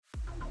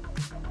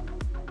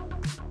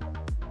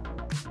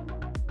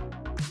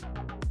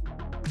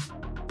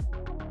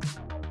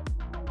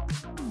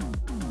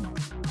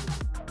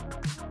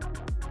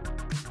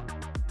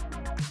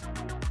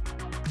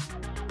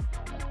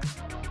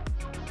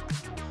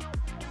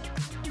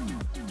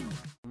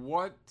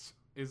What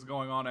is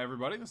going on,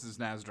 everybody? This is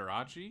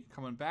Nazdarachi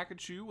coming back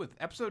at you with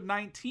episode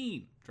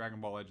 19,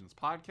 Dragon Ball Legends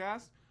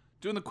podcast.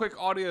 Doing the quick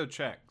audio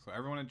check. So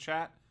everyone in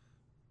chat,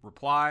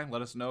 reply,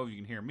 let us know if you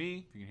can hear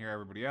me, if you can hear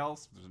everybody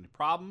else. If there's any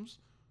problems,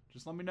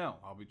 just let me know.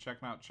 I'll be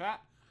checking out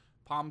chat.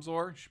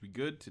 Pomzor should be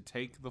good to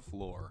take the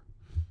floor.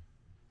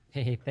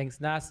 Hey, thanks,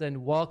 Nas,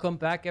 and welcome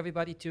back,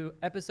 everybody, to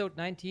episode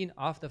 19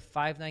 of the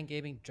 5-9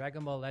 Gaming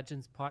Dragon Ball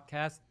Legends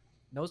podcast.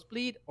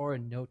 Nosebleed or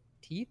no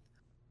teeth?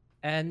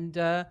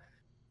 And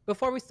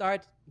before we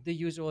start, the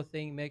usual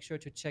thing, make sure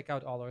to check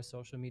out all our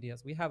social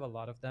medias. We have a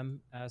lot of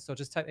them. So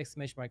just type !!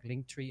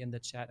 Linktree in the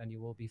chat and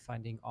you will be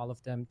finding all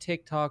of them.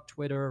 TikTok,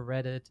 Twitter,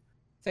 Reddit,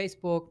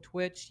 Facebook,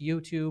 Twitch,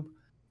 YouTube,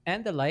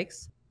 and the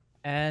likes.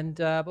 And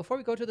before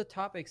we go to the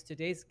topics,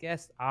 today's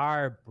guests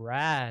are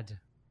Brad.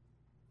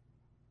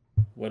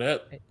 What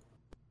up?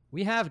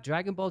 We have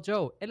Dragon Ball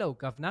Joe. Hello,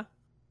 Governor.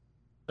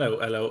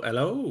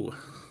 Hello.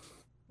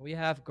 We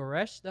have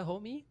Goresh, the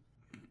homie.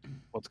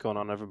 What's going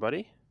on,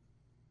 everybody?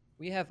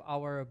 We have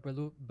our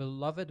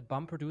beloved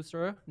bum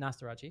producer,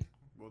 Nastarachi.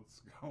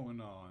 What's going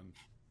on?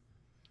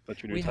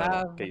 But you We do title.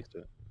 have- Get used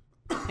to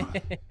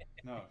it.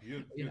 No,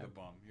 you're the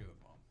bum. You're the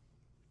bum.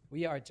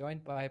 We are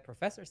joined by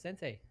Professor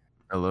Sensei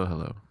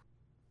Hello.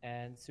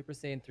 and Super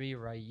Saiyan 3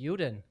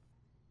 Ryuden.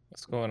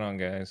 What's going on,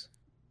 guys?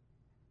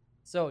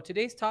 So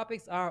today's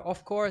topics are,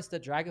 of course, the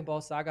Dragon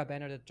Ball Saga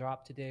banner that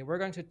dropped today. We're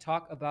going to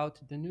talk about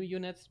the new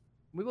units.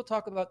 We will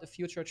talk about the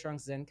future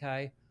Trunks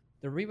Zenkai,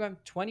 the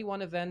Revamp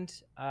 21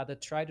 event, the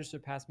Try to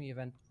Surpass Me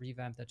event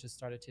revamp that just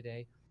started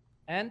today.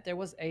 And there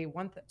was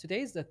today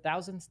is the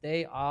 1000th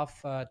day of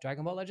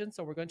Dragon Ball Legends,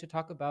 so we're going to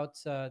talk about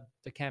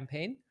the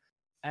campaign.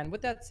 And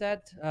with that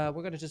said, we're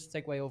going to just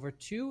segue over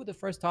to the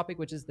first topic,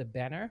 which is the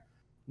banner.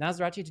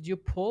 Nazarachi, did you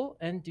pull,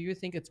 and do you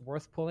think it's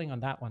worth pulling on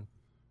that one?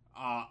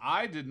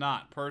 I did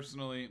not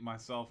personally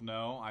myself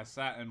know. I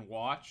sat and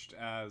watched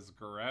as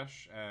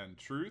Goresh and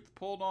Truth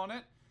pulled on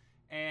it.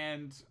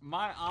 And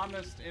my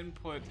honest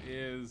input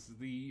is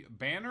the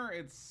banner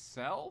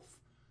itself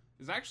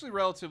is actually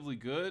relatively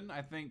good.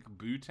 I think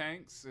Boo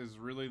Tanks is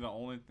really the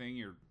only thing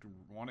you're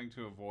wanting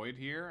to avoid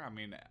here. I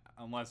mean,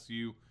 unless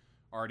you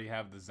already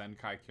have the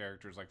Zenkai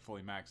characters like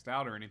fully maxed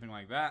out or anything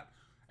like that.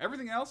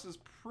 Everything else is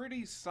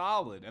pretty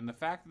solid. And the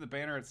fact that the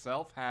banner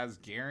itself has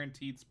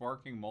guaranteed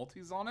sparking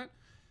multis on it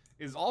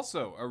is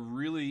also a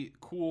really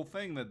cool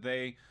thing that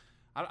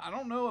I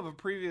don't know of a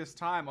previous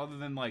time other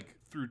than like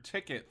through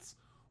tickets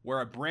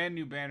where a brand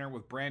new banner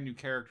with brand new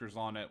characters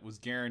on it was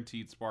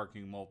guaranteed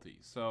sparking multi.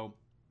 So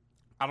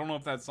I don't know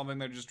if that's something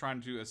they're just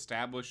trying to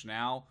establish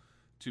now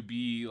to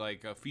be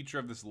like a feature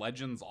of this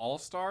Legends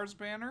All-Stars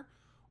banner,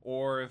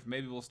 or if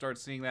maybe we'll start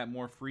seeing that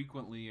more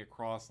frequently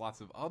across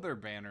lots of other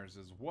banners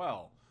as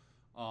well.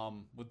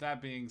 With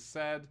that being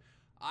said,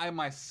 I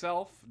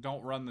myself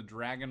don't run the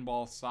Dragon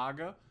Ball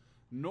Saga,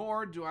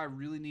 nor do I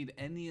really need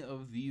any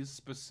of these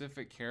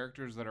specific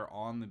characters that are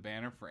on the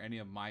banner for any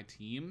of my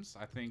teams.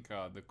 I think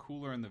the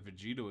Cooler and the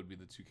Vegeta would be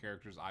the two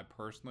characters I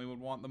personally would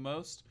want the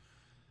most.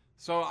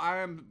 So I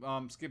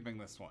am skipping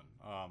this one.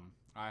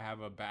 I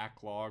have a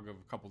backlog of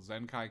a couple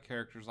Zenkai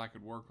characters I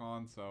could work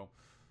on, so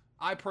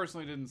I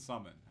personally didn't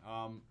summon.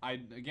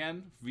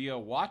 Again, via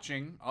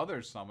watching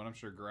others summon, I'm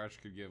sure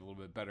Goresh could give a little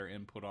bit better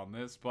input on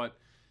this, but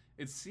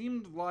it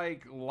seemed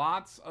like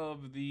lots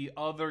of the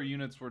other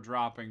units were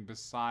dropping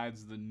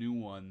besides the new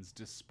ones,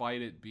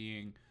 despite it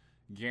being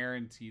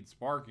guaranteed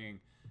sparking,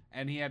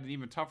 and he had an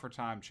even tougher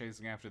time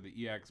chasing after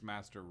the EX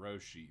Master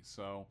Roshi.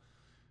 So,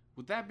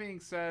 with that being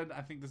said,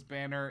 I think this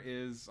banner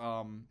is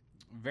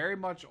very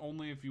much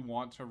only if you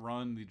want to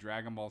run the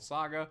Dragon Ball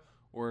Saga,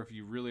 or if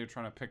you really are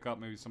trying to pick up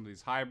maybe some of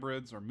these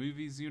hybrids or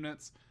movies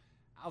units.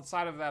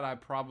 Outside of that, I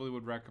probably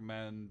would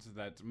recommend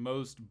that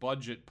most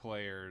budget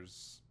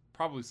players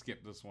probably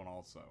skip this one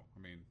also.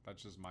 I mean,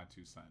 that's just my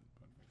 2 cents.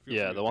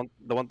 Yeah, the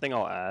one thing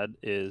I'll add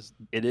is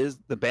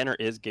the banner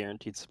is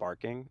guaranteed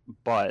sparking,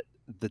 but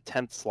the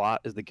 10th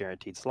slot is the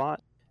guaranteed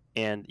slot,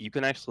 and you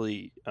can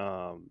actually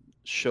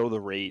show the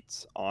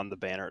rates on the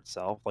banner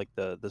itself, like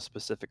the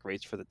specific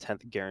rates for the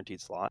 10th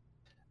guaranteed slot.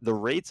 The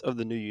rates of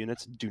the new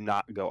units do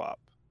not go up;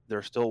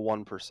 they're still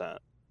 1%.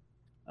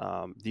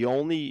 The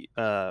only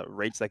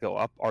rates that go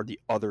up are the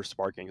other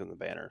sparkings in the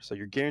banner. So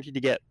you're guaranteed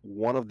to get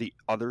one of the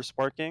other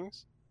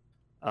sparkings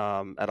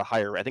at a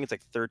higher rate. I think it's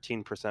like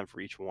 13%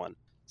 for each one.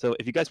 So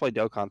if you guys play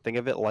Dokkan, think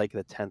of it like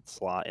the 10th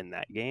slot in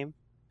that game,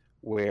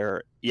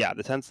 where, yeah,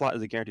 the 10th slot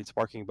is a guaranteed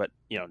sparking, but,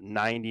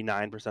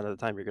 99% of the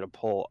time you're going to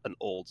pull an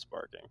old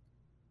sparking.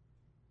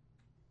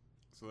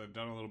 So they've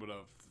done a little bit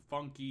of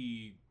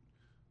funky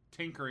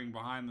tinkering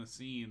behind the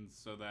scenes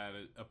so that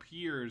it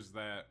appears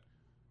that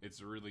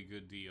it's a really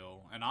good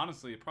deal. And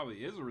honestly, it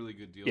probably is a really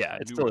good deal Yeah,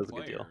 for it newer still is a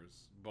players, good deal.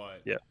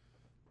 but Yeah.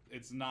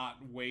 it's not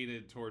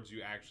weighted towards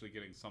you actually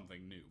getting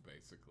something new,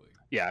 basically.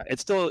 Yeah, it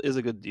still is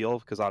a good deal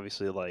because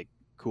obviously, like,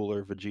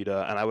 Cooler,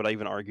 Vegeta, and I would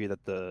even argue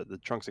that the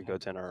Trunks and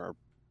Goten are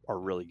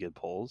really good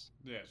pulls.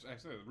 Yeah,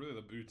 actually, really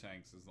the Boo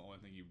Tanks is the only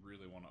thing you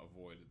really want to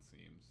avoid, it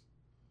seems.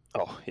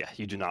 Oh, yeah,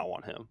 you do not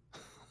want him.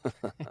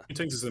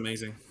 Tanks is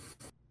amazing.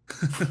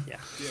 Yeah.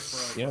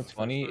 For, You know what's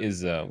funny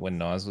is when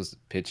Nas was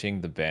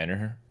pitching the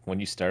banner, when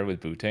you started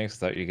with Bootanks, I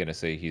thought you were gonna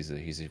say he's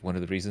one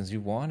of the reasons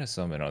you want to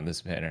summon on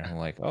this banner. I'm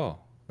like, oh,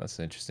 that's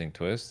an interesting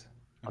twist.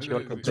 Must be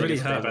like the It's really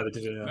biggest hard fan. how they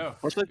did it. No.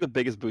 Must be like the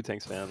biggest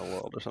Bootanks fan in the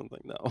world or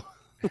something. No.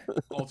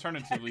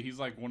 Alternatively, he's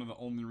like one of the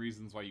only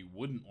reasons why you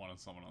wouldn't want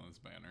to summon on this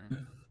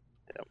banner.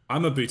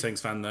 I'm a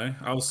Bootanks fan though.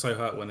 I was so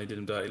hurt when they did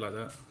him dirty like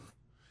that.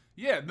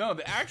 Yeah, no,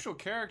 the actual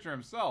character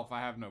himself I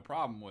have no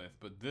problem with,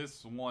 but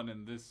this one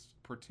in this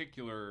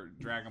particular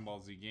Dragon Ball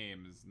Z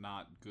game is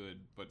not good,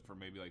 but for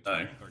maybe like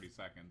 20 30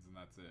 seconds, and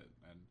that's it.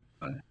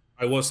 And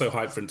I was so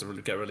hyped for him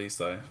to get released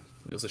though.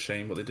 It was a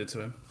shame what they did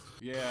to him.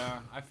 yeah,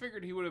 I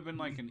figured he would have been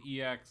like an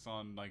EX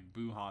on like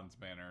Buhan's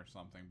banner or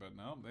something, but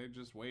no, they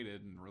just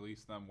waited and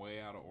released them way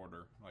out of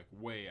order. Like,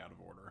 way out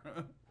of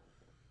order.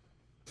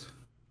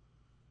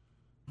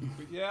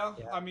 But yeah,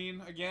 I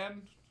mean,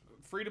 again,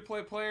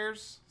 free-to-play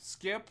players,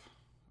 skip.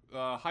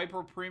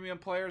 Hyper premium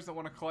players that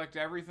want to collect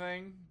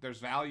everything, there's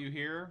value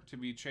here to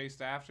be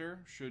chased after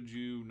should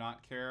you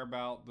not care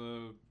about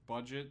the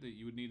budget that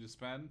you would need to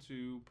spend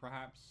to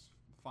perhaps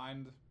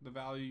find the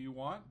value you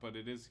want, but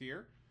it is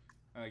here.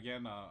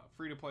 Again,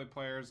 free-to-play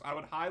players, I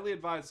would highly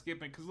advise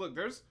skipping, because look,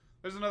 there's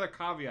another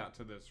caveat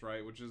to this,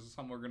 right, which is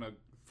something we're going to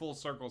full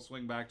circle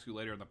swing back to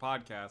later in the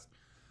podcast.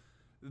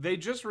 They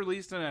just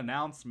released an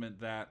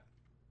announcement that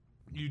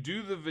you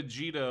do the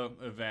Vegeta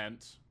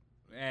event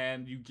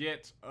and you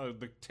get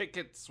the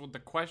tickets with the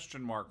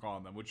question mark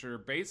on them, which are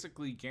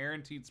basically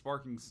guaranteed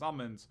sparking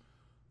summons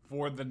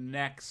for the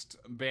next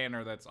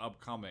banner that's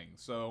upcoming.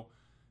 So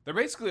they're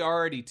basically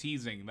already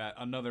teasing that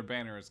another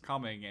banner is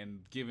coming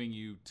and giving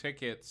you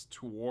tickets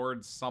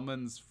towards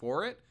summons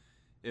for it.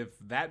 If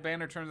that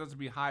banner turns out to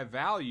be high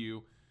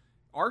value,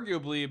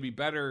 arguably it'd be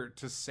better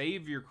to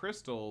save your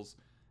crystals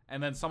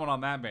and then summon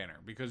on that banner,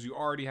 because you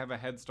already have a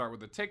head start with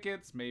the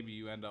tickets. Maybe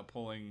you end up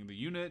pulling the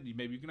unit.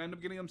 Maybe you can end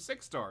up getting them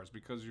 6 stars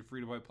because you're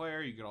free-to-play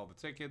player. You get all the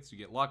tickets. You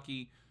get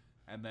lucky.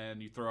 And then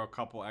you throw a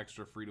couple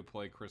extra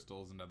free-to-play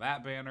crystals into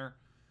that banner.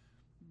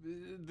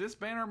 This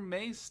banner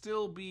may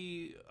still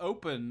be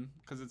open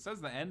because it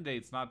says the end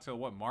date's not till,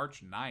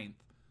 March 9th.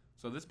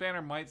 So this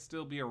banner might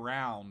still be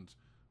around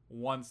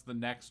once the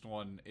next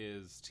one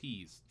is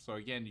teased. So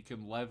again, you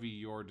can levy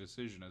your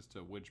decision as to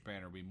which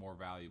banner will be more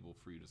valuable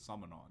for you to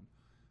summon on.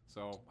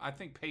 So I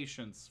think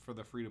patience for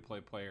the free-to-play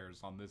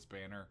players on this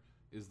banner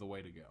is the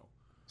way to go.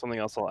 Something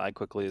else I'll add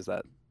quickly is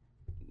that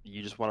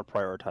you just want to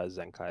prioritize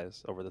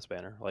Zenkais over this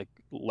banner. Like,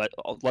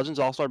 Legends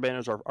All-Star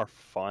banners are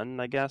fun,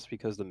 I guess,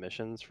 because the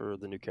missions for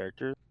the new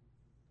characters.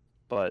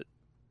 But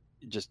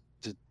just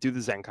do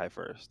the Zenkai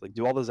first. Like,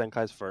 do all the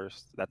Zenkais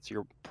first. That's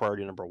your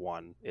priority number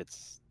 1.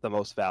 It's the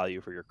most value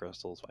for your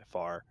crystals by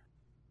far.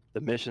 The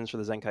missions for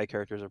the Zenkai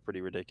characters are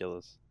pretty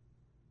ridiculous.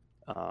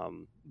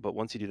 But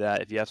once you do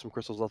that, if you have some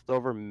crystals left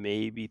over,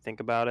 maybe think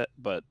about it.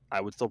 But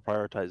I would still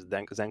prioritize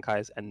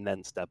Zenkais and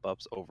then step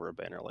ups over a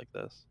banner like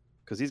this,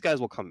 because these guys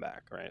will come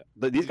back, right?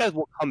 But these guys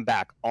will come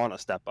back on a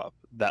step up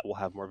that will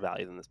have more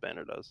value than this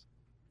banner does.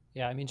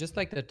 Yeah, I mean, just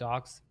like the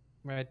dogs,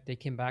 right? They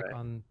came back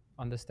Right.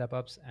 on the step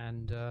ups,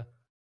 and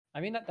I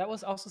mean that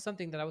was also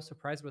something that I was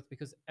surprised with,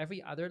 because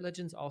every other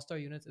Legends All Star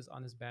unit is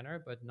on this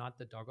banner, but not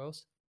the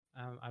doggos.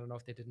 I don't know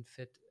if they didn't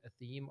fit a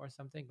theme or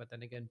something, but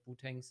then again,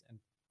 Bootangs and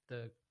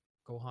the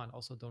Gohan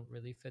also don't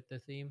really fit the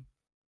theme,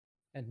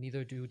 and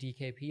neither do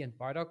DKP and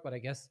Bardock. But I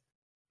guess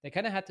they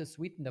kind of had to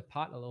sweeten the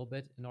pot a little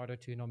bit in order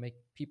to make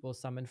people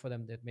summon for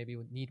them that maybe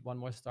would need 1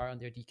 more star on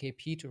their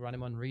DKP to run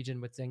him on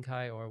region with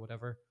Zenkai or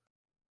whatever.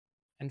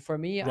 And for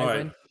me,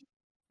 Right.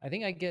 I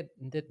think I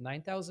did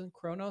 9,000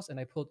 Chronos, and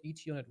I pulled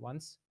each unit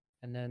once,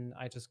 and then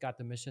I just got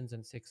the missions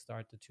and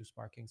 6-starred the 2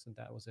 Sparkings, and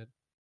that was it.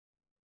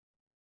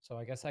 So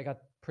I guess I got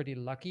pretty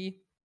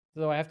lucky.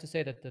 Though I have to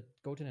say that the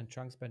Goten and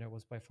Trunks banner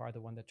was by far the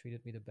one that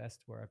treated me the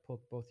best, where I pulled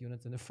both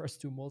units in the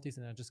first 2 multis,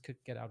 and I just could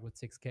get out with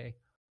 6k.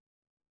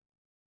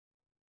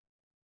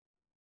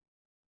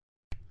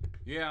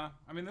 Yeah,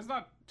 I mean, there's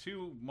not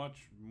too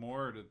much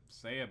more to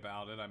say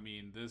about it. I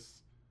mean,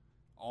 this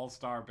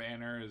All-Star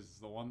banner is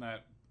the one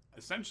that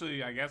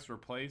essentially, I guess,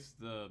 replaced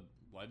the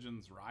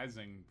Legends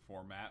Rising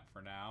format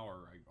for now,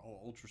 or like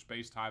Ultra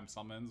Space Time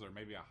summons, or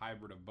maybe a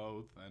hybrid of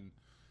both. And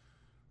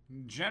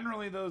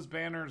generally, those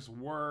banners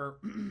were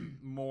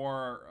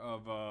more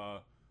of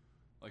a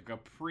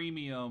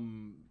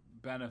premium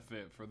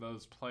benefit for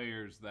those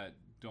players that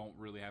don't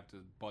really have to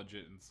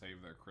budget and save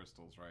their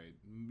crystals, right?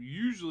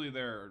 Usually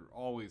they're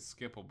always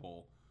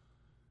skippable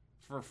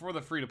for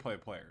the free-to-play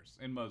players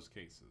in most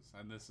cases,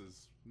 and this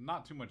is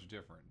not too much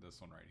different,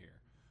 this one right here.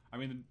 I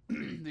mean,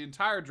 the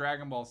entire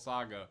Dragon Ball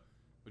saga,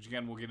 which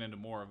again, we'll get into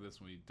more of this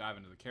when we dive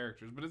into the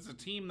characters, but it's a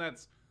team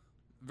that's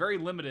very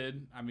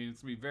limited. I mean,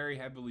 it's going to be very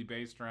heavily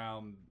based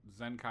around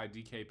Zenkai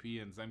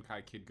DKP and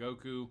Zenkai Kid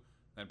Goku,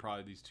 and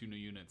probably these 2 new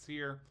units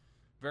here.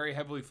 Very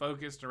heavily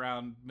focused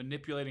around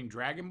manipulating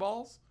Dragon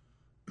Balls.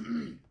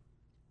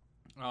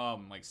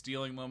 Like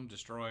stealing them,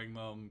 destroying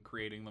them,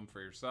 creating them for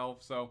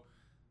yourself. So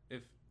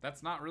if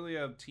that's not really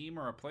a team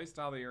or a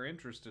playstyle that you're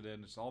interested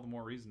in, it's all the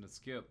more reason to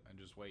skip and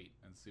just wait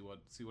and see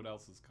what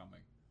else is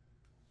coming.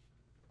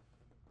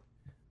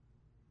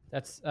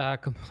 That's I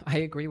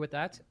agree with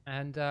that.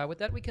 And with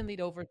that, we can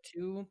lead over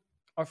to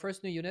our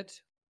first new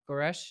unit,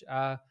 Goresh.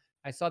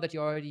 I saw that you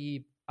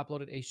already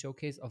uploaded a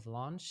showcase of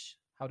Launch.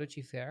 How did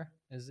she fare?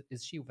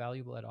 Is she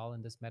valuable at all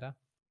in this meta?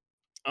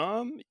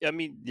 I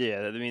mean,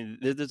 yeah, I mean,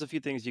 there's a few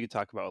things you could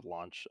talk about with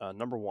Launch.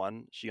 Number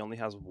one, she only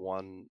has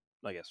one,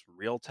 I guess,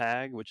 real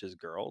tag, which is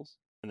girls,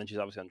 and then she's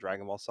obviously on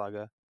Dragon Ball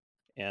Saga.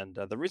 And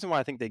the reason why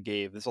I think they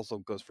gave this also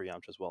goes for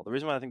Yamcha as well. The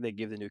reason why I think they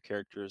gave the new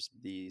characters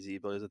the Z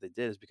abilities that they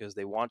did is because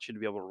they want you to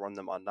be able to run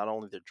them on not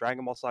only their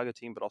Dragon Ball Saga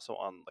team but also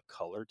on the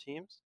color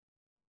teams.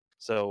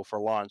 So for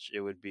Launch,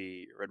 it would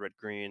be red,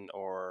 green,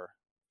 or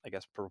I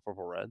guess purple,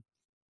 red.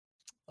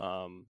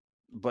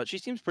 But she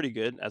seems pretty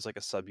good as like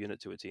a subunit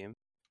to a team.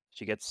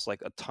 She gets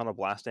like a ton of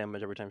blast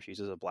damage every time she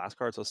uses a blast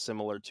card, so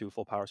similar to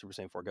Full Power Super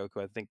Saiyan 4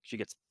 Goku. I think she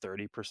gets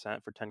 30%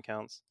 for 10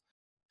 counts.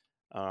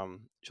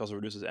 She also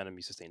reduces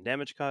enemy sustained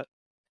damage cut,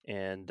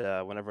 and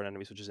whenever an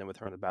enemy switches in with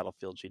her on the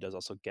battlefield, she does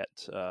also get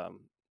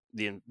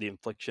the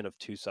infliction of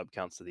 2 sub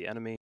counts to the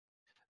enemy.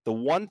 The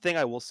one thing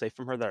I will say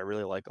from her that I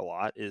really like a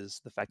lot is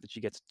the fact that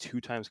she gets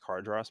 2 times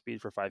card draw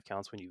speed for 5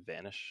 counts when you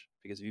vanish.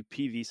 Because if you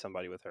PV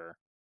somebody with her,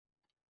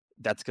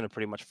 that's going to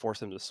pretty much force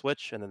them to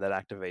switch, and then that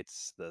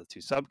activates the 2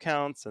 sub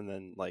counts, and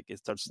then like it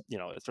starts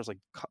like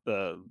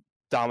the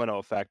domino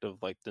effect of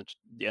like the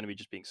enemy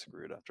just being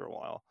screwed after a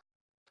while.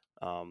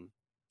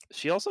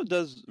 She also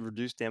does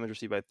reduce damage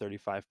received by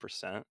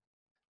 35%,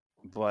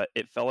 but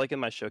it felt like in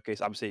my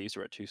showcase, obviously I used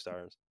her at 2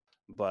 stars,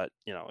 but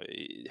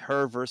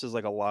her versus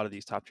like a lot of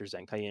these top tier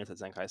Zenkai units at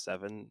Zenkai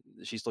 7,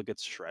 she still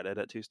gets shredded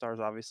at 2 stars,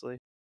 obviously.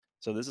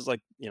 So this is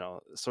like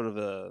sort of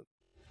a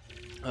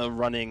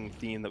running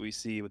theme that we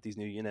see with these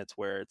new units,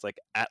 where it's like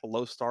at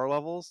low star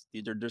levels,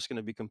 they're just going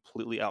to be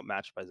completely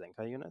outmatched by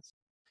Zenkai units.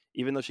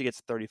 Even though she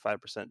gets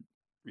 35%,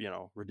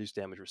 reduced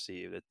damage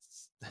received,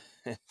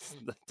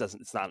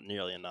 it's not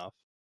nearly enough.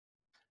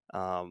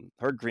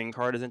 Her green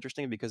card is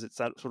interesting because it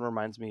sort of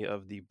reminds me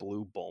of the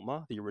blue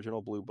Bulma, the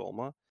original blue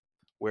Bulma,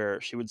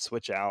 where she would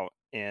switch out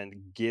and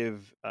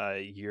give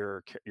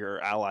your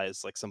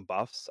allies like some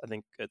buffs. I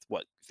think it's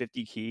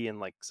 50 key and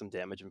like some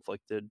damage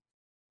inflicted.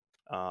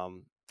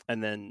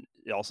 And then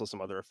also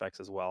some other effects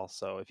as well.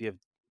 So if you have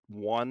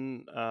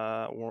one,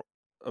 so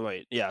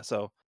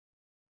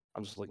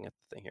I'm just looking at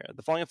the thing here.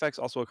 The following effects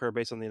also occur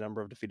based on the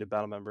number of defeated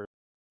battle members.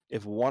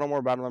 If one or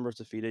more battle members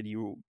defeated,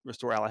 you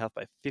restore ally health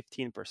by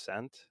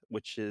 15%,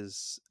 which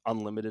is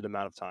unlimited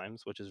amount of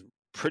times, which is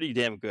pretty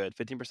damn good.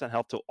 15%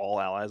 health to all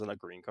allies on a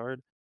green card.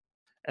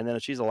 And then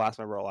if she's the last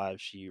member alive,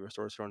 she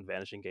restores her own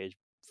vanishing gauge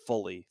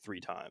fully 3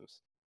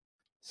 times.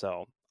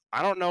 So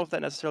I don't know if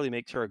that necessarily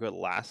makes her a good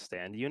last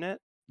stand unit,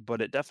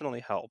 but it definitely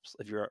helps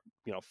if you're,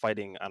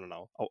 fighting, I don't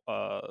know,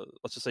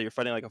 let's just say you're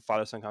fighting like a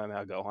Father-Son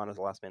Kamehameha Gohan as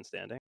the last man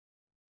standing.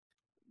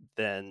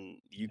 Then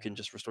you can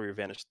just restore your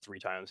vanish 3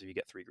 times if you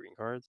get 3 green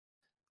cards.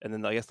 And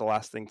then I guess the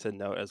last thing to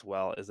note as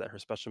well is that her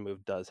special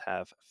move does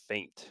have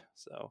Feint,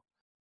 so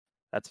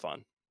that's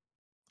fun.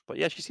 But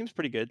yeah, she seems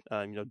pretty good.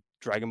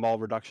 Dragon Ball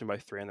reduction by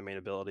 3 on the main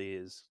ability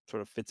is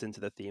sort of fits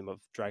into the theme of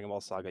Dragon Ball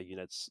Saga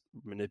units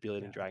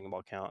manipulating Dragon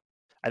Ball count.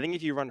 I think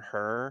if you run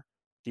her,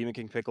 Demon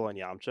King Piccolo, and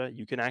Yamcha,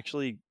 you can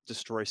actually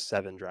destroy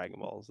 7 Dragon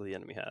Balls that the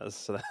enemy has.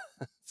 So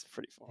that's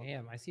pretty fun.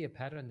 Damn, I see a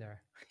pattern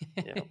there.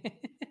 Yeah.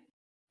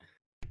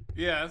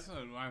 Yeah, that's what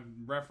I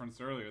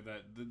referenced earlier,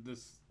 that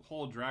this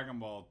whole Dragon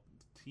Ball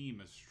team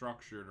is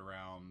structured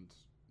around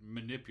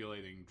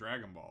manipulating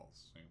Dragon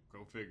Balls.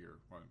 Go figure.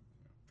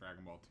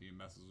 Dragon Ball team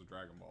messes with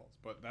Dragon Balls,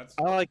 but that's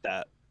I like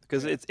that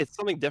because it's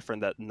something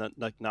different that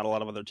not a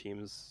lot of other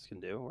teams can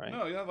do, right?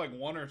 No, you have like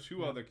 1 or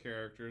 2 other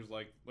characters,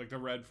 like the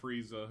Red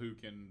Frieza, who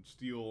can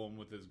steal them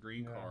with his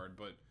green card,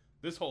 but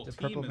this whole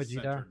team is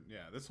centered.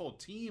 Yeah, this whole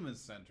team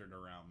is centered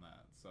around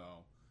that. So,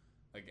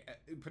 like,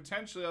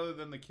 potentially, other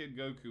than the Kid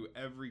Goku,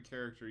 every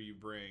character you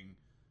bring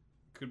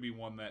could be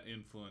one that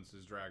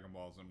influences Dragon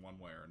Balls in one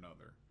way or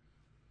another.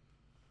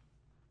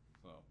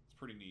 So it's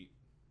pretty neat.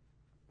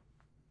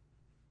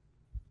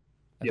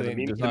 I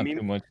think there's not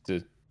too much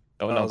to.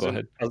 Oh no, go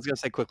ahead. I was gonna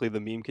say quickly, the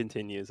meme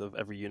continues of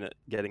every unit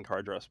getting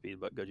card draw speed,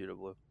 but Gogeta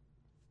Blue.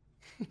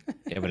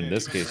 Yeah, but in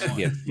this case, she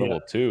gets level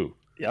 2.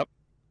 Yep.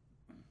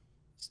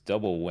 It's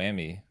double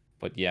whammy.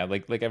 But yeah,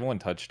 like everyone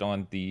touched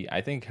on,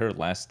 I think her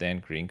last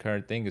stand green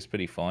card thing is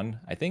pretty fun.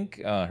 I think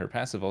her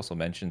passive also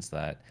mentions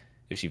that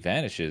if she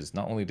vanishes,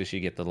 not only does she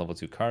get the level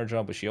 2 card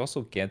draw, but she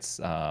also gets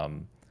a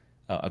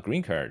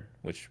green card,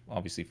 which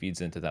obviously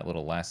feeds into that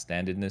little last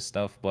standedness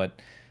stuff.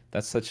 But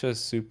that's such a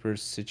super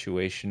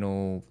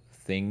situational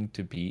thing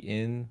to be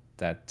in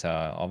that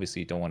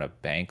obviously you don't want to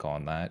bank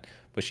on that.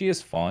 But she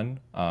is fun.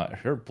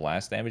 Her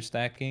blast damage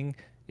stacking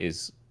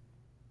is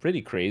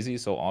pretty crazy.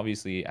 So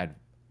obviously at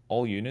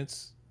all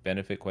units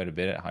benefit quite a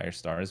bit at higher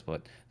stars,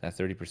 but that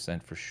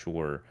 30% for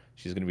sure,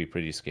 she's going to be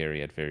pretty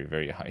scary at very,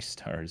 very high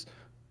stars.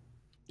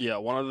 Yeah,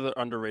 one other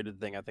underrated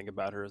thing I think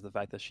about her is the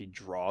fact that she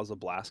draws a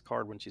blast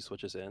card when she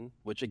switches in,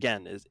 which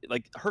again is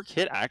like her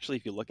kit actually,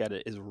 if you look at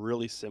it, is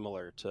really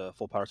similar to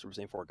Full Power Super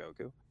Saiyan 4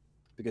 Goku,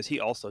 because he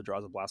also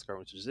draws a blast card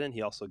when he switches in.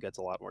 He also gets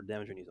a lot more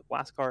damage when he uses a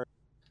blast card.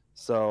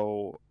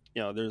 So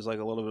there's like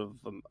a little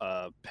bit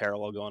of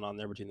parallel going on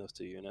there between those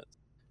two units.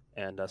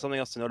 And something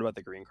else to note about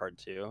the green card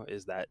too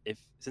is that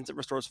since it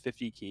restores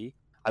 50 ki,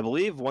 I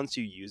believe once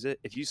you use it,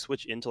 if you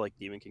switch into like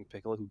Demon King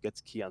Piccolo, who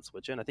gets ki on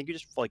switch in, I think you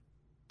just like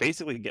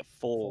basically get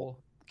full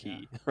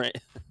ki, right?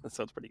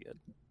 So it's pretty good.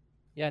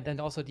 Yeah, and then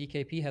also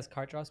DKP has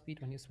card draw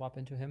speed when you swap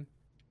into him.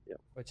 Yeah.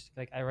 Which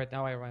like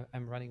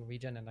I'm running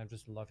regen and I'm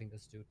just loving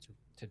this dude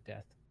to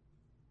death.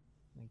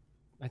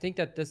 I think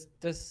that this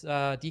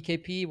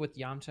DKP with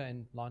Yamcha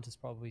and launch is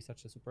probably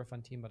such a super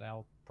fun team, but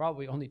I'll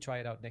probably only try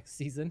it out next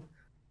season.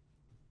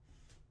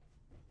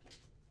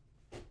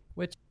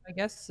 Which I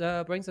guess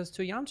brings us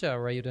to Yamcha,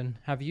 Raiden.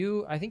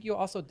 I think you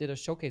also did a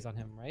showcase on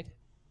him, right?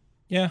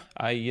 Yeah,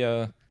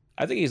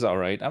 I think he's all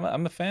right.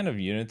 I'm a fan of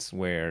units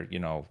where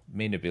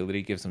main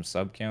ability gives them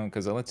sub count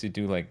because it lets you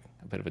do like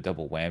a bit of a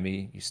double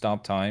whammy. You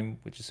stop time,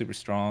 which is super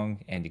strong,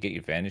 and you get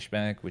your vanish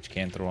back, which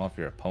can throw off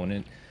your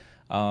opponent.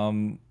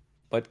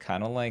 But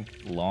kind of like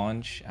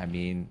launch, I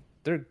mean,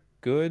 they're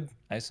good,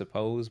 I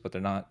suppose, but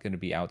they're not going to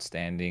be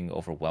outstanding,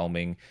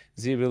 overwhelming.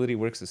 Z ability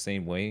works the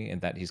same way in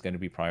that he's going to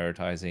be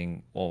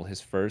prioritizing, well,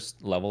 his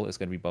first level is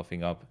going to be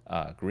buffing up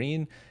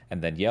green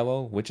and then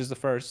yellow, which is the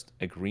first,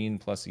 a green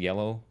plus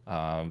yellow,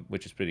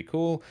 which is pretty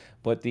cool.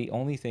 But the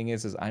only thing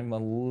is I'm a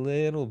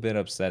little bit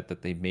upset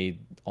that they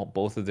made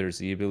both of their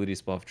Z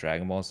abilities buff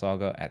Dragon Ball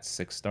Saga at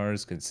 6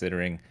 stars,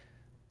 considering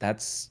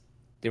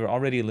they were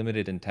already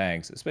limited in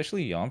tags,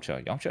 especially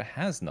Yamcha. Yamcha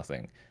has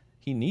nothing.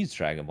 He needs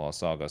Dragon Ball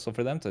Saga. So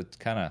for them to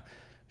kind of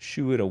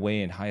shoo it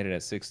away and hide it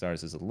at 6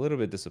 stars is a little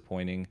bit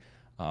disappointing.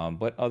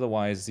 But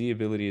otherwise, Z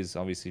ability is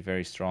obviously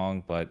very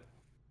strong. But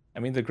I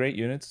mean, they're great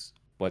units,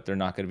 but they're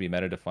not going to be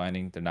meta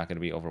defining. They're not going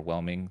to be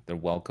overwhelming. They're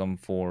welcome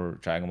for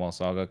Dragon Ball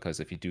Saga because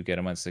if you do get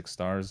them at 6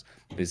 stars,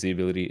 the Z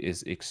ability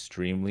is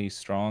extremely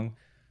strong.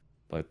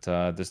 But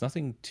there's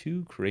nothing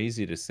too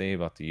crazy to say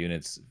about the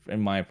units, in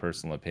my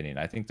personal opinion.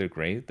 I think they're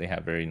great. They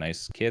have very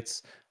nice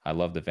kits. I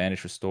love the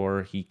Vanish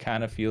Restore. He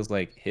kind of feels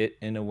like Hit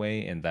in a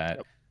way, in that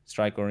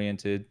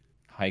strike-oriented,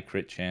 high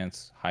crit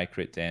chance, high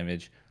crit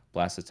damage.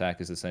 Blast attack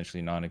is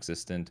essentially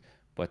non-existent.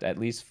 But at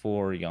least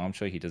for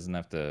Yamcha, he doesn't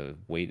have to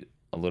wait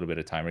a little bit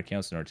of timer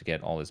counts in order to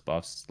get all his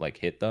buffs like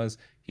Hit does.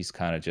 He's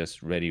kind of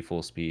just ready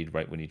full speed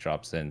right when he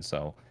drops in.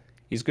 So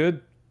he's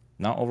good,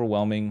 not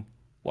overwhelming.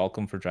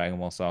 Welcome for Dragon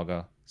Ball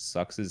Saga.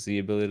 Sucks is the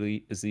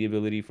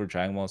ability for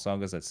Dragon Ball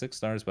Sagas at 6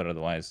 stars, but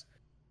otherwise,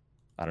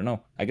 I don't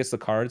know. I guess the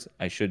cards,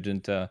 I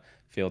shouldn't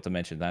fail to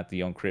mention that the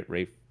young crit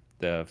rate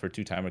for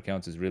 2 timer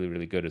counts is really,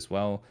 really good as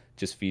well.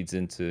 Just feeds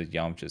into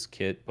Yamcha's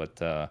kit, but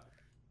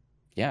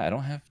yeah, I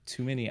don't have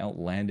too many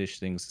outlandish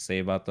things to say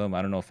about them.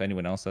 I don't know if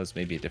anyone else has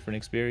maybe a different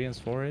experience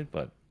for it,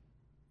 but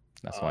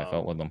that's how I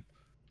felt with them.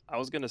 I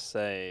was gonna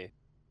say,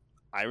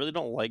 I really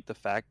don't like the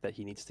fact that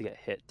he needs to get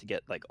hit to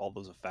get like all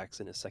those effects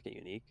in his second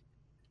unique.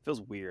 It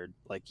feels weird.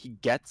 Like he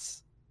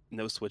gets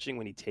no switching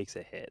when he takes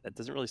a hit. That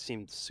doesn't really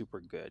seem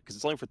super good because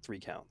it's only for 3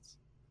 counts.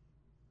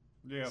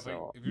 Yeah,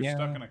 So- if you're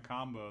stuck in a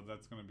combo,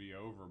 that's going to be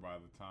over by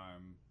the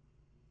time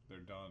they're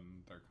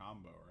done their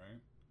combo,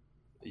 right?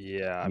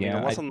 Yeah, I mean, Yeah,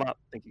 unless I'm not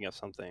thinking of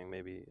something,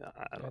 maybe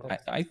I don't know.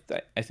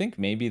 I think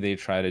maybe they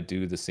try to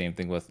do the same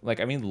thing with, like,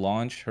 I mean,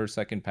 launch, her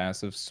second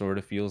passive sort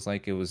of feels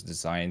like it was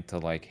designed to,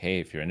 like, hey,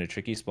 if you're in a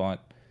tricky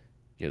spot,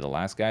 you're the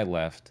last guy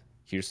left.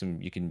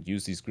 You can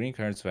use these green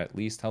cards to at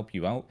least help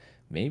you out.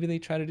 Maybe they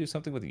try to do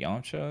something with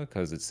Yamcha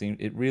because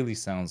it really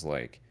sounds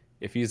like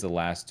if he's the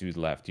last dude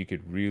left, you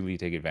could really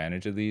take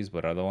advantage of these.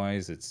 But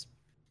otherwise, it's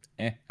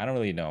I don't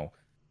really know.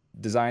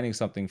 Designing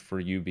something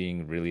for you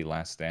being really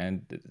last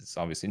stand, it's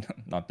obviously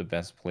not the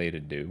best play to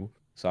do.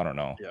 So I don't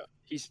know.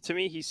 Yeah, to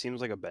me he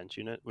seems like a bench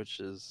unit, which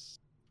is,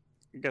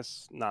 I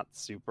guess, not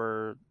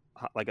super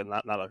hot, like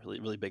not a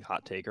really big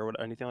hot take or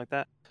anything like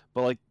that.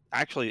 But like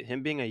actually,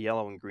 him being a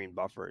yellow and green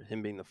buffer,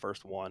 him being the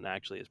first one,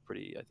 actually is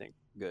pretty, I think,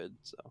 good.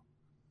 So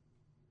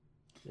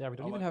Yeah, we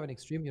don't even have an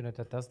extreme unit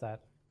that does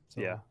that.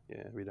 So yeah,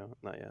 we don't,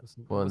 not yet.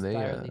 Well, and they,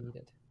 direly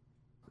needed.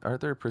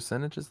 Aren't there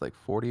percentages like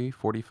 40,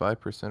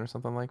 45% or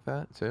something like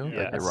that too?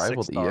 Yeah, Like they at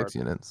rival 6 the star. EX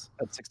units.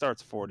 At 6 star,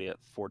 it's 40. At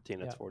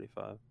 14, it's Yeah.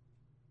 45.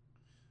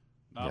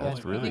 Not Yeah, only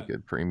it's really that,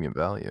 good premium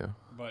value.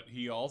 but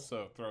he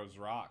also throws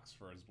rocks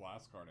for his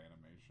blast card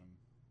animation.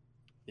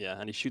 Yeah,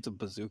 and he shoots a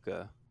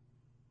bazooka.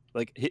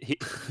 Like he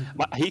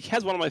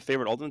has one of my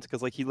favorite ultimates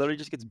because like he literally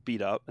just gets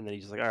beat up and then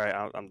he's just like, all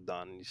right, I'm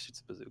done, and he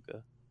shoots a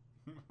bazooka.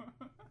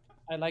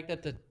 I like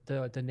that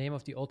the name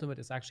of the ultimate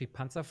is actually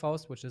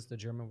Panzerfaust, which is the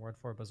German word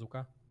for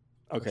bazooka.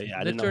 Okay, Which yeah,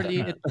 I didn't know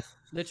that.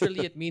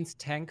 literally it means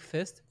tank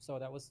fist. So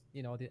that was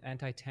the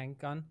anti-tank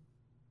gun.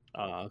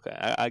 Oh, okay,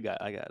 I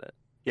got it.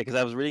 Yeah, because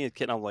I was reading his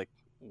kit and I'm like,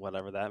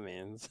 whatever that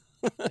means.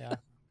 Yeah,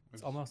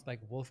 it's almost like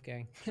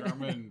Wolfgang.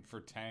 German for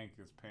tank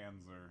is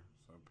Panzer,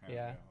 so Panzer.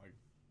 Yeah. Like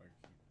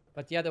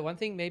But yeah, the one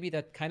thing maybe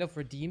that kind of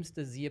redeems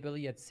the Z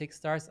ability at 6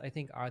 stars, I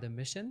think, are the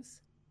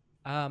missions.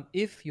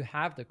 If you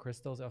have the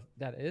crystals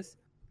that is,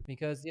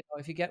 because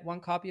if you get one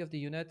copy of the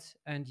unit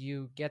and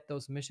you get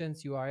those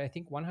missions, you are, I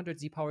think, 100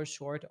 Z power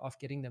short of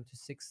getting them to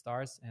 6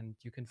 stars, and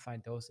you can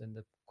find those in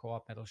the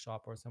co-op metal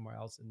shop or somewhere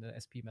else in the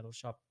SP metal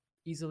shop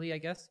easily, I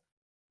guess.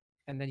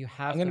 and then you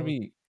have I'm gonna those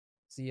be.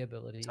 Z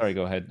abilities. Sorry,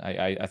 go ahead.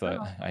 I thought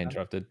no, I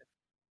interrupted.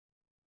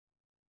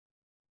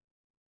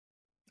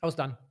 I was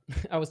done.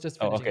 I was just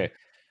Oh, finishing okay. it.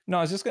 No,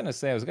 I was just gonna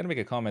say I was gonna make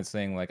a comment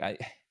saying like I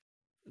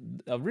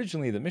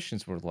originally the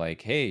missions were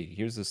like, hey,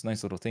 here's this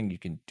nice little thing you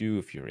can do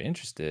if you're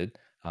interested.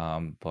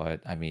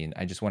 But I mean,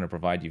 I just want to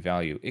provide you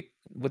value.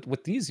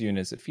 With these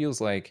units, it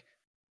feels like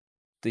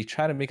they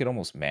try to make it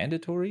almost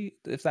mandatory,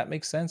 if that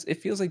makes sense.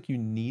 It feels like you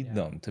need Yeah.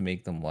 them to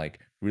make them like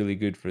really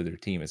good for their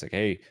team. It's like,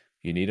 hey,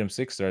 you need them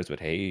 6 stars, but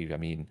hey, I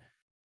mean,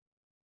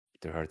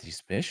 there are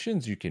these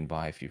missions you can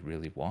buy if you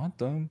really want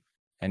them.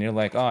 And you're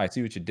like, oh, I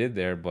see what you did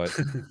there, but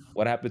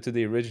what happened to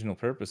the original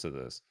purpose of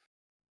this?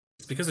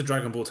 It's because the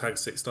Dragon Ball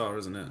tag's 6-star,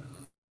 isn't it?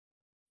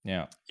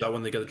 Yeah. That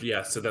when they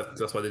get so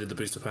that's why they did the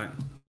booster pack.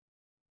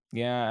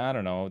 Yeah, I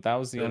don't know. That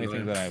was the Bit only thing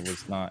annoying. that I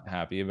was not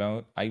happy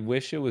about. I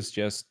wish it was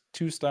just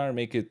 2-star,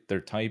 make it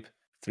their type,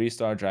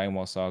 3-star Dragon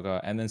Ball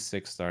Saga, and then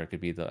 6-star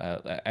could be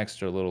the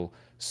extra little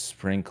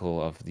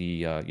sprinkle of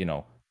the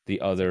the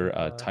other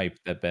Power. type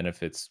that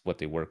benefits what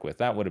they work with.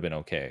 That would have been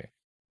okay.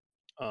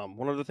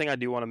 One other thing I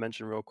do want to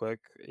mention real quick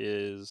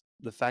is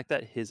the fact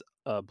that his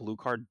blue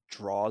card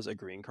draws a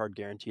green card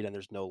guaranteed, and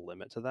there's no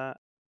limit to that.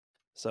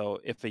 So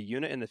if a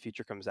unit in the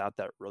future comes out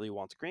that really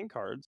wants green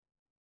cards,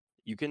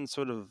 you can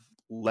sort of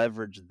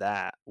leverage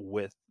that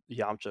with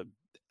Yamcha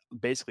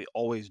basically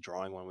always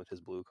drawing one with his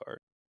blue card,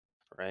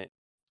 right?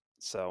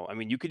 So, I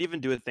mean, you could even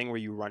do a thing where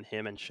you run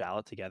him and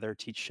Shallot together,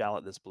 teach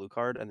Shallot this blue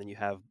card, and then you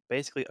have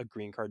basically a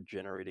green card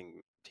generating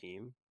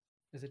team.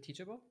 Is it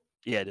teachable?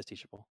 Yeah, it is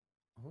teachable.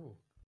 Oh.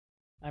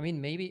 I mean,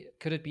 maybe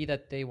could it be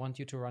that they want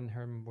you to run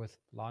him with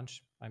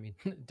launch? I mean,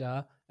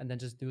 duh, and then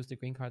just use the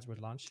green cards with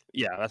launch.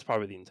 Yeah, that's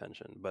probably the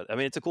intention. But I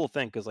mean, it's a cool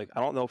thing because, like,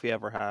 I don't know if we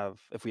ever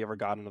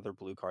got another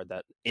blue card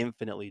that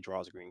infinitely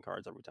draws green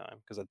cards every time.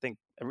 Because I think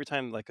every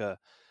time like a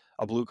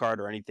blue card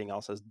or anything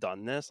else has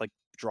done this, like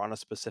drawn a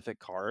specific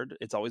card,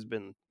 it's always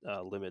been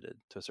limited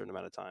to a certain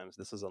amount of times.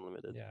 This is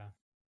unlimited. Yeah,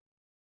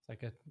 it's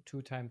like a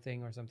 2-time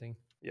thing or something.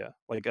 Yeah,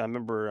 like I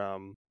remember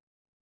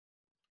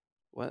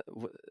all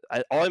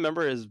I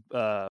remember is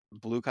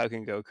Blue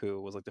Kaioken Goku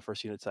was like the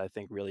first unit to I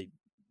think really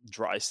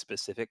draw a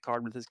specific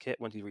card with his kit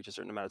when he reached a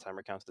certain amount of time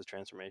or counts his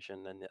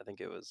transformation, and I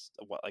think it was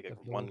like The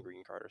one blue.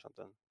 green card or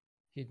something.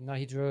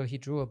 He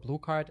drew a blue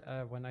card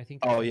when I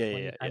think Oh, there's yeah, like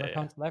 20 yeah, timer yeah.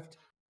 counts left,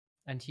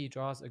 and he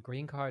draws a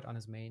green card on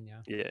his main.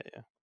 Yeah, Yeah.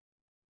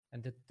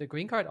 and the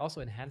green card also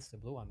enhanced the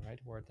blue one, right?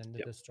 Where then it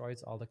Yep.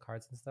 destroys all the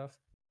cards and stuff.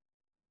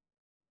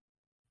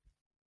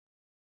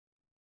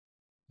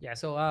 Yeah.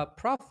 So,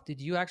 Prof,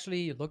 did you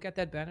actually look at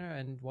that banner,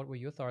 and what were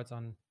your thoughts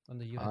on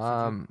the units?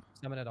 Did you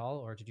summon at all,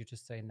 or did you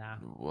just say nah?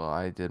 Well,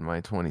 I did my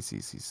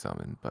 20cc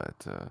summon,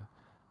 but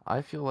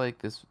I feel like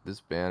this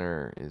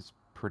banner is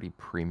pretty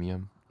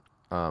premium.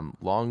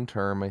 Long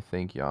term, I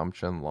think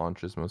Yamcha and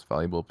Launch's most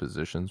valuable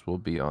positions will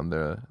be on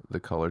the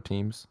color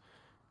teams.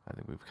 I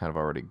think we've kind of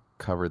already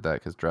covered that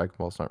because Dragon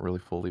Ball's not really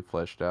fully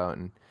fleshed out,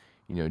 and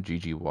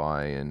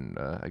GGY and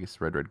I guess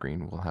Red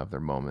Green will have their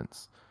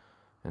moments,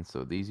 and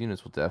so these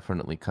units will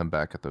definitely come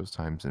back at those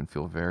times and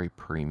feel very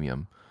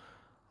premium.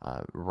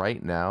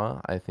 Right now,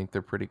 I think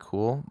they're pretty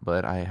cool,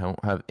 but I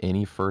don't have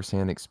any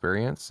first-hand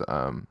experience.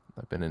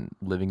 I've been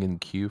living in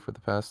queue for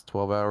the past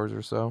 12 hours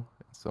or so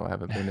I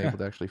haven't been able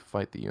to actually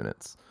fight the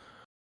units.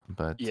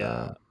 But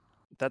Yeah,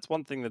 that's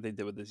one thing that they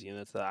did with these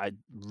units that I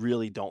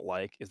really don't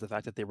like is the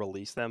fact that they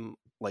released them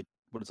like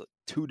what is it,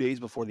 2 days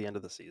before the end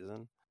of the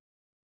season.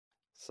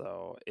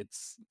 So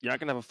you're not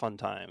gonna have a fun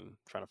time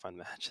trying to find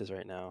matches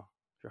right now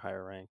if you're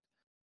higher ranked.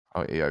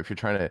 oh yeah, if you're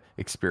trying to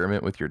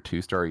experiment with your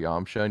 2-star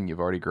Yamcha and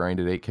you've already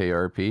grinded 8k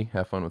RP,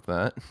 have fun with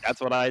that.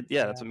 That's what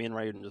that's what me and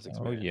Raiden just Oh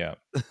experienced. yeah.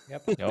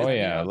 Yep. Oh I mean,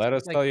 yeah. also, Let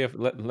us like, tell you.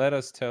 Let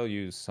us tell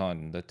you,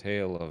 son, the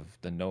tale of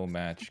the no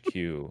match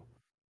queue.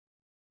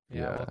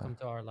 yeah. Yeah. Welcome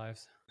to our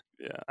lives.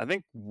 Yeah, I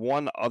think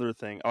one other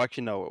thing. Oh,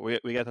 actually, no.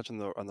 We got to touch on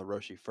the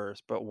Roshi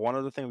first, but one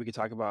other thing we could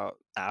talk about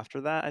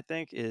after that, I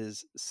think,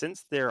 is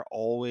since they're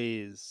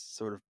always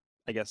sort of,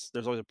 I guess,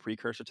 there's always a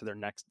precursor to their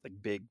next like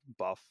big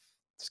buff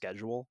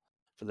schedule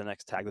for the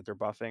next tag that they're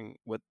buffing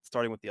with,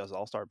 starting with the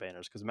All Star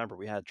banners. Because remember,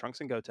 we had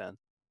Trunks and Goten.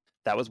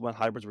 That was when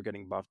hybrids were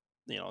getting buffed,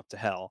 to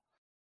hell.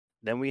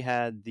 Then we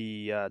had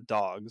the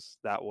dogs.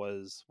 That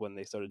was when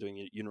they started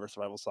doing Universe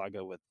Survival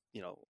Saga with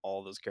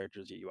all those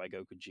characters, UI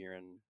Goku,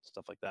 Jiren,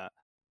 stuff like that.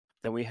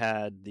 Then we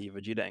had the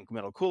Vegeta and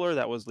Metal Cooler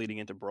that was leading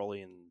into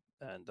Broly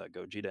and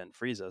Gogeta and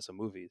Frieza, some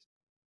movies.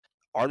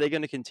 Are they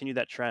going to continue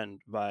that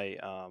trend by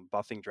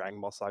buffing Dragon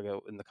Ball Saga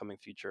in the coming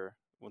future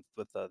with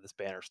this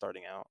banner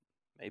starting out?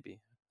 Maybe.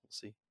 We'll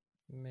see.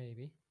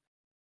 Maybe.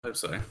 I hope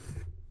so.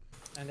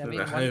 And I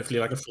mean, Hopefully,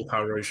 like a full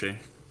power Roshi.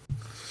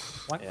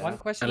 one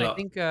question And I look-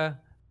 think.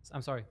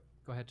 I'm sorry.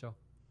 Go ahead, Joe.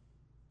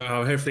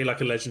 Hopefully,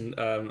 like a legend,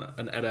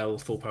 an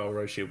NL full power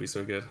Roshi will be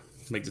so good.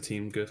 Make the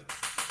team good.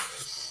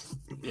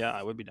 Yeah,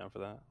 I would be down for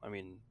that. I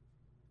mean,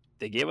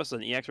 they gave us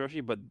an EX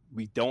Roshi, but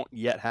we don't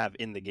yet have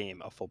in the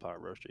game a full power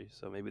Roshi,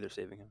 so maybe they're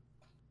saving him.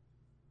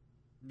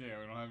 Yeah,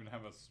 we don't even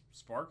have a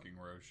sparking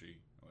Roshi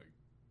like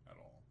at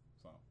all.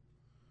 So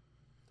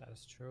That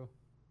is true.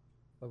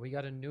 but we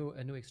got a new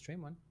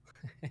extreme one.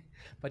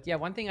 But yeah,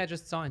 one thing I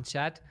just saw in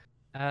chat,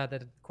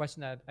 that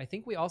question that I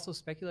think we also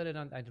speculated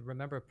on. I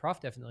remember Prof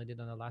definitely did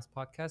on the last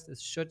podcast.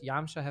 Is should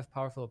Yamcha have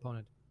powerful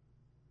opponent?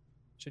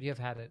 Should he have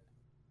had it?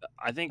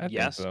 I think I think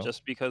yes, so.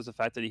 just because the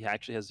fact that he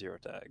actually has 0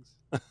 tags.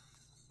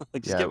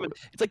 Like, just Yeah, give him,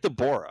 it's like the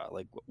Bora.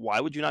 Like, why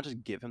would you not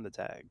just give him the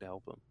tag to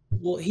help him?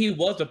 Well, he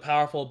was a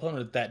powerful opponent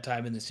at that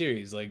time in the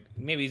series. Like,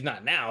 maybe he's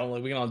not now.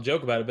 Like, we can all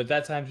joke about it, but at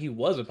that time he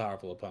was a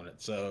powerful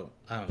opponent. So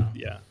I don't know.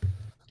 Yeah,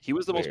 he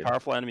was the most Weird.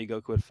 powerful enemy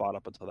Goku had fought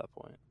up until that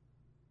point.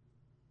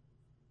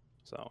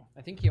 So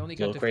I think he only It's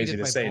a got little crazy defeated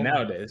to by say Bulma.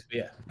 nowadays, but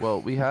yeah.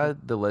 well, we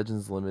had the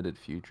Legends Limited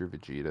Future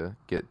Vegeta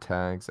get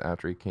tags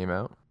after he came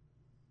out.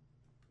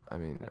 I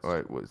mean,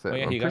 what was that? Oh,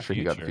 yeah, I'm he pretty got sure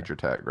he got the Future.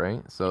 future tag,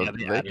 right? So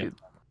Yeah,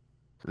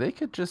 they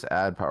could just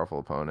add powerful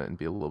opponent and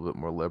be a little bit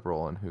more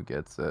liberal on who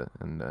gets it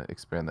and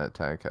expand that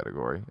tag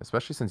category.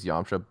 Especially since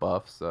Yamcha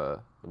buffs,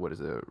 what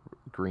is it,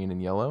 green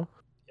and yellow?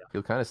 Yeah.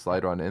 He'll kind of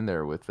slide on in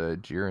there with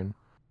Jiren.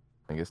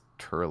 I guess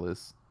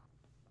Turles.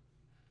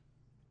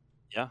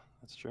 yeah,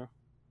 that's true.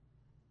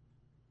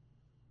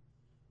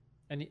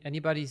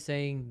 Anybody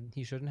saying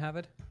he shouldn't have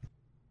it?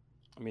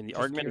 I mean, the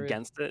Just argument curious.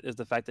 against it is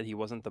the fact that he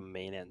wasn't the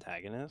main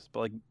antagonist, but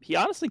like he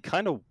honestly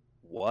kind of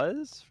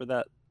was for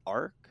that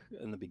arc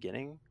in the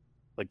beginning,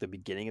 like the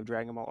beginning of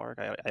Dragon Ball arc.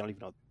 I don't even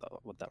know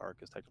what that arc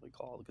is technically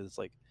called, because it's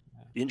like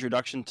the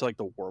introduction to like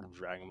the world of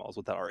Dragon Ball is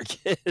what that arc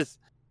is.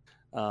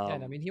 Yeah,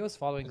 and I mean, he was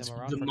following them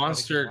around The for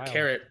monster quite a good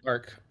carrot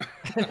arc.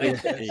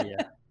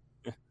 yeah.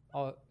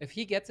 while. Oh, if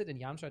he gets it and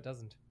Yamcha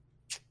doesn't,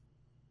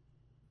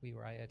 we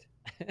riot.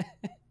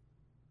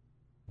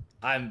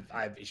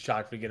 I'd be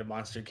shocked if we get a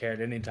monster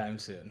carrot anytime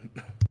soon.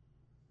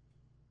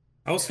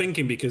 I was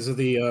thinking because of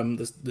the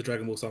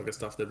Dragon Ball Saga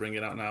stuff they're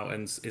bringing out now,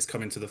 and it's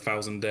coming to the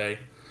 1,000-day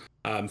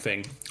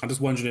thing. I'm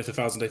just wondering if the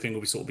 1,000-day thing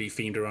will be sort of be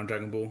themed around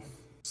Dragon Ball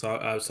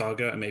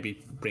Saga, and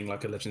maybe bring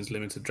like a Legends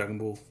Limited Dragon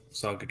Ball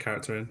Saga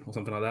character in or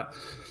something like that.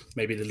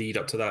 Maybe the lead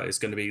up to that is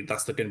going to be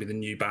the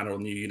new banner or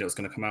new unit that's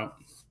going to come out.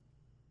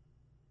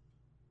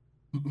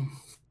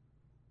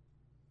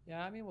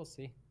 Yeah, I mean, we'll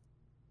see.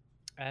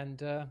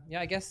 And yeah,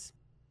 I guess,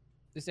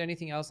 is there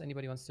anything else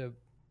anybody wants to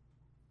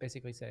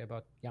basically say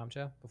about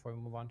Yamcha before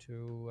we move on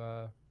to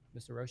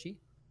Mr. Roshi?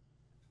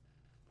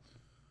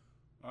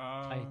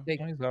 I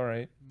think He's all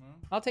right. no.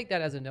 I'll take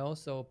that as a no.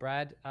 So,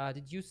 Brad,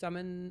 did you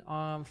summon?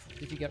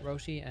 Did you get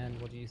Roshi,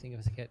 and what do you think of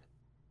his kit?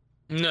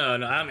 No,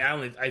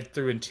 I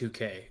threw in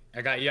 2K.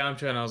 I got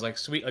Yamcha and I was like,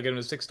 sweet, I'll get him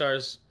to 6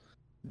 stars.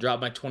 Drop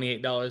my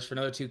 $28 for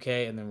another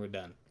 2K, and then we're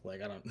done.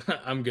 Like,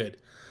 I'm good.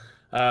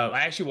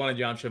 I actually wanted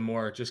Yamcha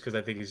more just because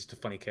I think he's just a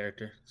funny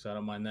character, so I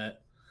don't mind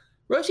that.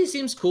 Roshi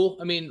seems cool.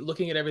 I mean,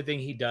 looking at everything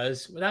he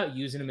does, without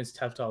using him, it's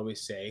tough to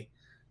always say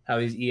how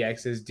these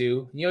EXs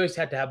do. You always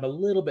have to have him a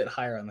little bit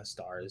higher on the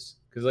stars.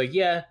 Because, like,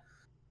 yeah,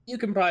 you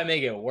can probably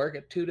make it work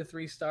at 2 to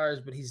 3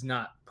 stars, but he's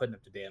not putting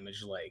up the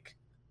damage like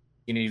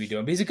you need to be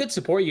doing. But he's a good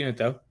support unit,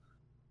 though.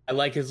 I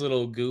like his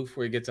little goof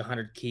where he gets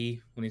 100 ki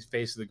when he's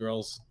faced the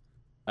girl's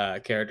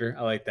character.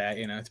 I like that.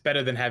 You know, it's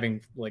better than having,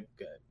 like,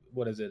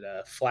 what is it,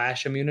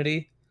 Flash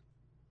immunity?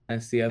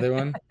 That's the other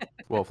one.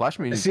 Well, Flash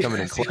Immunity's See, coming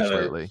in I see clutch how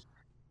that- lately.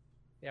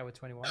 Yeah, with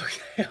 21.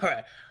 Okay, all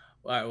right.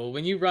 Well,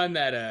 when you run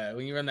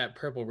that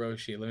purple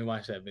Roshi, let me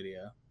watch that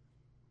video.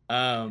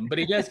 But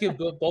he does give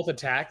both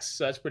attacks,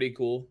 so that's pretty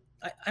cool.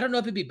 I don't know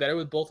if it'd be better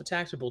with both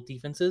attacks or both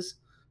defenses.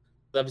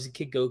 Obviously,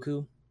 Kid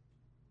Goku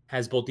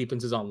has both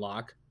defenses on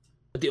lock,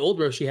 but the old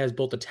Roshi has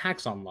both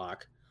attacks on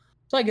lock.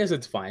 So I guess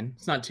it's fine.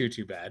 It's not too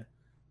bad.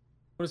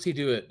 What does he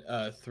do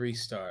at 3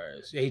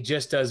 stars? Yeah, he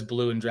just does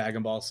blue in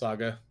Dragon Ball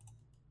Saga.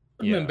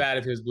 Would have been bad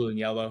if he was blue and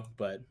yellow,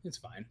 but it's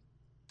fine.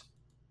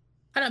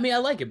 I mean, I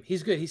like him.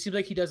 He's good. He seems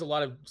like he does a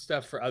lot of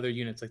stuff for other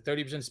units, like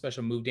 30%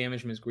 special move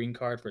damage from his green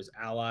card for his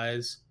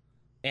allies,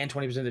 and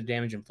 20% of the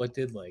damage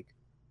inflicted. Like,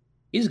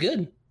 he's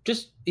good.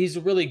 Just, he's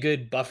a really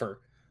good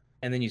buffer,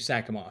 and then you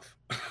sack him off.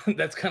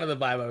 That's kind of the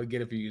vibe I would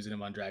get if you're using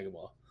him on Dragon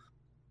Ball.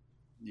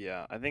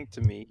 Yeah, I think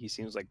to me he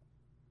seems like,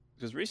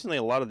 because recently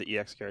a lot of the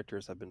EX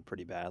characters have been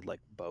pretty bad. Like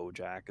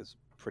Bojack is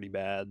pretty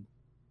bad,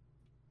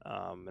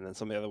 and then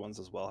some of the other ones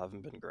as well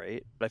haven't been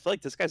great. But I feel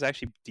like this guy's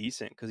actually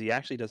decent because he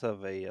actually does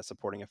have a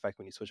supporting effect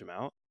when you switch him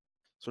out,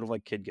 sort of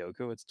like Kid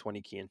Goku. It's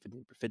 20 ki and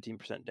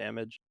 15%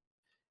 damage,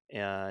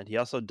 and he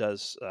also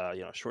does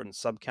shorten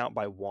sub count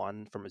by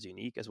 1 from his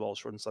unique, as well as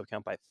shorten sub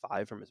count by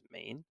 5 from his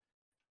main.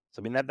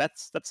 So I mean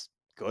that's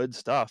good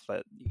stuff.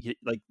 That he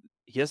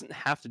doesn't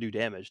have to do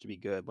damage to be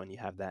good when you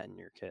have that in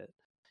your kit.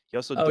 He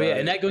also yeah,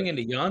 and that going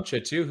into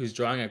Yamcha too, who's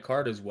drawing a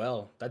card as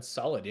well. That's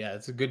solid. Yeah,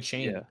 it's a good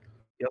chain. Yeah.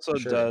 He also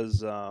sure.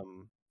 does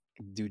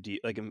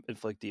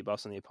inflict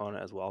debuffs on the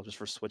opponent as well, just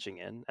for switching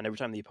in. And every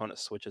time the opponent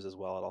switches as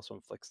well, it also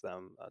inflicts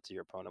them to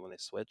your opponent when they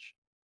switch.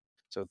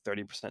 So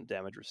 30%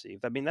 damage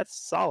received. I mean,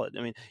 that's solid.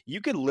 I mean,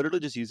 you could literally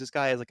just use this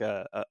guy as like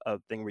a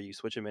thing where you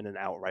switch him in and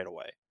out right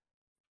away,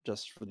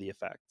 just for the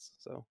effects.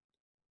 So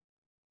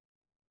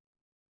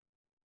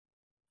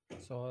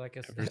like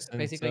it's Ever since,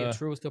 basically a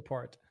true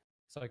support.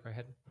 Sorry, go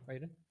ahead,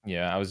 Raiden.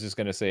 Yeah, I was just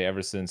gonna say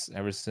ever since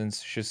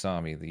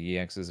Shisami, the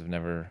EXs have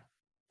never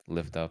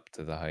lived up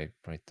to the hype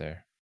right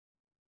there.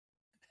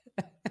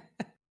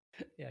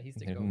 Yeah, he's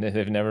the They've, GOAT.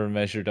 they've never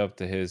measured up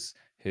to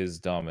his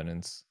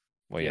dominance.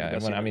 Well, Yeah, yeah, the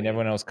best unit in the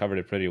everyone game. else covered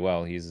it pretty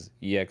well. He's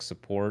EX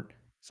support.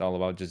 It's all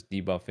about just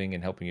debuffing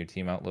and helping your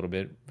team out a little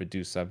bit,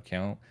 reduce sub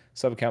count.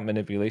 Sub count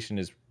manipulation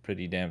is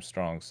pretty damn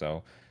strong,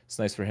 so it's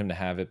nice for him to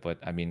have it. But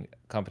I mean,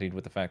 accompanied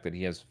with the fact that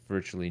he has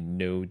virtually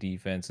no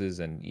defenses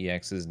and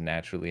EXs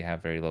naturally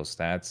have very low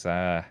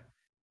stats,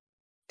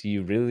 do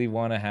you really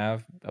want to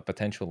have a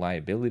potential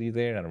liability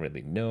there? I don't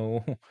really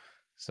know.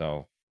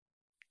 So,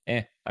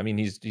 I mean,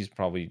 he's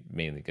probably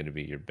mainly going to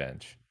be your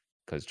bench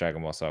because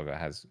Dragon Ball Saga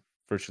has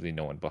virtually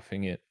no one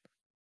buffing it.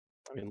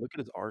 I mean, look at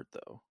his art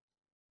though.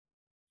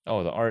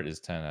 Oh, the art is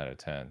 10 out of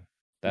 10.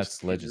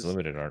 That's He Legends just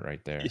Limited art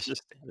right there. he's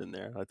just standing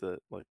there.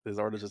 Like his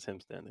art is just him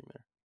standing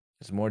there.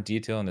 There's more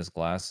detail in his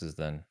glasses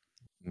than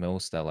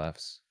most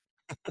LFs.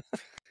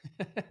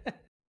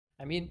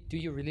 I mean, do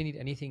you really need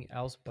anything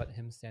else but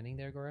him standing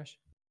there, Goresh?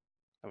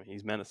 I mean,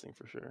 he's menacing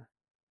for sure.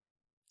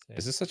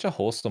 This is such a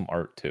wholesome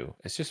art too.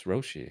 It's just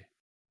Roshi.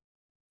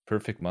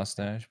 Perfect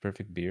mustache,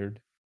 perfect beard.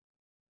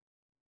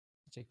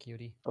 Such a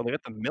cutie. Oh, they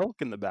got the milk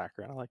in the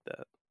background. I like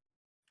that.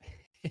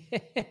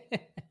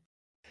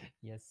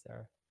 Yes,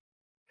 sir.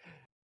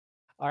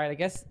 All right, I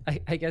guess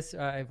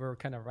we're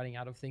kind of running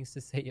out of things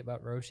to say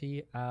about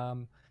Roshi.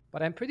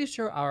 But I'm pretty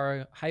sure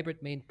our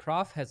hybrid main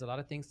prof has a lot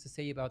of things to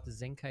say about the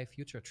Zenkai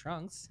Future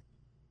Trunks.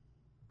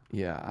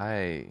 Yeah,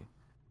 I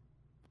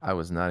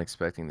was not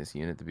expecting this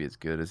unit to be as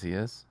good as he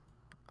is.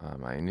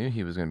 I knew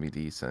he was going to be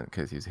decent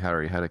because he's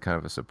already had a kind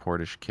of a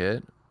supportish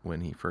kit when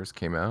he first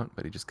came out,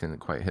 but he just couldn't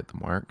quite hit the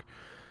mark.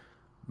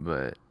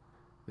 But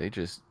they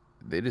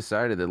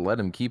decided to let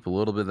him keep a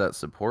little bit of that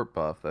support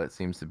buff that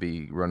seems to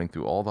be running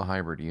through all the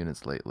hybrid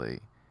units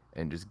lately,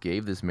 and just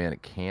gave this man a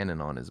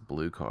cannon on his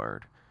blue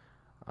card.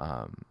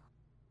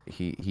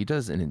 He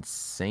does an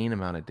insane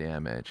amount of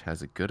damage,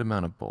 has a good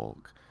amount of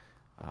bulk.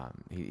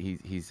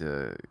 He's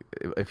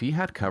if he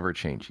had cover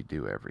change, he'd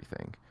do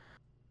everything.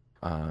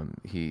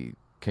 He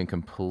can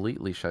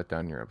completely shut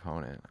down your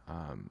opponent.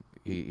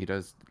 He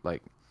does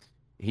like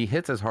he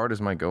hits as hard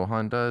as my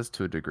Gohan does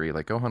to a degree.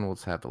 Like Gohan will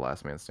have the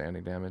last man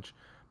standing damage,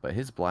 but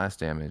his blast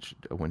damage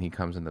when he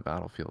comes in the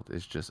battlefield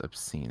is just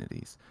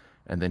obscenities.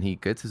 And then he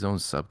gets his own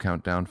sub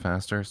count down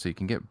faster, so you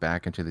can get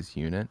back into this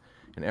unit.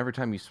 And every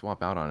time you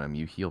swap out on him,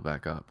 you heal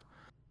back up.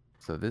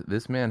 So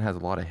this man has a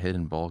lot of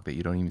hidden bulk that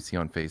you don't even see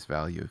on face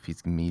value if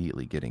he's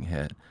immediately getting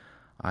hit.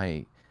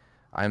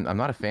 I'm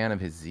not a fan of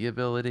his Z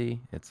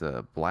ability. It's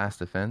a blast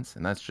defense,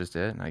 and that's just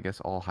it. And I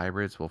guess all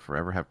hybrids will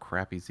forever have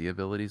crappy Z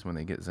abilities when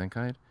they get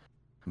Zenkai'd.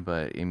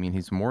 But, I mean,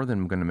 he's more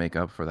than going to make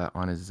up for that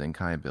on his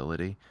Zenkai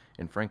ability.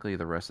 And frankly,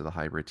 the rest of the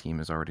hybrid team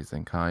is already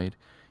Zenkai'd.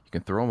 You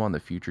can throw him on the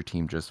future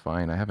team just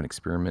fine. I haven't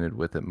experimented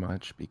with it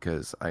much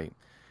because I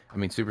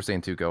mean, Super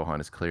Saiyan 2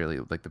 Gohan is clearly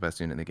like the best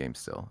unit in the game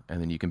still.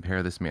 And then you can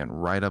pair this man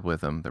right up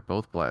with him. They're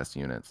both blast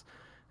units.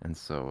 And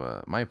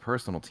so my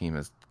personal team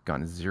has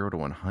gone 0 to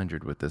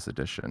 100 with this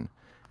edition.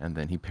 And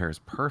then he pairs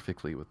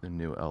perfectly with the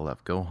new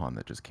LF Gohan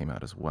that just came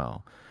out as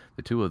well.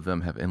 The two of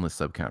them have endless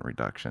subcount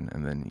reduction,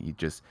 and then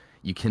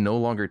you can no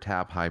longer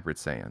tap hybrid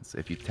Saiyans.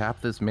 If you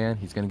tap this man,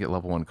 he's going to get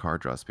level 1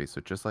 card draw speed.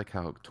 So just like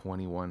how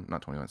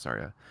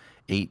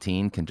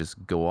 18 can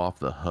just go off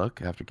the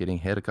hook after getting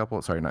hit a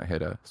couple,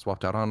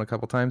 swapped out on a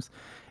couple times.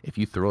 If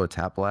you throw a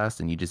tap blast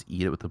and you just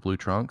eat it with the blue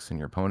trunks and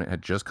your opponent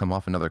had just come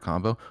off another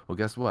combo, well,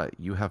 guess what?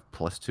 You have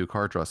 +2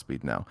 card draw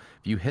speed now.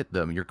 If you hit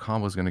them, your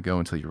combo is going to go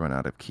until you run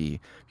out of ki.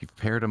 If you've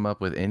paired them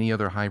up with any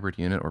other hybrid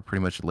unit or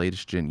pretty much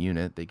latest gen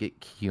unit, they get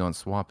ki on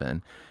swap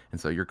in. And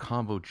so your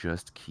combo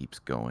just keeps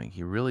going.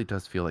 He really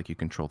does feel like you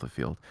control the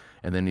field.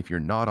 And then if you're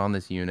not on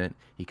this unit,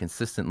 he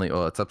consistently,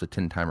 it's up to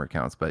 10 timer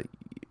counts, but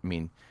I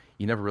mean,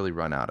 you never really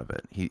run out of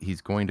it.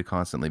 He's going to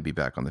constantly be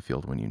back on the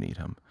field when you need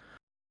him.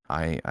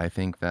 I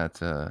think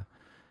that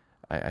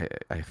I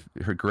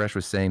heard Goresh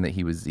was saying that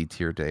he was Z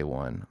tier day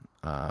one.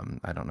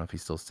 I don't know if he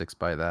still sticks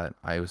by that.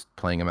 I was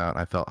playing him out.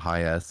 I felt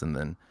high S, and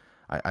then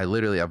I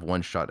literally have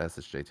one shot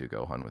SSJ2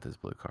 Gohan with his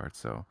blue card.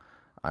 So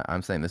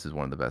I'm saying this is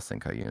one of the best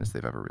Zenkai units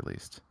they've ever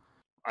released.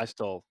 I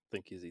still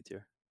think he's Z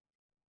tier.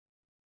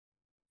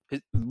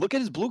 Look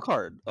at his blue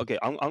card. Okay,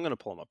 I'm gonna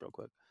pull him up real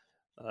quick.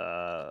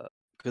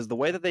 Because the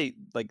way that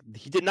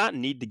he did not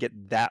need to get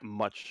that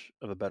much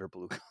of a better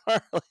blue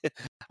card.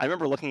 I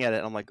remember looking at it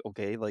and I'm like,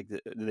 okay, like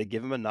did they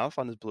give him enough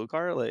on his blue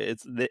card? Like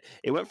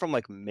it went from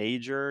like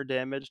major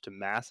damage to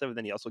massive, and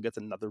then he also gets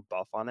another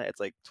buff on it. It's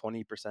like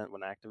 20%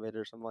 when activated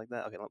or something like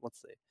that. Okay, let's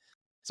see.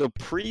 So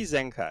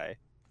pre-Zenkai,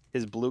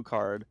 his blue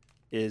card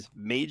is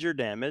major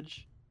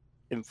damage,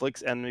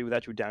 inflicts enemy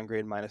without you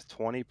downgrade minus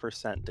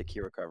 20% to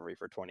ki recovery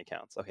for 20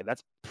 counts. Okay,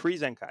 that's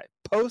pre-Zenkai.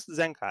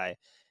 Post-Zenkai,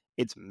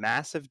 it's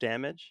massive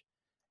damage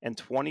and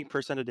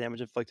 20% of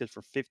damage inflicted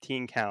for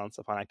 15 counts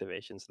upon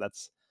activation. So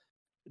that's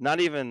not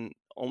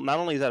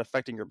only is that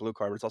affecting your blue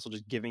card, but it's also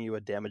just giving you a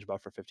damage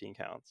buff for 15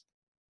 counts.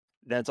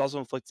 Then it's also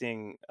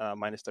inflicting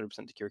minus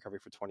 30% to ki recovery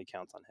for 20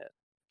 counts on hit.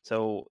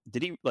 So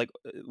did he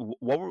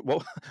what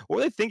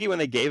were they thinking when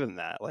they gave him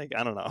that? Like,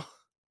 I don't know.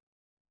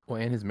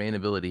 Well, and his main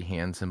ability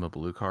hands him a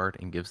blue card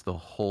and gives the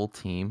whole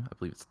team, I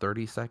believe it's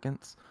 30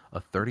 seconds,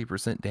 a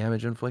 30%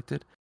 damage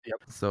inflicted. Yep.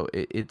 So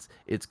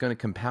it's going to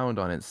compound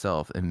on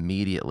itself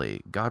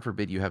immediately. God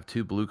forbid you have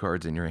 2 blue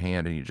cards in your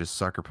hand and you just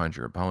sucker punch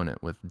your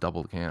opponent with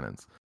double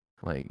cannons.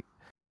 Like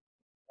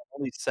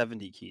Only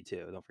 70 key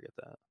too. Don't forget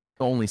that.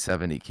 only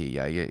 70 key.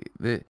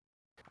 Yeah.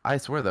 I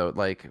swear though,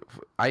 like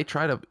I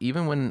try to,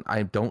 even when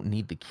I don't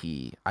need the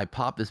key, I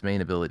pop this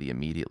main ability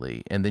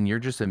immediately, and then you're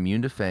just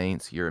immune to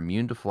feints, you're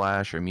immune to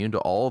flash, you're immune to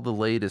all the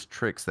latest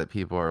tricks that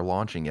people are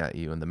launching at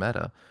you in the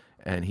meta,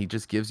 and he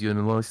just gives you a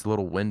nice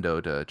little window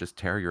to just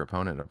tear your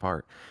opponent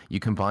apart. You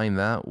combine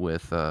that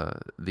with the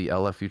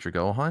LF Future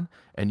Gohan,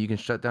 and you can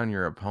shut down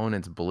your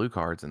opponent's blue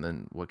cards, and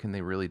then what can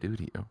they really do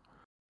to you?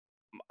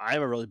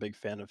 I'm a really big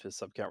fan of his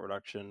sub count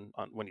reduction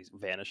on when he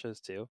vanishes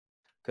too,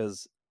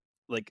 because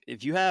like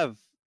if you have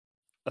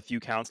a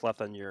few counts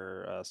left on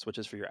your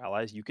switches for your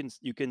allies, you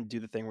can do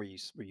the thing where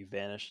you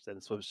vanish,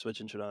 then switch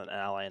into an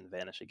ally and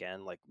vanish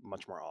again, like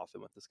much more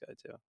often with this guy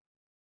too.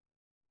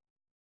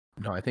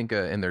 No, I think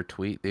in their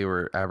tweet they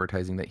were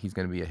advertising that he's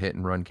going to be a hit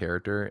and run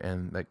character,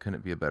 and that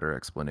couldn't be a better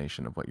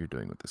explanation of what you're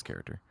doing with this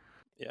character.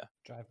 Yeah.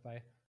 Drive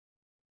by.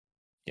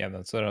 Yeah,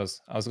 that's what I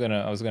was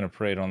gonna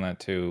parade on that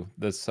too.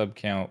 The sub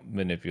count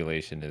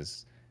manipulation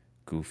is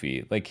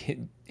goofy. Like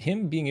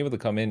him being able to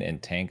come in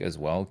and tank as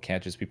well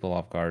catches people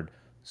off guard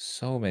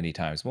so many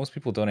times. Most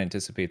people don't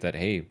anticipate that,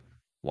 hey,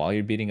 while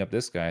you're beating up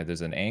this guy,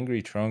 there's an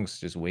angry Trunks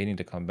just waiting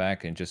to come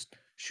back and just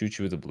shoot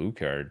you with a blue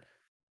card.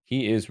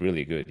 He is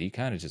really good. He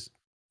kind of just,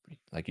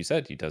 like you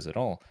said, he does it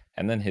all.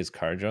 And then his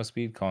card draw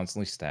speed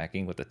constantly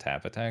stacking with the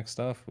tap attack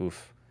stuff.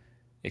 Oof.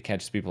 It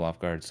catches people off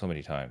guard so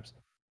many times.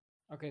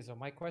 Okay, so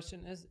my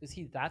question is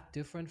he that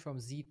different from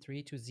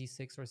Z3 to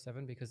Z6 or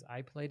 7? Because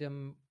I played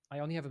him, I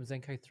only have him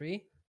Zenkai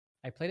 3.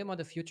 I played him on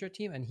the future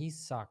team and he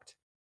sucked.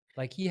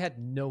 Like he had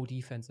no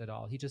defense at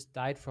all. He just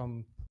died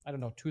from, I don't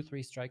know,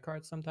 2-3 strike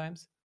cards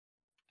sometimes.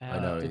 I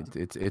know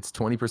it's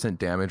 20%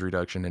 damage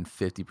reduction and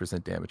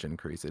 50% damage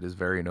increase. It is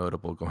very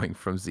notable going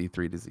from Z3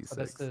 to Z6. Oh,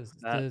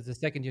 that's the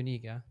second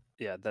unique, yeah.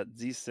 Yeah, that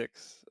Z6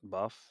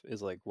 buff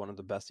is like one of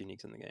the best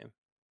uniques in the game.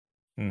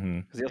 Mm-hmm.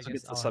 Because he also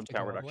gets the sub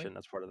count reduction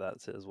as part of that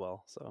as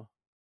well. So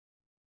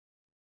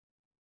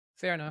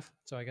fair enough.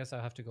 So I guess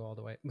I'll have to go all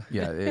the way.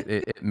 Yeah,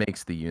 it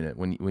makes the unit.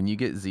 When you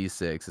get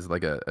Z6, it's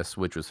like a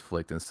switch was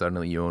flicked and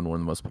suddenly you own one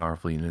of the most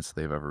powerful units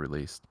they've ever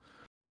released.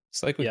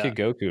 It's like with Kid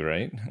Goku,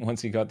 right?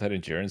 Once he got that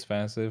endurance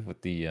passive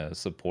with the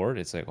support,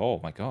 it's like, oh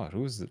my god,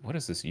 what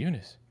is this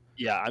unit?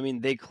 Yeah, I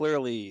mean they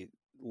clearly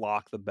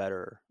lock the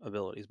better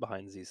abilities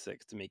behind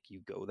Z6 to make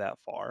you go that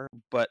far.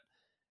 But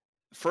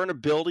for an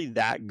ability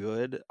that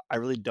good, I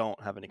really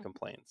don't have any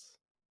complaints.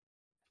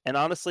 And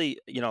honestly,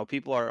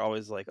 people are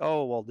always like,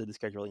 oh, well, did this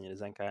character really need a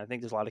Zenkai? I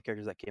think there's a lot of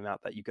characters that came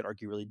out that you could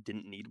argue really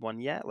didn't need one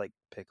yet, like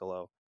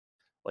Piccolo,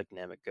 like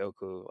Namek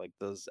Goku, like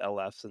those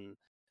LFs and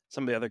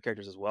some of the other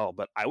characters as well.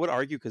 But I would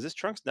argue, because this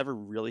Trunks never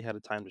really had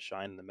a time to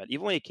shine in the meta.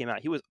 Even when he came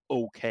out, he was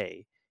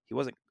okay. He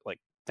wasn't like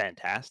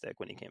fantastic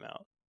when he came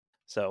out.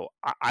 So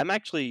I'm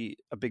actually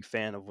a big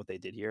fan of what they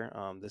did here.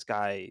 This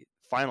guy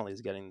finally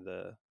is getting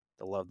the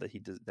love that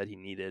he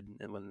needed,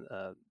 and when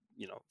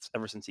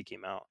ever since he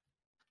came out.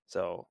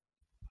 So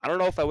I don't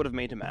know if I would have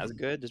made him as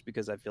good, just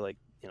because I feel like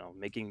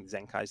making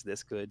Zenkais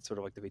this good sort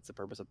of like defeats the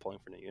purpose of pulling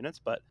for new units.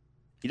 But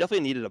he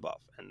definitely needed a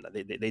buff, and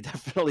they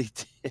definitely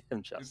did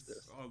him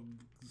justice.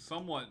 It's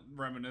somewhat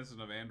reminiscent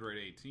of Android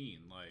 18.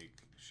 Like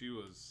she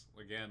was,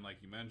 again, like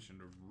you mentioned,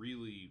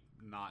 really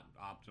not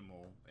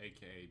optimal,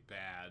 aka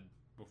bad,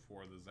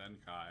 before the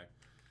Zenkai,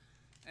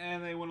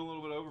 and they went a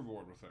little bit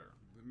overboard with her.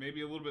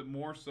 Maybe a little bit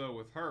more so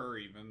with her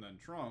even than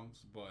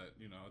Trunks, but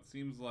it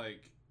seems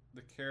like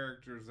the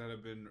characters that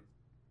have been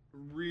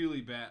really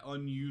bad,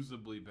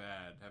 unusably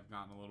bad, have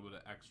gotten a little bit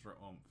of extra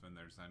oomph in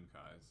their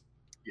Zenkais.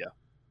 Yeah.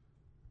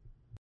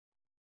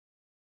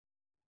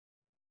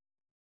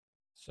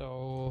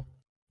 So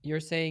you're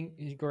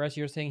saying, Goresh,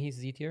 he's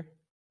Z tier?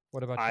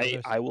 What about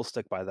I will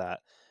stick by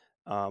that.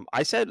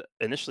 I said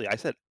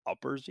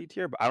upper Z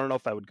tier, but I don't know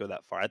if I would go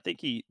that far. I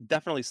think he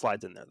definitely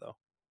slides in there though.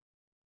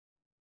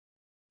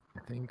 I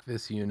think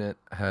this unit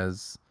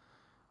has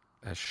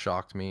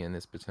shocked me in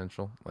its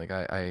potential. Like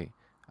I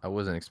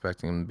wasn't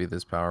expecting him to be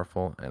this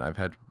powerful, and I've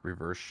had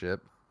reverse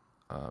ship.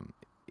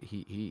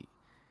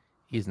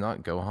 He's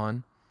not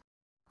Gohan,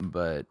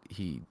 but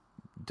he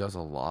does a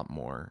lot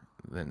more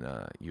than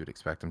you would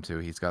expect him to.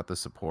 He's got the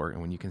support,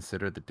 and when you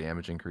consider the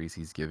damage increase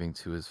he's giving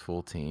to his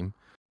full team,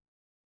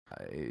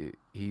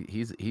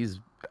 he's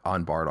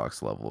on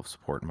Bardock's level of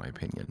support in my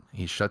opinion.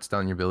 He shuts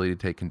down your ability to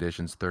take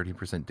conditions,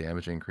 30%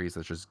 damage increase.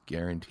 That's just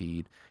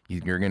guaranteed.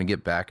 You're going to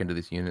get back into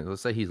this unit.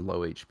 Let's say he's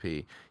low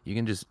HP. You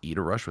can just eat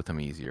a rush with him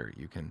easier.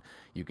 You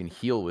can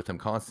heal with him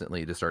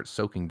constantly to start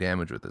soaking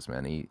damage with this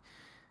man.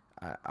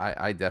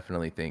 I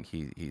definitely think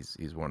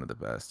he's one of the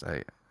best.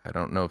 I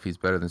don't know if he's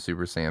better than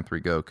Super Saiyan 3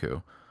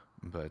 Goku,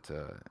 but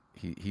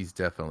he's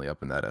definitely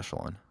up in that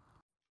echelon.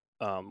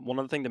 One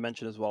other thing to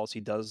mention as well is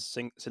he does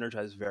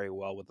synergize very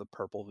well with the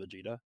purple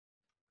Vegeta.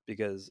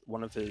 because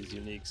one of his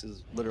uniques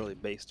is literally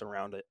based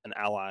around an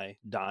ally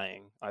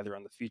dying either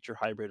on the future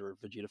hybrid or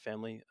Vegeta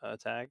family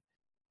tag.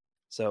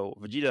 So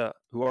Vegeta,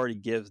 who already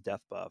gives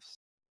death buffs,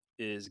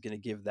 is going to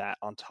give that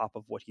on top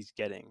of what he's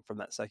getting from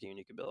that second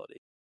unique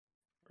ability,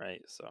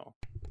 right? So,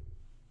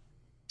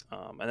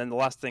 and then the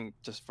last thing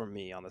just for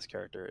me on this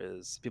character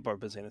is people have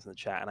been saying this in the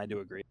chat, and I do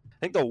agree. I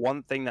think the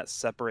one thing that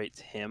separates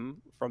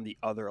him from the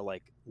other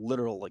like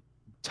literal like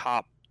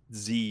top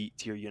Z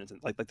tier units,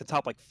 like the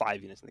top like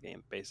 5 units in the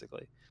game,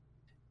 basically,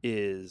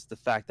 is the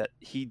fact that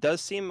he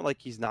does seem like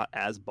he's not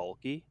as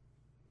bulky.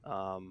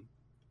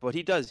 But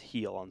he does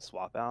heal on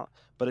swap out.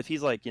 But if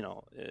he's like,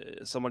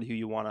 somebody who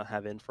you want to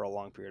have in for a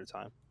long period of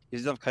time, he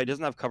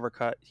doesn't have cover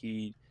cut.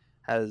 He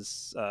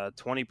has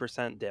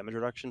 20% damage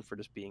reduction for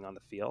just being on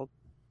the field.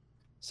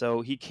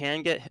 So he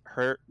can get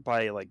hurt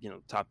by like,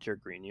 top tier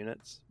green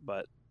units,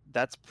 but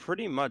that's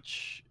pretty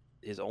much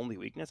his only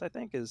weakness, I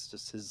think, is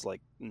just his like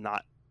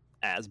not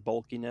as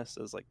bulkiness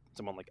as like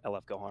someone like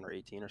LF Gohan or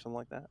 18 or something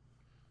like that.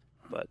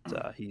 But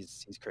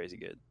he's crazy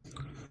good.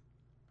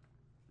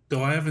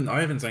 So I haven't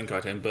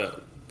Zenkai'd him,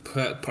 but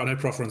I know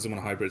Prof runs him on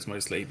hybrids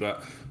mostly,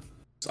 but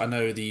I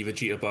know the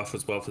Vegeta buff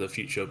as well for the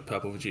future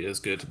purple Vegeta is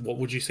good. What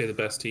would you say the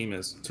best team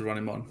is to run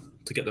him on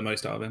to get the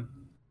most out of him?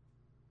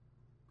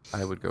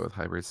 I would go with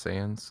Hybrid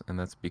Saiyans, and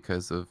that's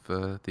because of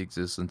the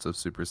existence of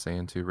Super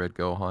Saiyan 2 Red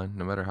Gohan.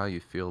 No matter how you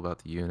feel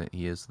about the unit,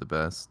 he is the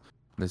best.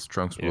 This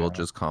Trunks will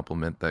just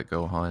complement that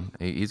Gohan.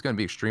 He's going to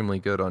be extremely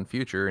good on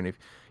Future, and if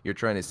you're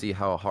trying to see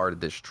how hard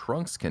this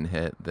Trunks can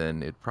hit,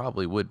 then it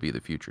probably would be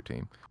the Future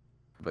team.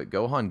 But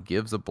Gohan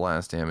gives a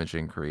blast damage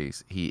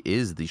increase. He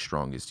is the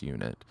strongest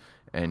unit,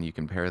 and you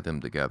can pair them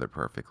together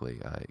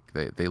perfectly.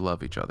 They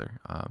love each other.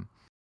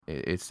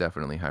 It's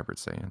definitely Hybrid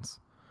Saiyans.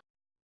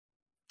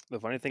 The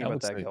funny thing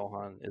about that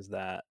Gohan is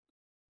that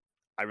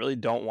I really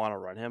don't want to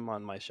run him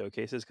on my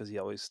showcases because he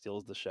always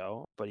steals the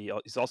show, but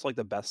he's also like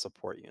the best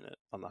support unit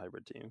on the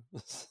hybrid team.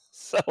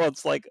 So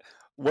it's like,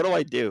 what do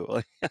I do?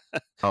 Like,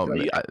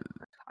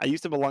 I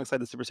used him alongside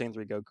the Super Saiyan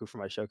 3 Goku for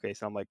my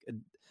showcase, and I'm like,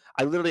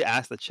 I literally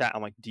asked the chat,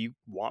 I'm like, do you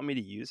want me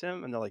to use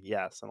him? And they're like,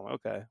 yes. And I'm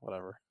like, okay,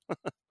 whatever.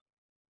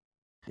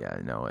 Yeah,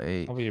 no,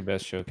 Probably your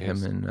best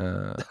showcase.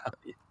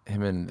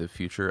 him and the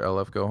future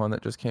LF Gohan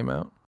that just came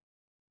out.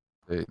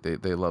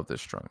 They love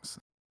this Trunks.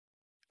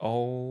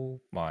 Oh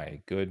my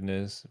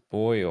goodness.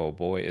 Boy, oh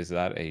boy, is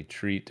that a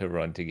treat to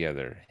run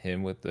together.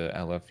 Him with the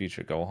LF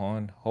Future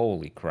Gohan.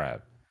 Holy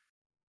crap.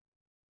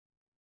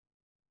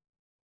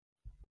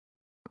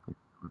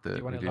 Do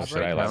you want to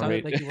Should I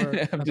elaborate? It sounded like you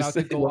were about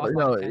to go off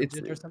on a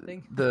tangent or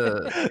something.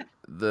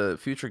 The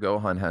Future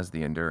Gohan has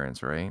the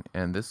endurance, right?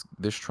 And this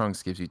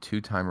Trunks gives you 2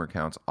 timer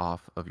counts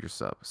off of your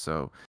sub.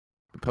 So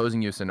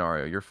posing you a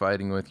scenario, you're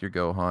fighting with your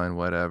Gohan,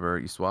 whatever,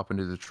 you swap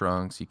into the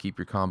Trunks, you keep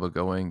your combo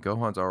going.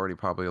 Gohan's already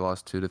probably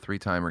lost 2 to 3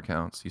 timer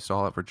counts. You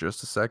stall it for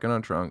just a second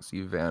on Trunks,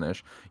 you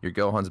vanish, your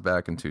Gohan's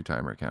back in 2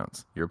 timer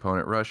counts. Your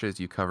opponent rushes,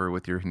 you cover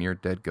with your near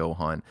dead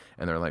Gohan,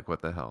 and they're like,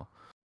 what the hell?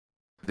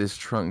 This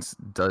Trunks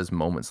does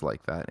moments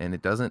like that, and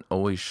it doesn't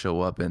always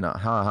show up in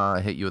I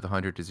hit you with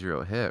 100 to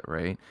 0 hit,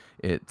 right?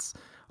 It's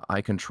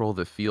I control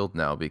the field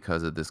now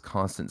because of this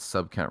constant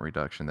sub count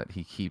reduction that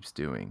he keeps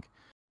doing.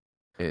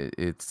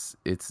 It's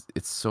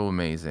so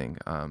amazing.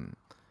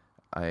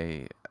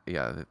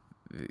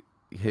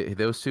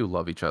 Those two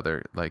love each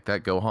other. Like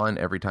that Gohan,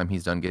 every time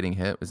he's done getting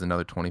hit, is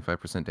another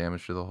 25%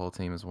 damage to the whole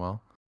team as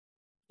well.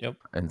 Yep.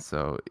 And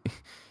so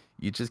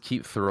you just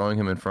keep throwing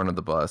him in front of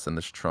the bus, and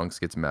this Trunks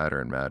gets madder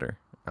and madder.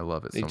 I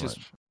love it so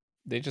much.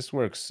 They just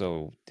work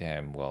so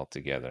damn well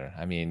together.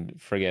 I mean,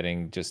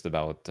 forgetting just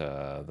about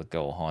the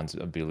Gohan's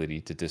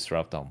ability to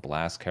disrupt on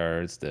blast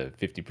cards, the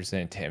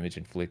 50% damage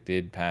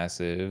inflicted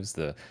passives,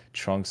 the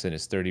Trunks and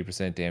his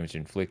 30% damage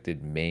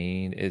inflicted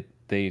main.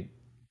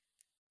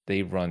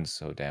 They run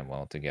so damn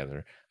well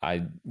together.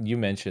 You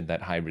mentioned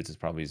that Hybrids is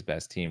probably his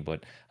best team,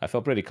 but I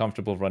felt pretty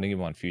comfortable running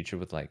him on Future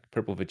with like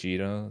Purple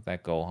Vegeta,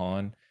 that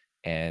Gohan,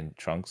 and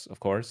Trunks,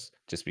 of course,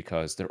 just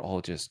because they're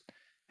all just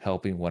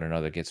helping one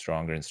another get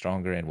stronger and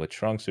stronger. And with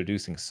Trunks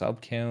reducing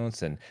sub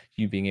counts and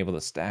you being able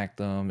to stack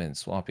them and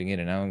swapping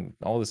in and out, and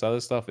all this other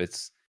stuff,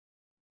 it's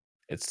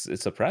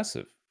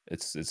oppressive.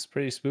 It's a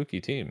pretty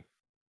spooky team.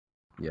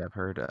 Yeah, I've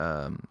heard.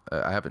 I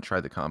haven't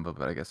tried the combo,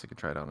 but I guess I could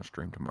try it on a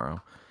stream tomorrow.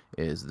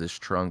 Is this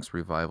Trunks,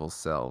 Revival,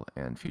 Cell,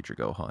 and Future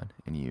Gohan,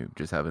 and you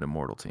just have an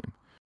immortal team.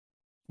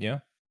 Yeah,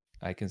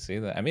 I can see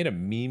that. I made a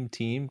meme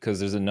team because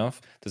there's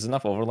enough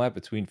overlap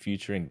between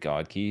Future and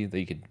God Key that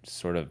you could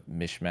sort of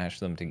mishmash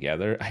them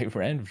together. I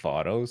ran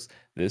Vados,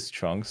 this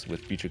Trunks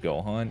with Future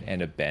Gohan,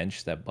 and a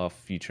bench that buffed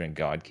Future and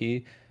God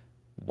Key.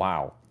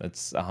 Wow,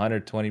 that's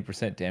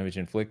 120% damage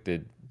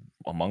inflicted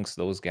amongst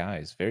those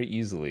guys very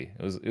easily.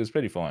 It was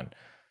pretty fun.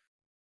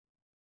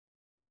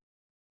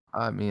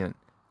 I mean,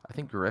 I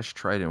think Goresh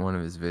tried it in one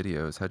of his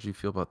videos. How'd you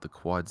feel about the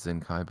quad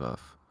Zenkai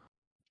buff?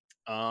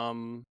 I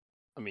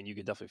mean, you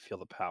could definitely feel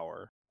the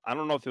power. I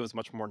don't know if it was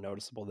much more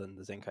noticeable than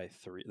the Zenkai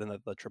 3, than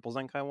the triple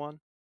Zenkai one.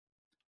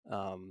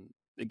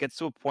 It gets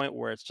to a point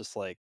where it's just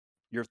like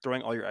you're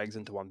throwing all your eggs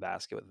into one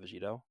basket with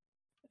Vegito,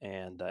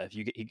 and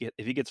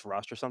if he gets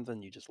rushed or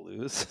something, you just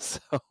lose.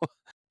 So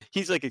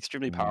he's like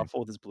extremely Mhm. powerful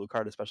with his blue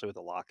card, especially with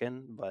the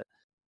lock-in. But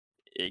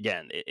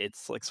again,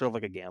 it's like sort of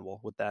like a gamble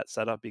with that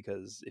setup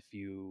because if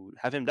you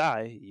have him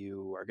die,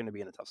 you are going to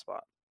be in a tough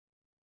spot.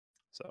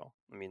 So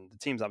I mean, the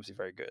team's obviously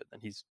very good,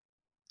 and he's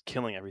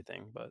killing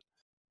everything. But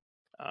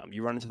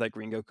you run into that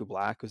Green Goku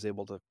Black who's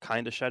able to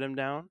kind of shut him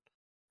down,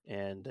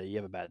 and you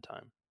have a bad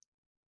time.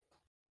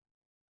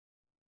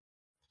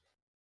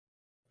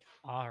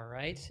 All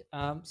right.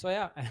 So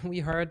yeah, we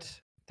heard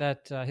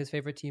that his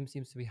favorite team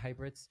seems to be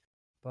hybrids,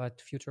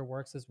 but Future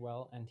works as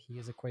well, and he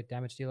is a great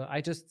damage dealer.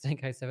 I just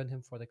think I 7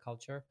 him for the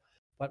culture.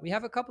 But we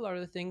have a couple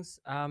other things.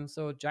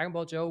 So Dragon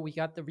Ball Joe, we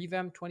got the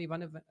revamp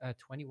 21 event.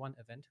 21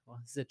 event.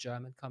 Well, the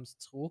German comes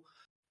through.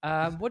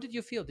 What did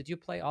you feel? Did you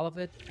play all of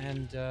it?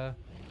 And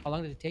how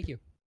long did it take you?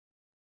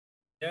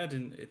 Yeah, it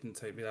didn't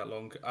take me that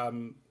long.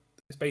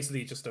 It's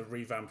basically just a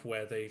revamp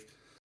where they've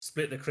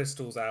split the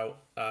crystals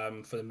out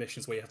for the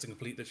missions where you have to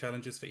complete the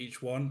challenges for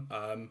each one.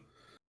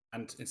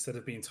 And instead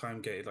of being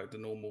time gated like the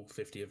normal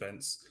 50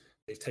 events,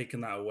 they've taken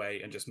that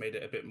away and just made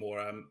it a bit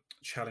more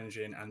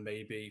challenging and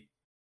maybe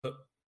put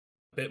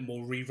a bit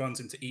more reruns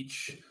into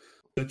each.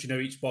 But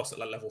each boss at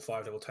like level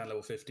 5, level 10,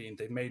 level 15,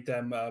 they've made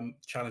them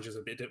challenges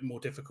a bit more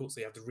difficult, so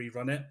you have to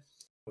rerun it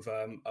with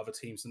other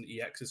teams than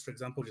EXs, for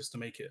example, just to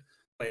make it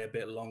play a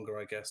bit longer,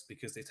 I guess,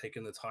 because they've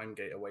taken the time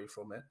gate away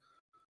from it.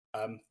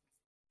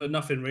 But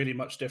nothing really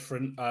much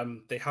different.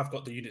 They have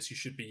got the units you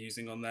should be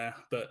using on there,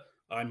 but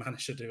I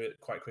managed to do it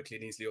quite quickly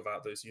and easily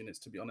without those units,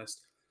 to be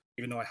honest.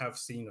 Even though I have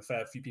seen a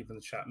fair few people in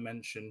the chat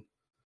mention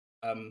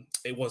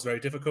it was very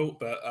difficult,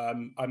 but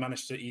I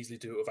managed to easily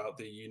do it without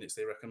the units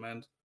they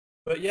recommend.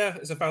 But yeah,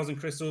 it's 1,000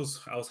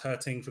 crystals. I was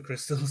hurting for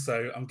crystals,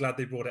 so I'm glad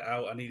they brought it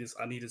out. I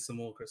needed some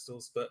more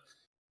crystals, but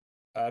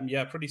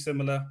yeah, pretty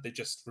similar. They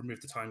just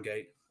removed the time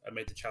gate and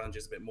made the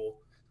challenges a bit more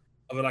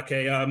of like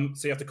a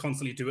so you have to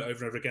constantly do it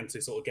over and over again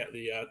to sort of get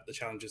the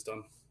challenges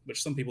done,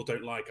 which some people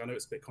don't like. I know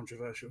it's a bit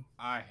controversial.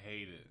 I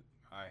hate it.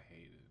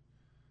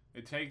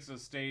 It takes a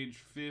stage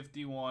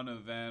 51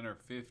 event or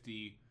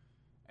 50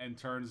 and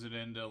turns it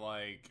into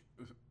like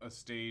a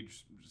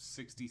stage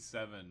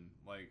 67.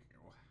 Like,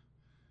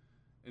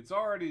 it's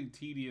already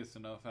tedious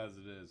enough as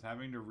it is,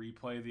 having to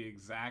replay the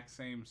exact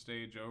same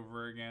stage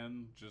over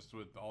again, just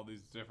with all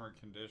these different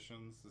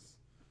conditions.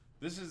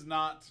 This is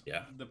not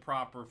the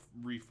proper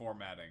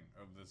reformatting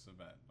of this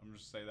event. I'm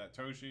just saying that,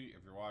 Toshi,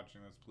 if you're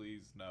watching this,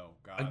 please, no.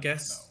 God, I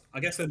guess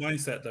their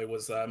mindset though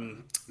was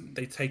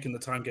they'd taken the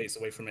time gates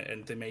away from it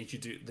and they made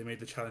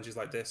the challenges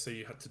like this, so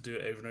you had to do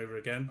it over and over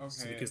again. Okay.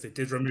 So because they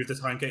did remove the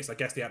time gates, I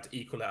guess they had to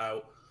equal it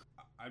out.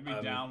 I'd be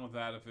down with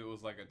that if it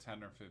was like a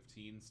 10 or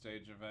 15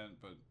 stage event,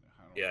 but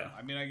I don't know.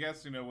 I mean, I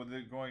guess, with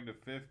it going to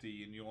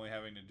 50 and you only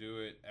having to do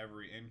it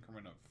every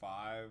increment of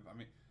 5, I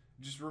mean,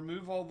 just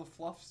remove all the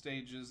fluff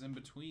stages in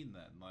between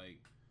then. Like,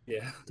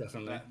 yeah,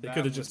 definitely. They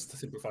could have just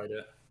simplified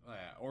it. Yeah,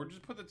 or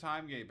just put the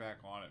time gate back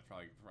on it.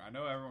 I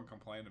know everyone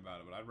complained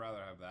about it, but I'd rather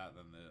have that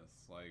than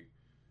this. Like,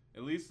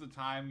 at least the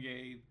time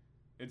gate,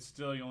 it's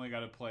still, you only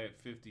got to play it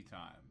 50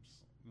 times.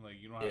 Like,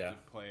 you don't have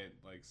to play it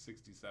like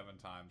 67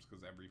 times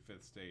because every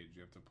 5th stage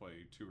you have to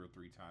play 2 or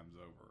 3 times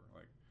over.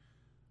 Like,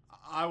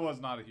 I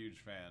was not a huge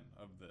fan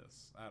of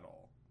this at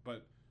all.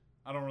 But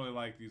I don't really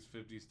like these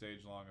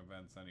 50-stage long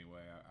events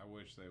anyway. I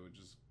wish they would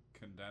just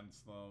condense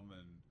them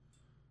and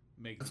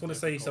make. I just want to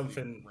say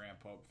something. Ramp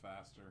up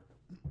faster.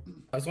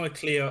 I just want to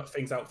clear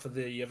things out for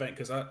the event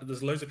because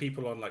there's loads of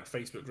people on like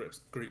Facebook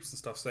groups and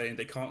stuff saying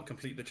they can't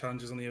complete the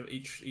challenges on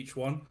each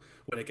one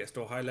when it gets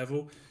to a high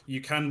level.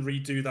 You can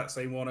redo that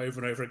same one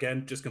over and over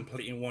again, just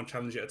completing one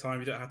challenge at a time.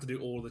 You don't have to do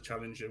all the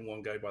challenge in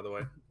one go, by the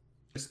way.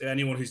 Just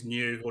anyone who's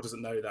new or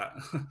doesn't know that,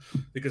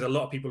 because a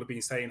lot of people have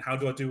been saying, "How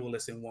do I do all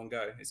this in one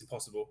go?" It's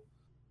impossible.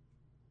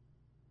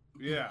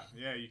 Yeah,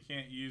 you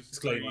can't use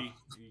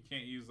you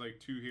can't use like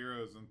 2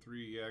 heroes and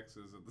 3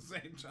 EXs at the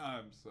same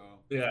time. So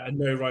yeah, and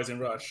no Rising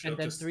Rush, and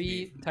then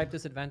 3 type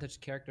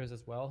disadvantaged characters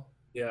as well.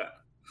 Yeah,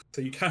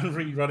 so you can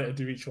rerun it and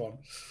do each one.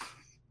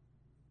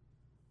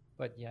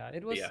 But yeah,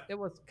 it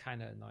was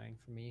kind of annoying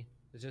for me.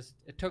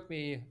 It took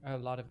me a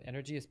lot of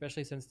energy,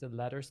 especially since the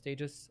latter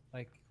stages,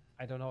 like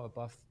I don't know,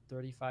 above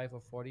 35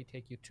 or 40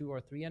 take you 2 or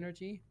 3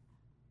 energy.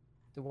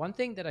 The one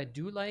thing that I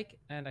do like,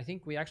 and I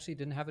think we actually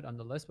didn't have it on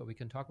the list, but we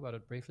can talk about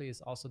it briefly,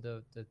 is also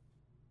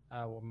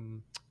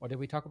or did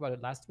we talk about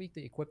it last week?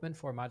 The equipment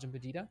for Majin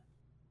Vegeta.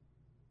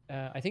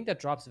 I think that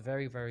drops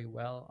very, very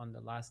well on the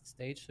last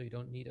stage, so you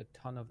don't need a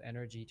ton of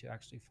energy to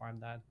actually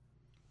farm that.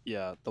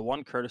 Yeah, the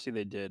one courtesy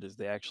they did is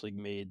they actually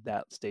made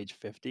that stage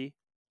 50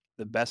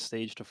 the best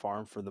stage to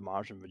farm for the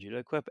Majin Vegeta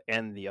equip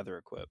and the other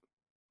equip.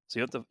 So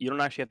you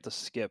don't actually have to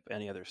skip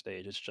any other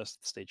stage. It's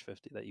just stage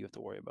 50 that you have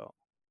to worry about.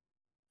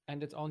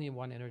 And it's only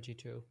 1 energy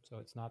too, so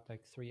it's not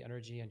like 3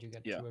 energy and you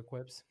get 2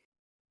 equips.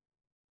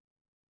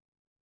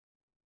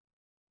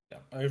 Yeah,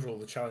 overall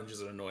the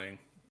challenges are annoying,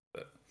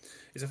 but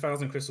it's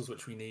 1,000 crystals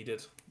which we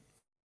needed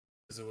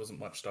because there wasn't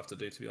much stuff to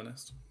do, to be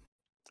honest.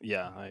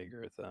 Yeah, I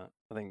agree with that.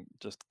 I think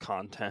just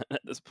content at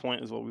this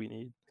point is what we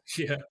need.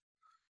 Yeah.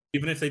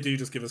 Even if they do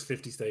just give us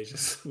 50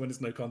 stages when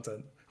it's no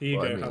content. Here you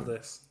Well, go, I mean- have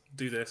this.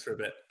 Do this for a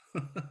bit.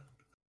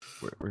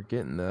 We're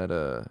getting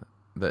that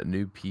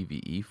new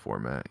PvE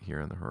format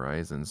here on the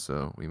horizon,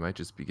 so we might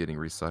just be getting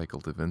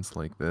recycled events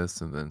like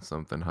this and then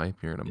something hype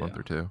here in a month Yeah.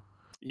 or two.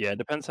 Yeah, it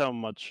depends how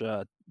much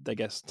I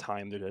guess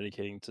time they're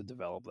dedicating to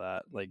develop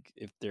that. Like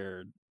if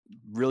they're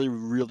really,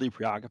 really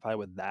preoccupied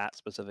with that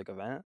specific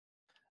event,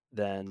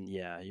 then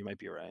yeah, you might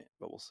be right,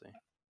 but we'll see.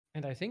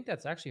 And I think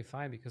that's actually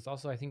fine because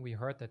also I think we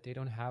heard that they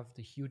don't have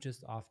the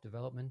hugest of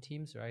development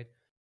teams, right?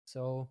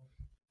 So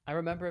I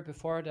remember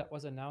before that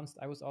was announced,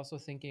 I was also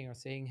thinking or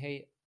saying,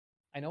 hey,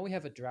 I know we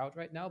have a drought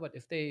right now, but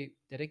if they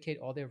dedicate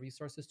all their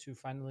resources to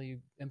finally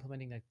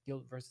implementing that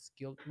guild versus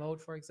guild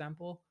mode, for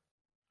example,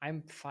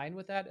 I'm fine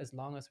with that as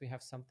long as we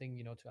have something,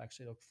 to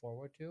actually look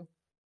forward to.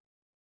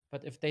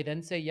 But if they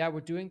then say, yeah,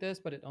 we're doing this,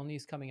 but it only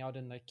is coming out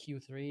in like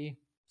Q3,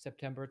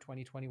 September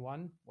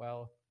 2021,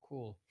 well,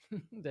 cool.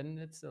 Then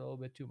it's a little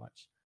bit too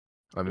much.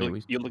 I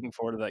mean, You're looking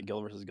forward to that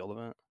guild versus guild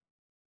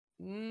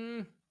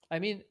event? I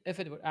mean, if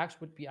it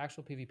would be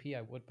actual PvP,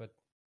 I would, but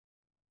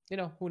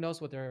who knows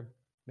what they're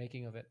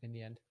making of it in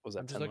the end. Was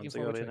that I'm just 10 looking months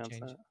ago forward they to a announced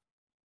change. that?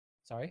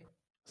 Sorry?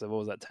 So what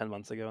was that, 10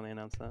 months ago when they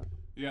announced that?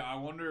 Yeah, I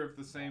wonder if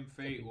the same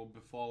fate will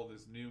befall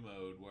this new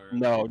mode where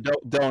No, they,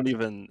 don't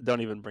even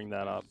bring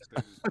that they up.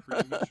 just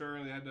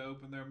prematurely had to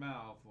open their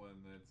mouth when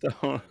it's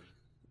Don't. ready.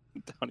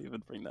 Don't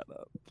even bring that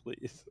up,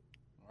 please.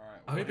 All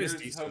right. I Well, hope it's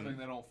here's decent. hoping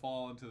they don't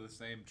fall into the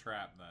same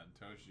trap then.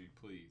 Toshi,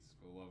 please,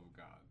 for the love of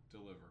God,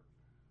 deliver.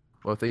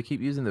 well, if they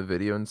keep using the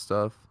video and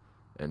stuff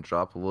and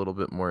drop a little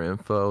bit more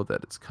info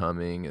that it's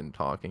coming and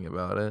talking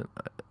about it,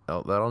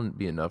 that'll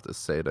be enough to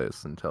say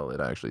this until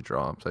it actually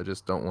drops. I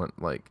just don't want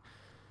like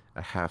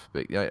a half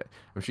big. Yeah,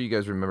 I'm sure you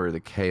guys remember the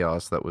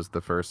chaos that was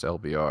the first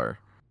LBR.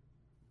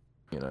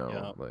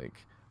 Yeah.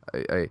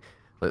 Like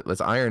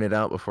let's iron it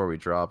out before we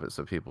drop it,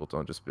 so people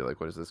don't just be like,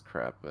 "What is this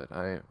crap?" But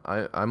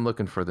I'm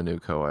looking for the new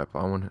co-op.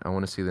 I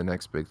want to see the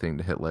next big thing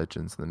to hit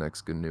Legends, the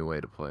next good new way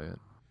to play it.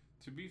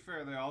 To be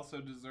fair, they also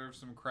deserve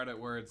some credit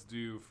where it's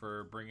due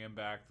for bringing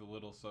back the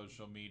little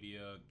social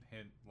media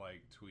hint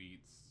like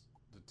tweets,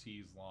 the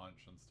tease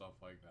launch and stuff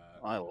like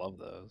that. I love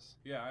those.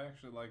 Yeah, I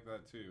actually like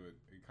that too.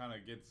 It kind of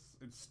it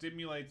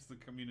stimulates the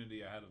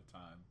community ahead of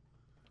time.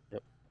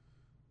 Yep.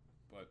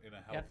 But in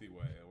a healthy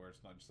way, where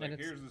it's not just And like,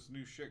 it's- here's this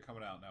new shit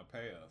coming out, now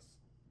pay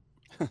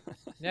us.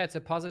 Yeah, it's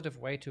a positive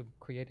way to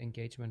create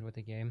engagement with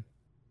the game,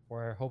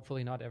 where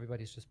hopefully not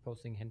everybody's just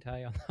posting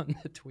hentai on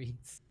the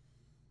tweets.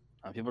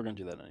 People are gonna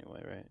do that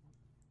anyway, right?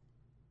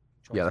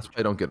 Yeah, that's why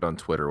I don't get on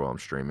Twitter while I'm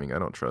streaming. I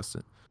don't trust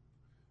it.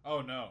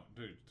 Oh no,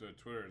 dude,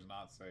 Twitter is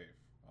not safe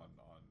on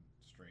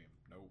stream.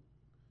 Nope.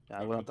 Yeah, I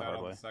Gotta learned put the that hard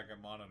on way. the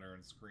second monitor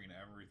and screen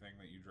everything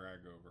that you drag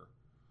over.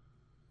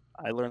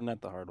 I learned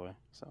that the hard way,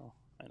 so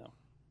I know.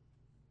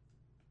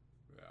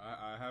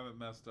 I haven't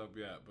messed up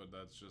yet, but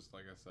that's just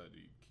like I said.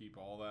 You keep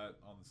all that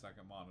on the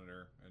second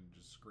monitor and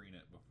just screen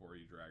it before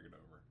you drag it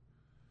over.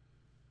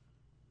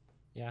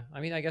 Yeah, I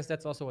mean, I guess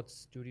that's also what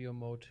studio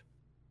mode.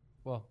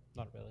 Well,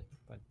 not really,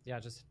 but yeah,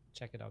 just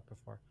check it out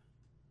before.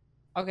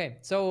 Okay,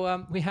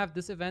 so we have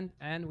this event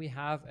and we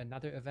have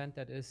another event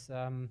that is,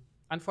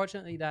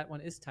 unfortunately, that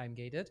one is time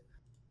gated.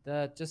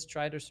 The Just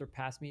Try to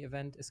Surpass Me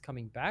event is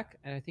coming back,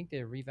 and I think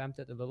they revamped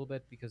it a little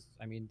bit because,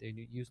 I mean,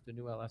 they used the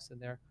new LFs in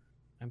there.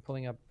 I'm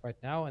pulling up right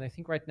now, and I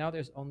think right now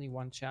there's only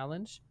one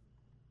challenge.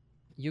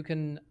 You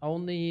can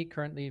only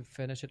currently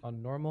finish it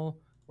on normal,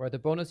 where the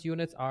bonus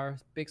units are,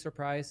 big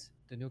surprise,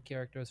 the new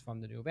characters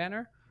from the new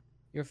banner.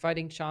 You're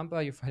fighting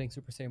Champa, you're fighting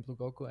Super Saiyan Blue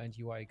Goku and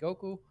UI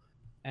Goku,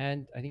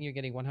 and I think you're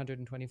getting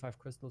 125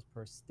 crystals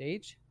per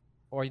stage,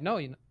 or no,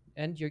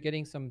 and you're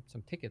getting some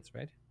tickets,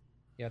 right?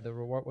 Yeah, the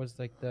reward was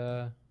like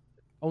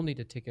only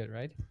the ticket,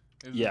 right?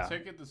 Is Yeah. the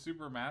ticket the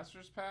Super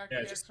Masters pack? Yeah,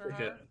 EX just or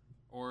ticket. higher?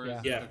 Or Yeah.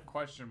 is Yeah. it the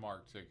question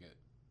mark ticket?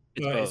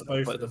 It's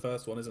both for but the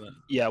first one, isn't it?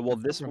 yeah, well,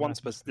 this Super one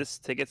Masters pack. this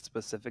ticket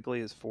specifically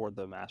is for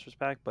the Masters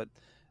pack, but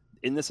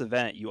in this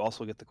event, you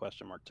also get the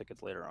question mark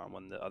tickets later on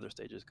when the other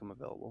stages come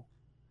available.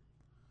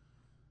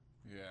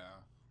 Yeah,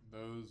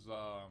 those.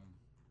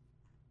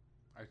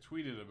 I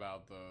tweeted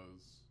about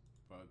those,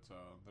 but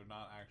they're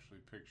not actually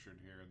pictured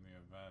here in the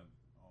event.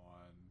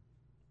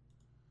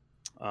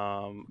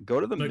 Go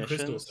to the No missions.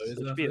 crystals, though, is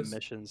There there should be a for this?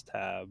 missions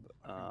tab.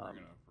 I can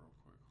bring it up real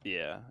quick.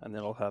 Yeah, and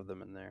then I'll have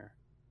them in there.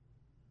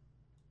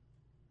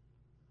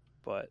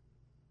 But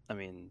I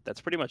mean,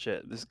 that's pretty much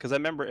it. This because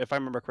if I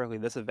remember correctly,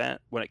 this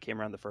event when it came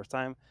around the first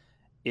time,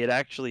 it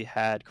actually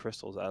had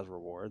crystals as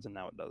rewards, and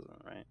now it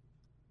doesn't, right?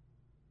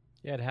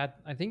 Yeah, it had.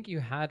 I think you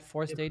had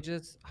 4 Yeah.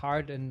 stages,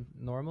 hard and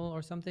normal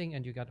or something,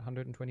 and you got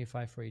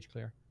 125 for each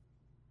clear.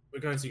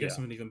 But guys, you get Yeah.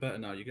 something even better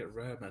now. You get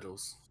rare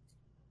medals.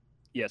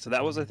 Yeah, so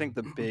that was, I think,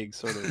 the big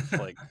sort of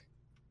like,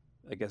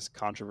 I guess,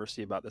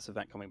 controversy about this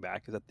event coming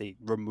back is that they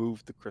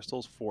removed the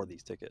crystals for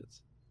these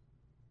tickets.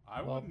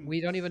 I Well, wouldn't. we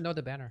don't even know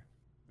the banner.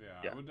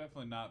 Yeah, Yeah. I would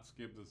definitely not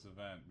skip this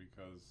event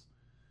because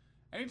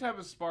any type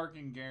of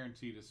sparking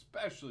guaranteed,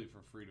 especially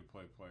for free to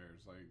play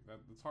players, like that,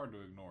 it's hard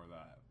to ignore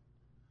that.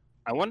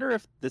 I wonder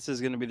if this is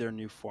going to be their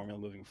new formula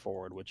moving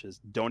forward, which is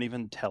don't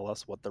even tell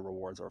us what the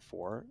rewards are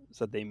for,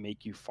 so that they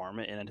make you farm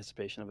it in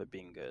anticipation of it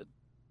being good.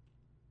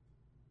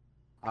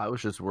 I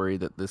was just worried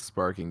that this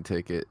sparking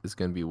ticket is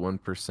going to be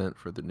 1%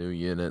 for the new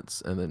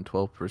units and then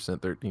 12%,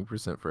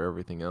 13% for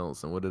everything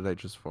else. And what did I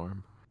just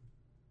farm?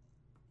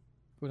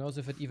 Who knows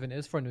if it even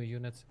is for new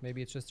units?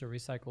 Maybe it's just a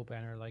recycle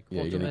banner, like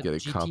Yeah, you're gonna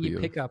Ultimate get a copy GT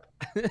of- pickup.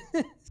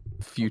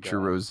 Future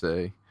God. Rose,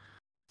 the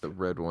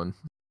red one.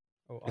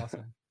 Oh,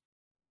 awesome.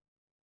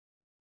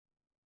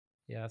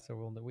 Yeah, so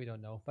we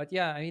don't know. But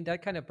yeah, I mean,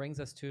 that kind of brings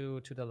us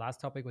to the last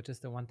topic, which is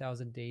the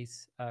 1000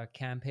 days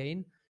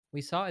campaign.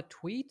 We saw a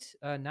tweet.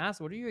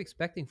 Nas, what are you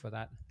expecting for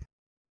that?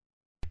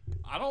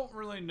 I don't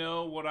really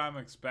know what I'm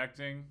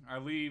expecting. I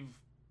live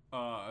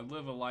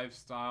a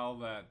lifestyle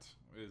that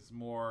is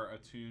more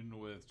attuned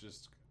with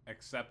just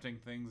accepting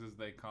things as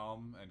they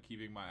come and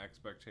keeping my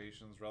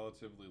expectations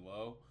relatively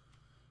low.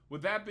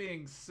 With that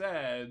being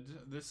said,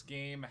 this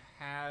game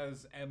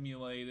has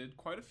emulated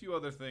quite a few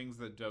other things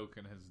that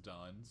Dokkan has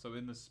done. So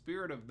in the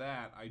spirit of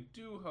that, I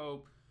do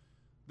hope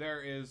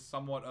there is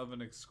somewhat of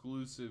an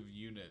exclusive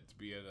unit,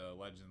 be it a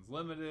Legends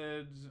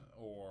Limited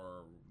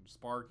or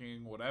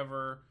Sparking,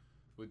 whatever,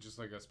 with just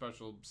like a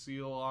special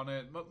seal on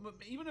it. But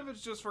even if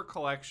it's just for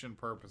collection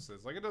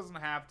purposes, like it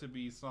doesn't have to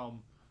be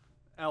some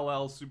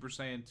LL Super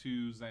Saiyan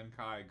 2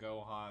 Zenkai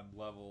Gohan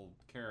level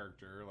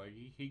character. Like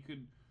he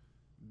could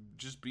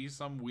just be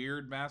some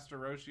weird Master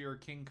Roshi or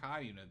King Kai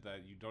unit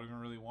that you don't even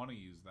really want to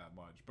use that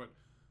much. But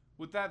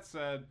with that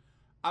said,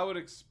 I would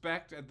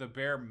expect at the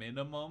bare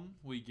minimum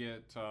we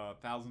get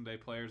 1000 Day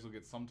players will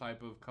get some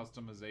type of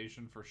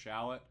customization for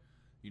Shallot.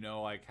 You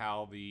know, like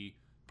how the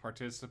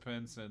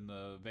participants in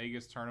the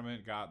Vegas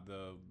tournament got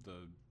the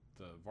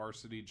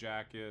varsity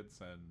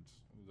jackets and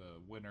the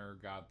winner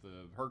got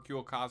the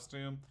Hercule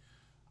costume.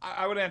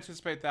 I would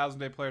anticipate 1000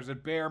 Day players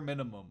at bare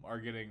minimum are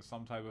getting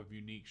some type of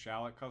unique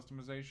Shallot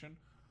customization.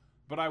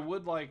 But I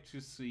would like to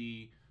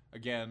see,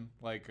 again,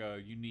 like a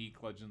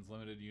unique Legends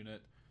Limited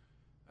unit.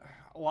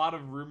 A lot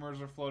of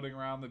rumors are floating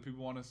around that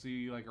people want to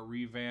see like a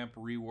revamp,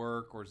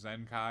 rework, or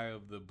Zenkai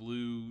of the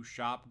blue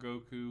shop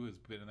Goku. Has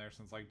been in there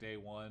since like day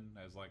one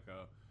as like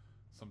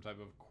some type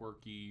of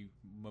quirky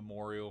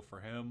memorial for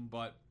him.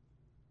 But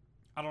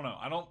I don't know.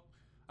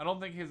 I don't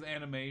think his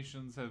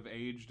animations have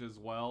aged as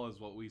well as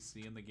what we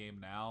see in the game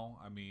now.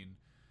 I mean,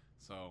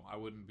 so I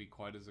wouldn't be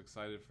quite as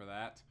excited for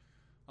that.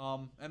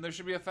 And there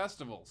should be a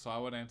festival, so I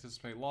would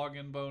anticipate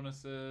login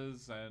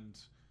bonuses and,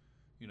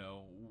 you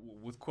know,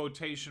 with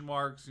quotation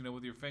marks, you know,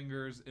 with your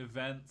fingers,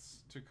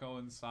 events to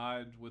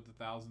coincide with the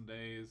 1000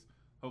 days.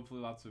 Hopefully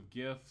lots of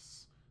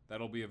gifts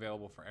that'll be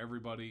available for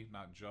everybody,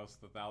 not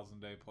just the 1000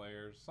 Day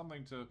players.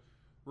 Something to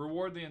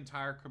reward the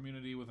entire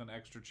community with an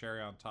extra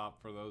cherry on top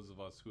for those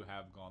of us who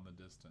have gone the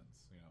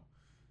distance. You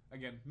know,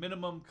 again,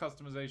 minimum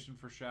customization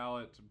for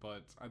Shallot,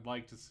 but I'd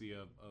like to see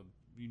a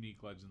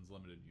unique Legends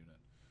Limited unit.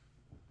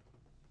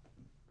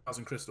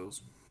 1,000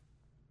 crystals.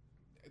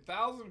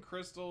 1,000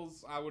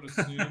 crystals, I would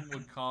assume,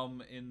 would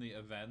come in the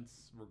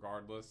events,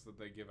 regardless, that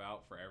they give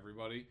out for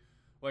everybody.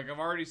 Like, I've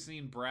already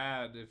seen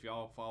Brad, if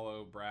y'all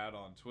follow Brad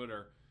on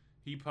Twitter,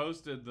 he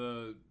posted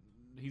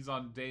he's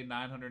on day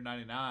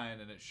 999,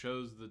 and it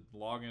shows the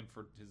login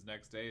for his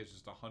next day is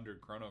just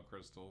 100 chrono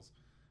crystals.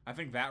 I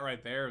think that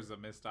right there is a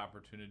missed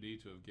opportunity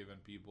to have given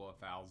people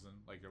 1,000.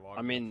 Like, you're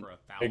logging in for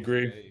 1,000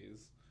 agree.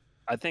 days.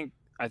 I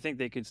think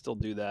they could still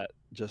do that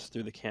just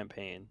through the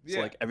campaign. So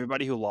Yeah. like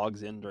everybody who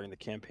logs in during the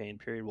campaign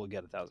period will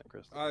get 1,000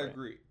 crystals. I right?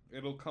 agree.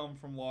 It'll come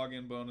from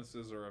login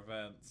bonuses or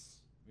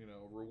events, you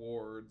know,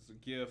 rewards, a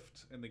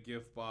gift in the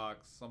gift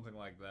box, something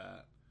like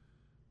that.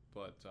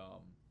 But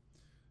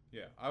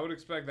yeah, I would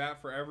expect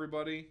that for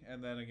everybody,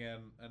 and then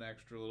again, an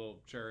extra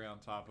little cherry on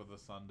top of the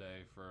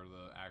sundae for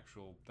the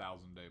actual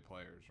 1000 Day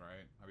players,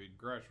 right? I mean,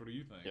 Gresh, what do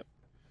you think? Yep.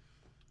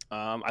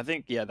 I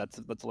think that's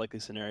a likely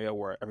scenario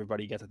where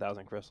everybody gets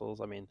 1,000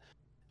 crystals. I mean,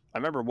 I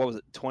remember, what was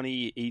it,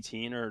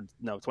 2018 or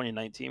no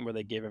 2019, where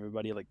they gave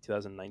everybody like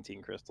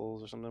 2019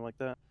 crystals or something like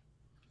that.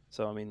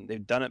 So I mean,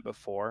 they've done it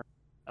before.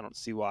 I don't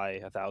see why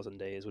 1,000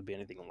 days would be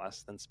anything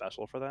less than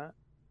special for that.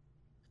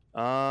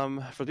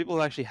 For people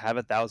who actually have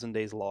 1,000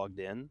 days logged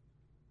in,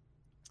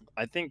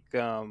 I think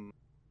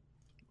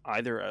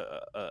either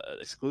a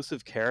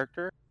exclusive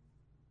character,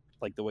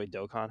 like the way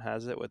Dokkan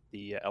has it with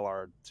the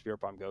LR Spirit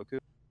Bomb Goku,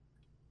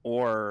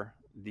 or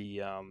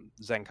the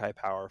Zenkai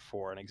power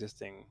for an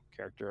existing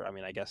character. I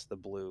mean, I guess the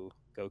blue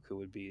Goku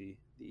would be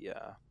the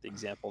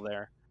example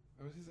there.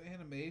 It was his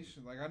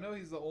animation. Like, I know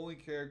he's the only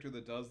character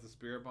that does the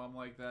Spirit Bomb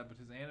like that, but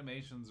his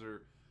animations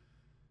are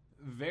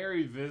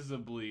very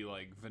visibly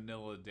like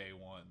vanilla day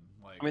one.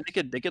 Like, I mean,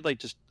 they could like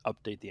just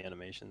update the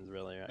animations,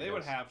 really. I they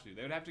would guess. have to.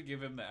 They would have to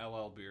give him the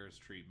LL Beers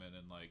treatment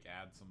and like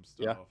add some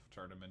stuff, Yeah.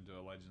 turn him into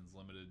a Legends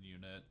Limited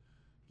unit,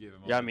 give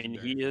him. A Yeah, I mean,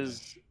 legendary he is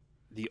finish.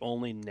 the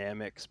only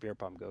Namek Spirit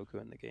Bomb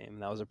Goku in the game.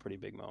 That was a pretty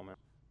big moment.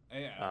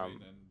 Yeah, I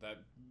mean, and that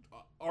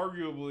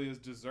arguably is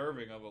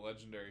deserving of a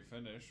legendary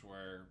finish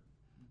where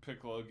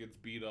Piccolo gets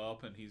beat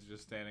up and he's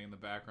just standing in the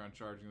background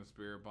charging the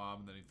spirit bomb,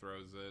 and then he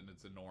throws it and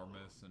it's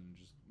enormous and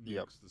just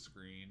nukes the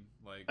screen.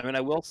 Like, I mean,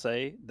 I will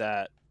say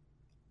that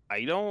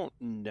I don't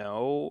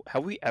know.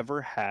 Have we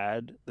ever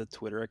had the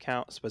Twitter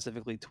account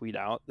specifically tweet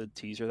out the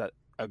teaser that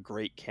a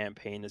great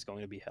campaign is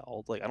going to be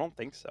held? Like, I don't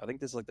think so. I think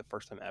this is like the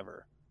first time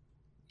ever.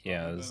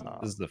 Yeah, Other this than-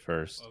 is the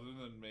first. other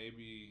than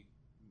maybe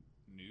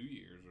New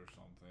Year's or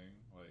something,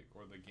 like,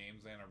 or the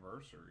game's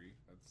anniversary.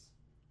 That's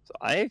So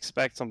I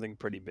expect something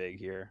pretty big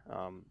here.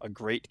 A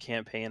great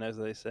campaign, as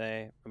they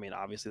say. I mean,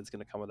 obviously, it's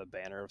going to come with a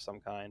banner of some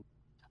kind.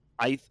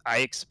 I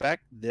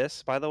expect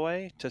this, by the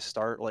way, to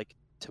start like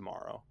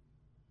tomorrow.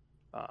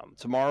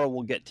 Tomorrow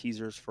we'll get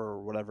teasers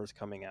for whatever's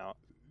coming out.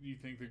 You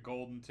think the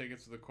golden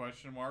tickets to the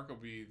question mark will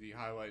be the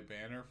highlight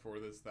banner for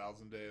this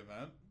 1,000-day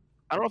event?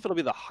 I don't know if it'll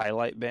be the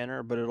highlight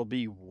banner, but it'll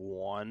be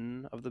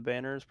one of the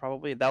banners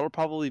probably. That'll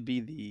probably be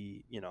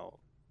the,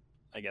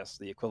 I guess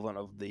the equivalent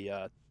of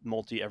the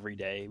multi every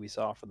day we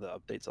saw for the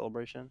update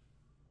celebration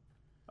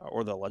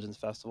or the Legends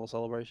Festival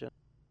celebration.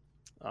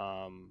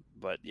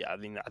 But yeah, I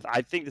mean,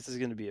 I think this is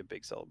going to be a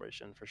big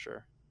celebration for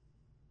sure.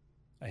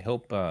 I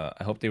hope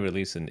they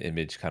release an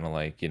image kind of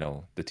like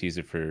the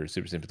teaser for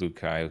Super Saiyan Blue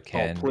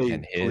Kaioken please,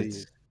 and his.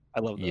 please.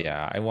 I love that.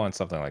 Yeah, I want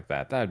something like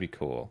that. That'd be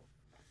cool.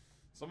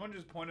 Someone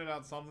just pointed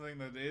out something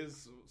that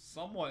is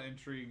somewhat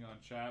intriguing on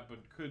chat, but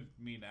could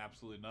mean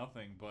absolutely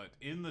nothing. But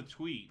in the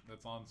tweet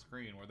that's on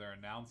screen where they're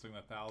announcing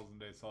the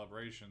 1,000-day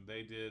celebration,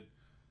 they did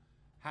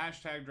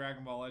hashtag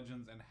Dragon Ball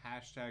Legends and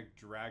hashtag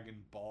Dragon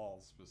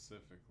Ball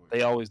specifically.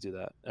 They always do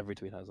that. Every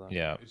tweet has that.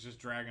 Yeah, It's just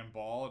Dragon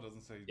Ball. It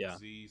doesn't say Yeah.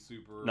 Z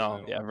Super.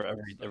 No, they yeah, don't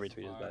every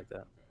tweet is specify. like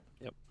that.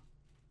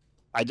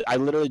 Okay. I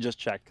literally just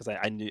checked because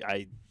I knew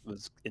I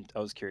was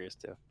curious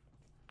too.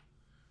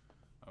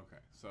 Okay,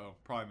 so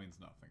probably means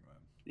nothing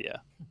then. Yeah.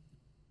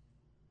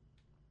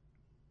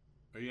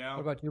 But yeah.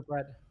 What about you,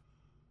 Brad?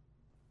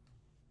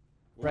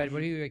 what Brad, was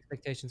what are you- your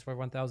expectations for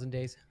 1,000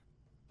 days?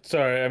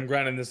 Sorry, I'm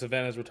grinding this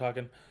event as we're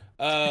talking.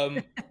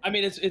 I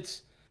mean,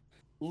 it's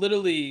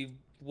literally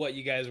what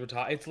you guys were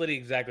talking. It's literally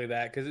exactly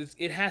that because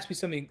it has to be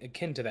something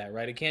akin to that,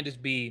 right? It can't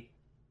just be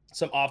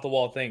some off the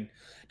wall thing.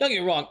 Don't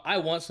get me wrong. I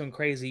want some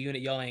crazy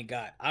unit y'all ain't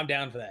got. I'm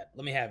down for that.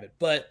 Let me have it.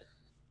 But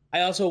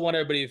I also want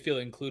everybody to feel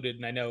included,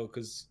 and I know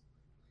because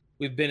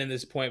we've been in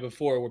this point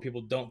before where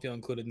people don't feel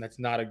included, and that's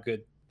not a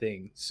good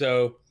thing.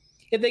 So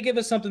if they give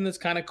us something that's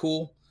kind of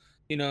cool,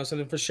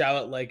 something for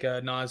Shallot, like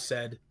Nas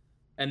said,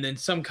 and then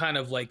some kind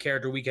of like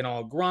character we can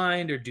all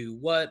grind or do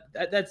what,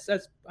 that's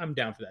I'm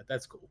down for that.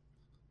 That's cool.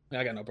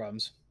 I got no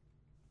problems.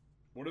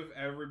 What if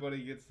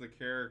everybody gets the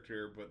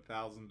character, but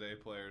 1,000-day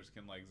players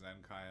can like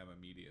Zenkai him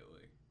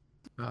immediately?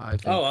 I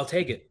think Oh, I'll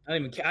take it. I don't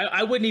even care.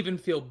 I wouldn't even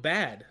feel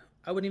bad.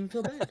 I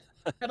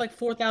had like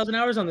 4,000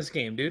 hours on this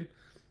game, dude.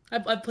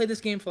 I've played this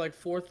game for like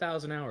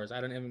 4,000 hours. I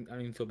don't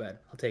even feel bad.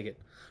 I'll take it.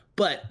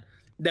 But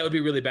that would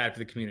be really bad for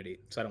the community,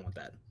 so I don't want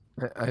that.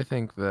 I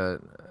think that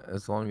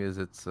as long as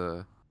it's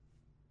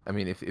I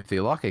mean, if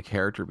they lock a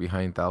character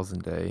behind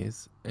 1,000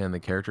 days and the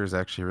character is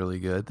actually really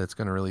good, that's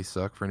going to really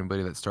suck for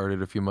anybody that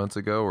started a few months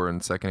ago or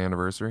in second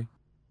anniversary.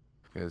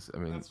 Because I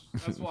mean,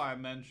 That's why I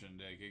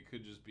mentioned it. It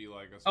could just be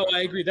like a. Oh, I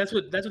special- agree. That's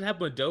what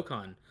happened with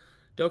Dokkan.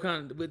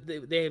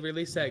 Dokkan, they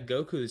released that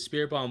Goku the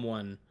Spirit Bomb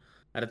one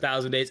at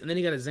 1,000 days, and then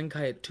he got a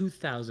Zenkai at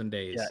 2,000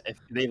 days. Yeah. If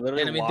they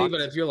literally And I mean, locked, think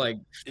about it. If you're like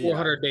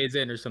 400 days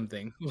in or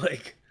something,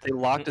 like they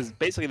locked as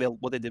basically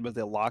what they did was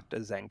they locked a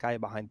Zenkai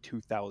behind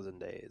 2,000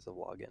 days of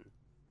login.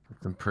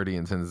 some pretty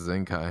intense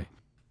Zenkai.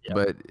 Yep.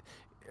 But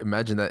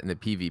imagine that in a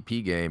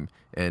PvP game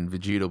and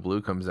Vegeta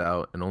Blue comes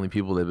out and only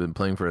people that have been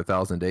playing for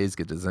 1,000 days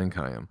get to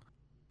Zenkai him.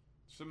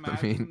 So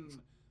I mean-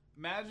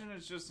 imagine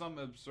it's just some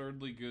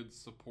absurdly good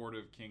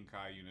supportive King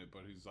Kai unit,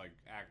 but who's like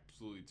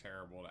absolutely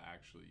terrible to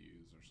actually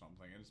use or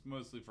something. And it's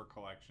mostly for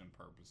collection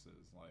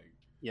purposes. Like,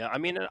 Yeah, I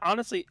mean,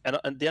 honestly, at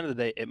the end of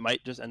the day, it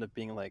might just end up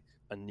being like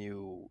a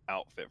new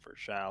outfit for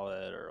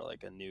Shallot or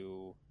like a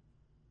new.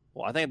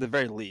 Well, I think at the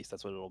very least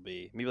that's what it'll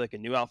be. Maybe like a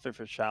new outfit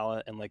for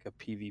Shallot and like a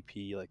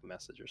PvP like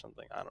message or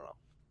something. I don't know.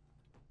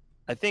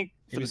 I think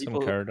for maybe the some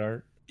people, card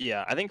art.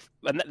 yeah, I think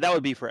and that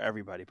would be for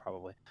everybody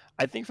probably.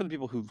 I think for the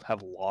people who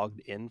have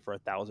logged in for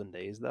 1,000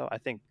 days though, I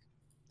think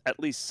at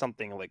least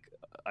something like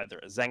either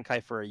a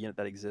Zenkai for a unit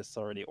that exists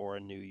already or a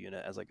new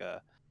unit as like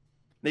a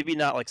maybe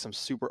not like some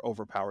super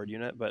overpowered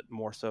unit, but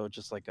more so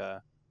just like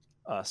a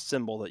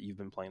symbol that you've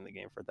been playing the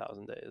game for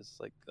 1,000 days,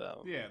 like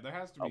yeah, there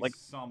has to be like-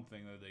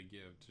 something that they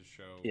give to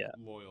show Yeah,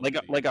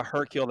 loyalty. like a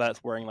Hercule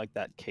that's wearing like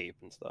that cape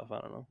and stuff. I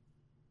don't know.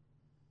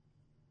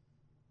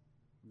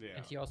 Yeah.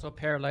 And he also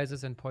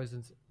paralyzes and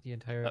poisons the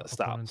entire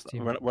Stop. opponent's Stop.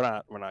 team. We're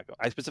not going.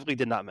 I specifically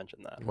did not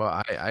mention that. Well,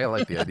 I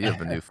like the idea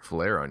of a new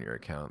flare on your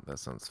account. That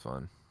sounds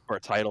fun. Or a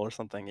title or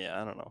something. Yeah,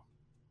 I don't know.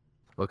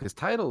 Well, because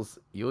titles,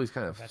 you always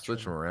kind of switch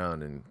Veteran. them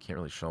around and can't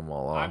really show them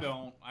all I off.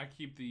 don't. I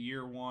keep the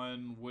year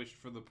one wished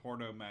for the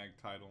Porno Mag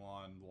title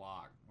on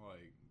lock,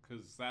 like,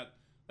 because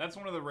that's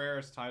one of the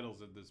rarest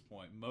titles at this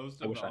point.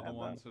 Most I of wish the I other had that.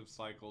 ones have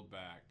cycled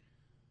back,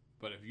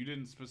 but if you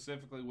didn't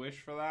specifically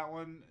wish for that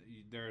one,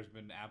 there's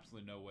been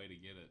absolutely no way to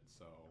get it.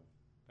 So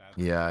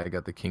Yeah, I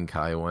got the King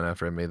Kai one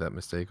after I made that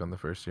mistake on the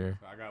first year.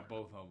 I got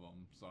both of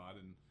them, so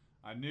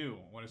I knew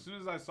as soon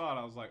as I saw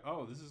it, I was like,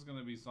 oh, this is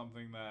gonna be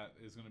something that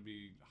is gonna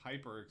be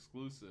hyper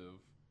exclusive.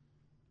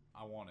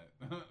 I want it.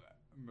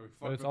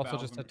 But it's also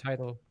just a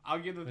title. I'll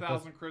get the It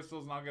 1,000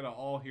 crystals and I'll get an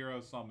all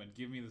hero summon.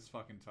 Give me this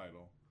fucking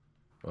title.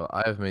 Well,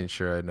 I have made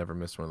sure I never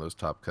missed one of those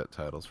top cut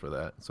titles for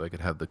that, so I could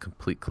have the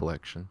complete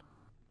collection.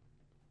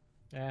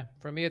 Yeah,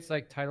 for me, it's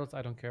like titles.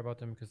 I don't care about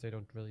them because they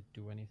don't really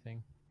do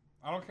anything.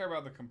 I don't care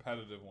about the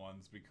competitive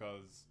ones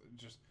because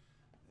just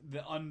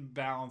the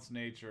unbalanced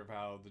nature of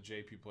how the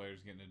JP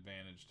players get an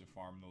advantage to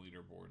farm the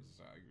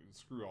leaderboards.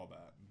 Screw all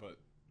that. But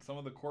some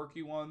of the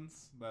quirky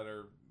ones that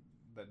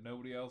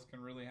nobody else can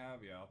really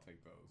have, yeah, I'll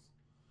take those.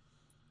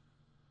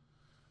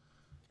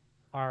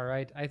 All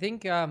right, I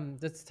think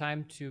it's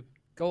time to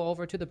go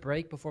over to the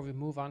break before we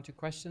move on to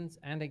questions.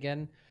 And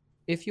again,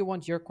 if you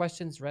want your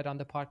questions read on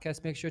the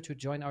podcast, make sure to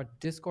join our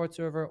Discord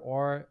server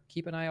or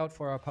keep an eye out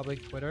for our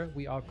public Twitter.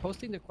 We are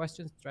posting the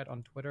questions thread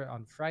on Twitter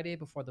on Friday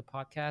before the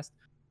podcast.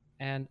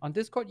 And on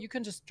Discord, you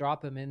can just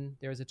drop them in.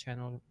 There's a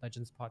channel,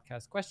 Legends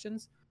Podcast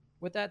Questions.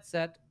 With that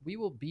said, we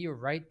will be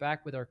right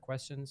back with our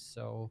questions.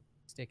 So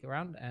stick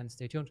around and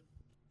stay tuned.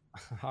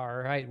 All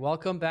right,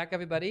 welcome back,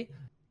 everybody.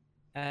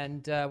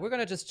 And we're going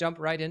to just jump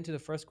right into the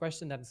first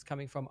question that is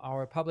coming from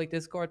our public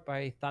Discord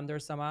by Thunder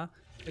Sama.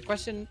 The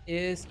question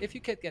is, if you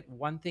could get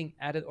one thing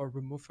added or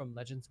removed from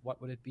Legends, what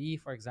would it be?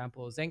 For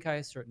example,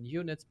 Zenkai, certain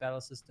units,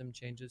 battle system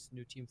changes,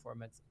 new team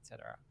formats,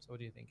 etc. So what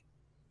do you think?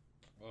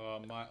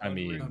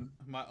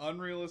 My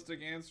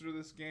unrealistic answer to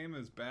this game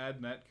is bad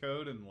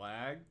netcode and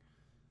lag.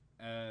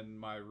 And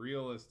my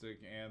realistic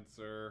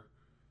answer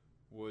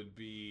would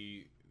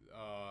be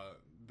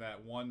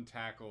that one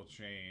tackle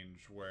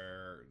change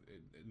where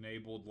it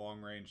enabled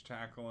long-range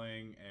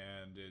tackling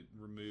and it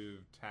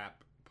removed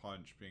tap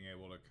punch being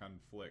able to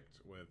conflict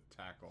with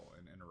tackle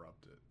and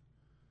interrupt it.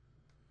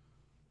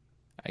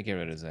 I give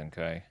it a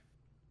Zenkai.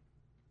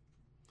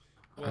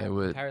 Well, I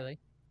would. entirely.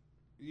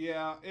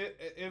 Yeah,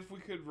 if we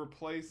could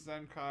replace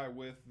Zenkai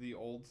with the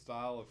old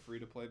style of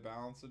free-to-play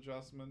balance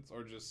adjustments,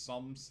 or just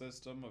some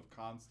system of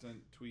constant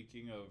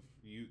tweaking of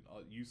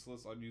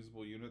useless,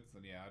 unusable units,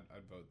 then yeah,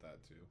 I'd vote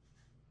that too.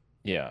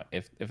 Yeah,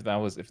 if that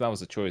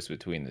was a choice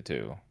between the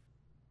two.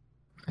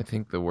 I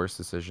think the worst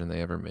decision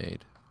they ever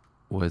made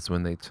was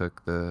when they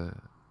took the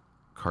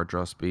card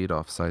draw speed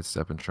off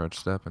sidestep and charge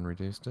step and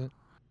reduced it.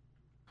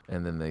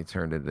 And then they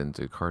turned it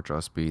into card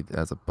draw speed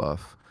as a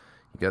buff.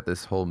 You got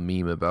this whole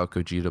meme about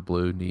Gogeta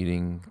Blue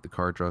needing the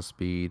card draw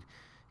speed.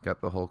 You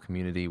got the whole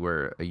community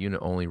where a unit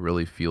only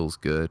really feels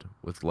good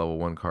with level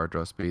 1 card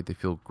draw speed. They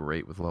feel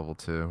great with level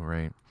 2,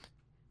 right?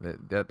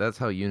 That's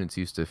how units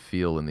used to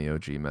feel in the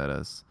OG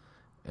metas.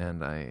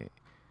 And I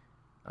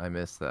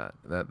miss that.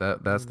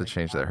 That's the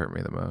change that hurt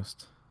me the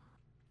most.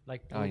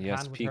 Like Oh,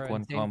 yes, with peak her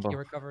one insane combo. key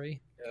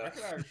recovery. I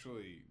could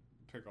actually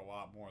pick a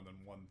lot more than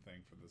one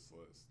thing for this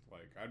list.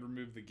 Like, I'd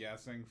remove the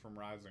guessing from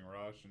Rising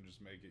Rush and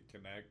just make it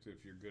connect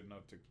if you're good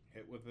enough to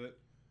hit with it.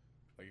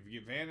 Like, if you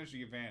get Vanish, you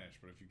get Vanish.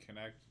 But if you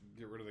connect,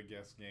 get rid of the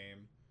guess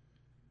game.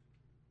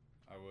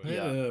 I would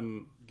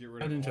get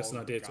rid I of had an all interesting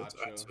the idea to gotcha.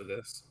 add to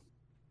this.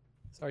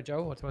 Sorry,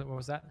 Joe, what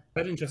was that? I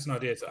had an interesting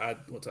idea to add.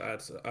 What to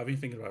add? I've been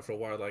thinking about it for a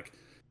while. Like,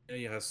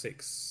 you have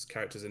 6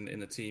 characters in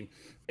the team,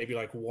 maybe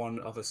like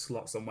one other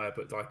slot somewhere,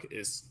 but like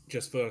it's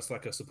just first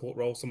like a support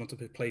role, someone to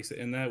place it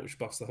in there, which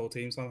buffs the whole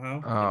team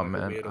somehow. Oh, in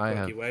like man, a weird or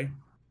quirky way.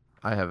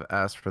 I have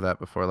asked for that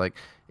before. Like,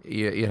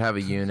 you'd have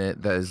a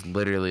unit that is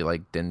literally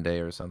like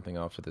Dende or something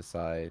off to the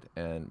side,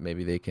 and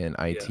maybe they can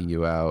IT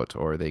you out,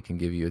 or they can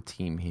give you a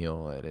team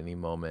heal at any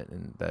moment,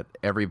 and that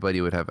everybody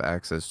would have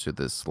access to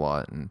this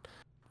slot, and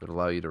it would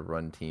allow you to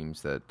run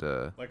teams that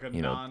Like a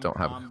don't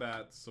have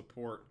non-combat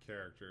support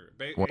character.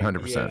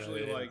 100%.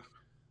 Essentially, Yeah. like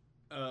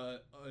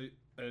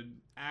an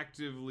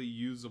actively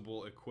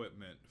usable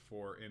equipment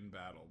for in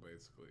battle,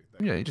 basically.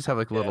 Yeah, you just have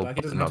like a little like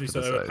it doesn't button have to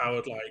off be to so the side.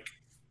 overpowered.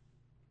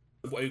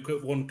 Like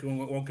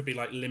one could be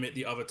like limit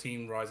the other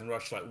team Rise and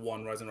Rush, like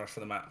one Rise and Rush for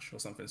the match or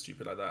something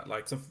stupid like that.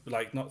 Like some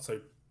like not so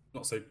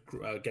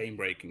game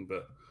breaking,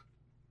 but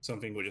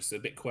something where just a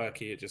bit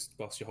quirky. It just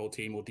buffs your whole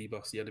team or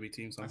debuffs the enemy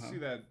team I somehow. see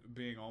that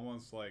being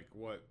almost like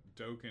what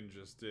Dokkan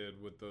just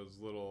did with those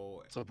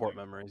little Support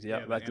like, memories. Yeah,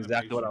 the that's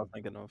exactly what I was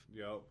animation. thinking of.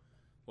 Yep.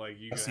 Like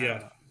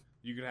Yeah.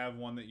 you could have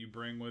one that you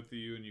bring with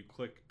you and you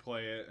click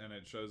play it and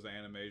it shows the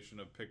animation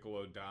of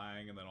Piccolo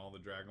dying and then all the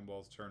Dragon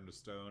Balls turn to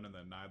stone and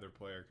then neither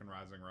player can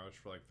Rising Rush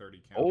for like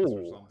 30 counts or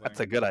Oh, something. that's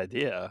a good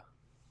idea.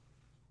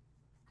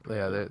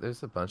 Yeah,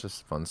 there's a bunch of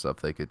fun stuff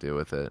they could do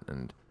with it,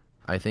 and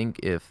I think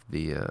if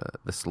the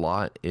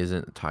slot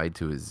isn't tied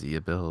to a Z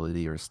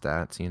ability or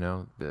stats,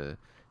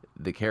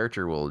 the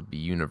character will be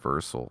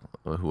universal,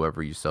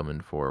 whoever you summon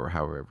for or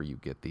however you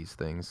get these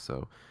things.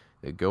 So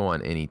it go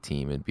on any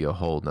team, it'd be a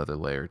whole nother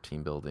layer of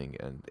team building,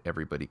 and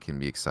everybody can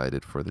be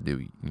excited for the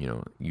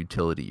new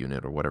utility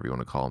unit or whatever you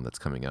want to call them that's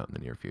coming out in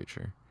the near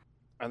future.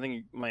 I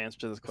think my answer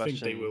to this I think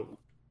they question will.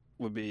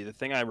 would be the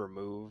thing I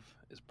remove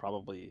is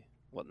probably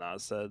what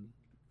Nas said.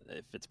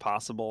 If it's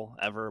possible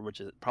ever, which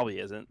it probably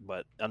isn't,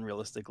 but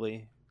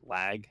unrealistically,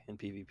 lag in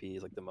PvP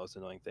is like the most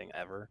annoying thing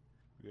ever.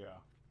 Yeah.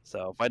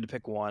 So if I had to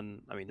pick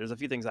one, I mean, there's a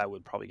few things I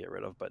would probably get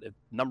rid of, but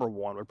number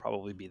one would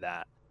probably be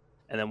that.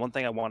 And then one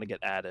thing I want to get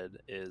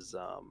added is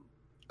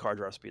card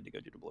draw speed to go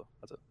to blue.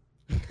 That's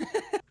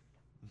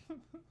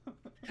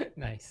it.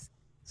 Nice.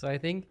 So I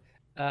think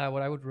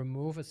what I would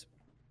remove is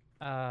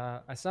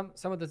some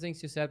of the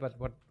things you said, but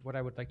what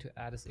I would like to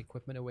add is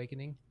equipment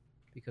awakening,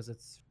 because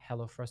it's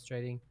hella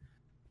frustrating.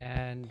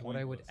 And what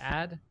I would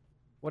add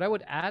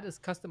is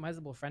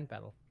customizable friend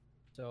battle.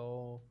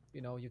 So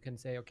you can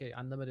say, okay,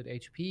 unlimited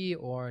HP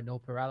or no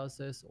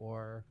paralysis,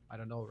 or I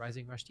don't know,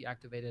 Rising Rush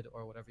deactivated,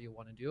 or whatever you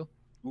want to do.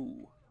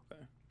 Ooh.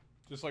 Okay.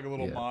 Just like a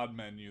little Yeah. mod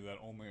menu that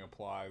only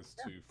applies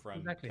to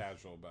friend exactly.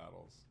 casual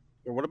battles.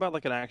 Or what about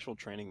like an actual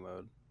training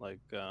mode? Like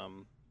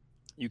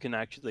you can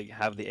actually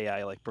have the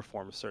AI like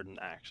perform certain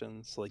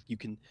actions. Like you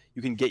can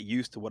get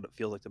used to what it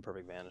feels like to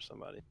perfect vanish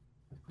somebody.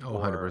 Oh,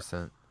 Or-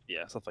 100%.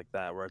 Yeah, stuff like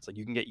that, where it's like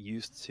you can get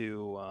used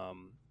to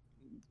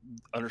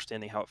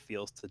understanding how it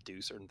feels to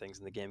do certain things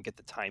in the game, get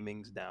the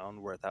timings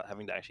down without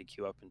having to actually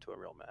queue up into a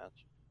real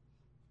match.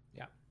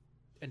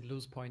 And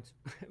lose points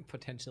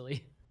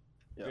potentially.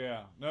 Yep.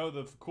 Yeah. No,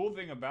 the cool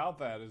thing about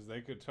that is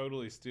they could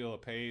totally steal a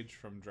page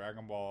from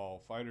Dragon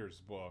Ball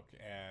Fighter's book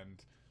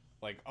and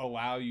like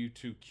allow you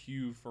to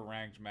queue for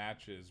ranked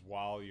matches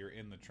while you're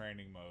in the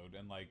training mode,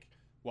 and like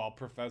while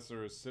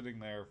Professor is sitting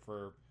there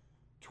for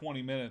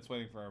 20 minutes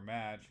waiting for a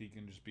match, he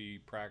can just be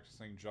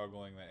practicing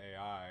juggling the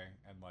AI,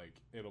 and like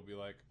it'll be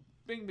like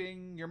bing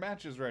bing, your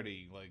match is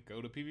ready, like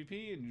go to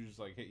PvP, and you just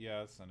like hit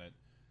yes, and it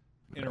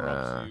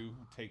interrupts you,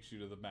 takes you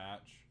to the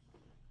match.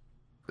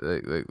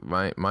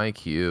 Like my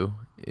queue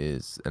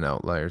is an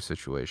outlier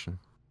situation.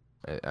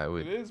 I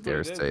would It is, but dare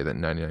it say that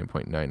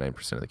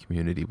 99.99% of the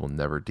community will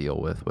never deal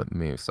with what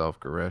myself,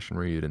 Goresh, and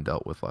Ryuden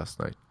dealt with last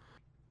night.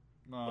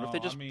 No, What if they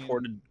just I mean,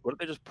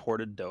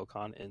 ported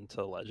Dokkan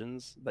into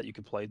Legends that you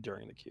could play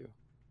during the queue?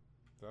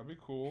 that'd be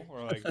cool.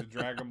 Or like the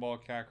Dragon Ball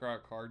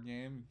Kakarot card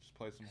game, just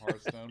play some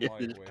Hearthstone Yeah, while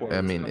they you just wait. pour I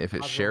it mean, Some if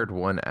it puzzle. shared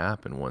one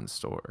app in one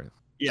store,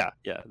 Yeah,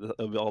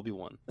 it'll all be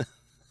one.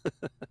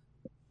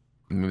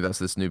 maybe that's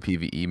this new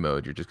PvE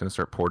mode. You're just gonna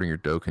start porting your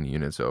Dokkan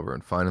units over,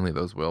 and finally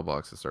those whale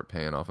boxes start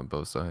paying off on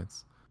both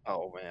sides.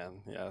 Oh man,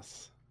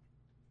 yes.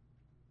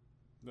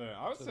 Yeah,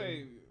 I would So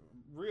say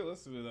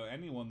realistically though,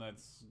 anyone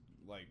that's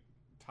like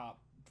top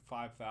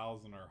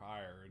 5,000 or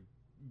higher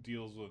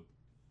deals with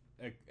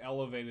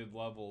elevated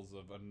levels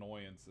of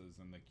annoyances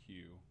in the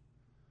queue.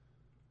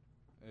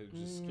 It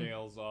just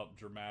scales up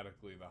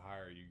dramatically the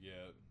higher you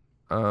get.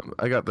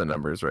 I got the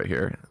numbers right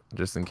here,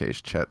 just in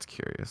case chat's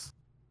curious.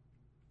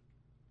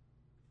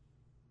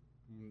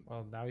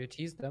 Well, now you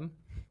teased them.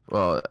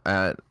 Well,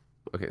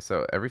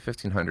 so every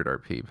 1500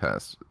 RP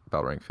past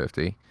battle rank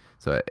 50.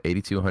 So at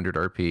 8200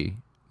 RP,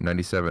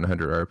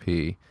 9700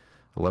 RP,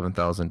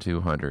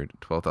 11,200,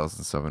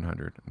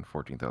 12,700, and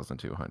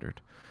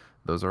 14,200.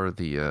 Those are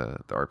the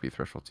RP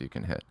thresholds you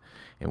can hit.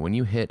 And when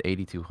you hit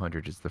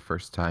 8200, it's the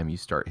first time you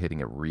start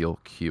hitting a real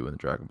queue in the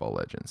Dragon Ball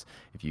Legends.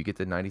 If you get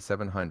to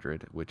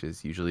 9700, which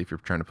is usually if you're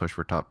trying to push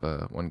for top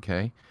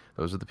 1K,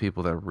 those are the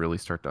people that really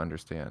start to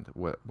understand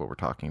what we're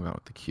talking about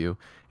with the queue.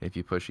 And if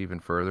you push even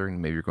further, and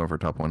maybe you're going for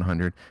top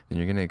 100, then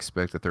you're going to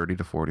expect a 30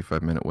 to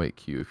 45 minute wait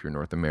queue if you're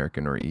North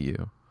American or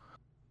EU.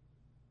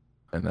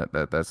 And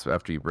that's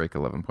after you break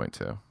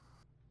 11.2.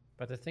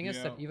 But the thing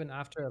is that Yeah. even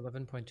after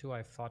 11.2,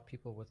 I fought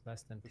people with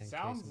less than 10k. It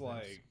sounds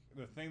sometimes. like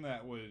the thing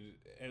that would,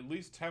 at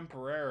least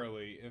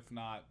temporarily, if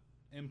not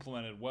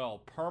implemented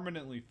well,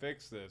 permanently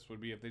fix this would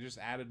be if they just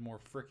added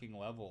more freaking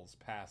levels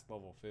past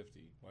level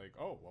 50. Like,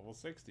 oh, level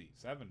 60,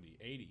 70,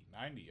 80,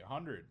 90,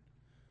 100.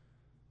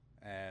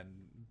 And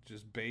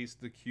just base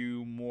the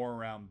queue more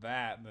around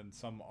that than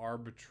some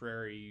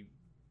arbitrary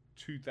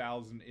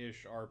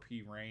 2,000-ish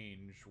RP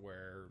range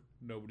where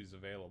nobody's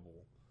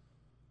available.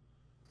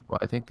 Well,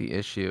 I think the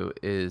issue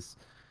is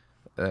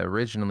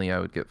originally I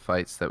would get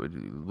fights that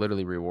would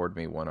literally reward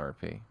me 1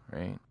 RP,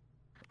 right?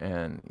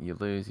 And you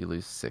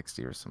lose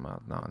 60 or some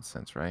odd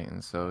nonsense, right?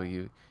 And so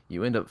you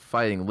end up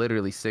fighting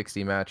literally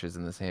 60 matches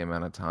in the same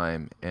amount of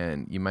time,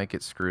 and you might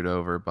get screwed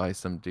over by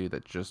some dude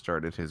that just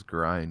started his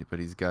grind, but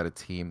he's got a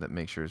team that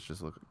makes sure it's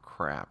just look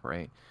crap,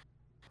 right?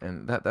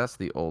 And that's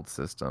the old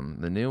system.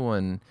 The new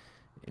one,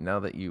 now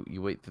that you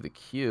wait through the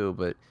queue,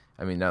 but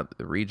I mean, now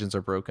the regions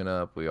are broken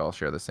up. We all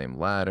share the same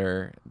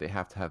ladder. They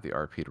have to have the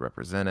RP to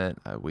represent it.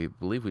 We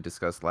believe we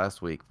discussed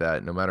last week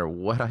that no matter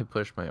what I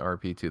push my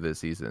RP to this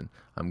season,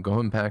 I'm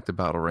going back to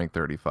battle rank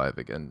 35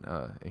 again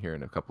here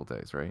in a couple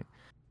days, right?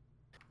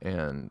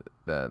 And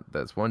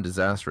that's one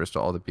disastrous to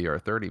all the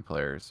BR30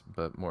 players,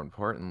 but more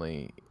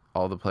importantly,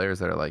 all the players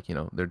that are like,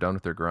 they're done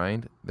with their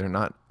grind, they're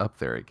not up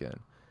there again.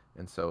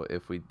 And so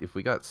if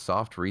we got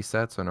soft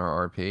resets on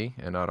our RP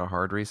and not a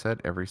hard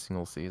reset every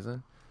single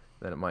season,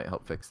 then it might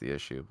help fix the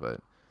issue.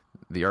 But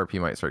the RP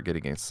might start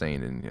getting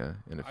insane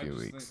in a few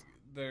weeks. Think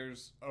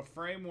there's a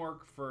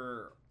framework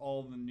for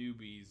all the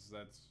newbies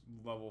that's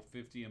level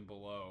 50 and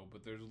below,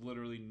 but there's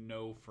literally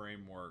no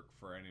framework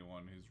for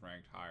anyone who's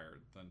ranked higher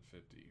than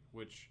 50,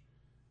 which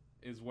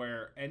is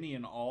where any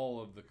and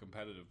all of the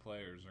competitive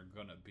players are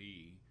gonna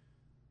be.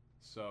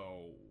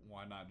 So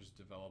why not just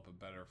develop a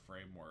better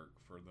framework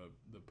for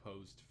the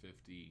post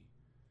 50?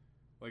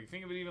 Like,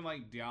 think of it even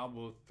like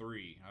Diablo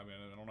 3. I mean,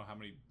 I don't know how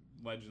many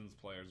Legends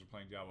players are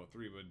playing Diablo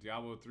 3, but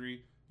Diablo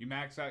 3, you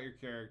max out your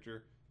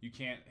character, you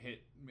can't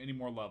hit any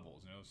more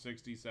levels.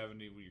 60,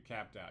 70, you're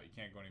capped out. You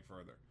can't go any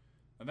further.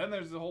 And then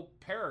there's the whole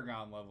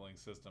Paragon leveling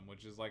system,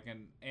 which is like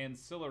an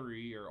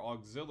ancillary or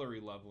auxiliary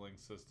leveling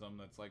system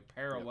that's like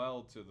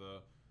parallel to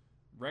the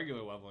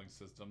regular leveling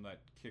system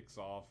that kicks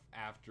off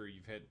after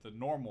you've hit the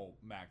normal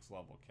max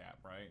level cap,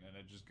 right? And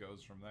it just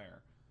goes from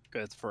there.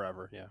 It's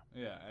forever, yeah.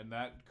 Yeah, and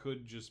that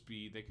could just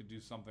be, they could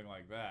do something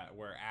like that,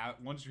 where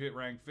once you hit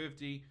rank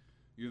 50,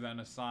 you're then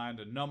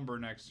assigned a number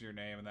next to your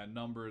name, and that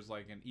number is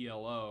like an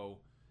ELO,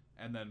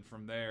 and then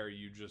from there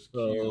you just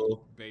queue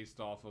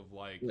based off of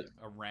like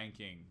a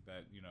ranking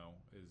that,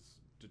 is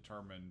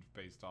determined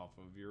based off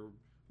of your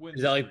win.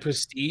 Is that like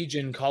Prestige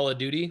in Call of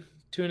Duty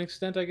to an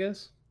extent, I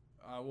guess?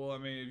 Well, I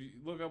mean, if you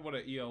look up what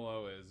an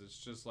ELO is,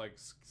 it's just like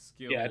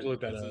skill. Yeah, I had to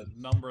look that it's up.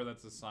 a number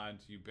that's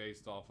assigned to you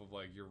based off of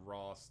like your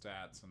raw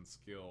stats and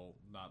skill,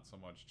 not so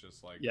much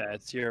just like. Yeah,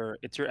 it's your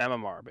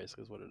MMR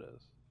basically is what it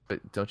is.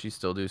 But don't you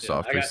still do I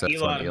soft got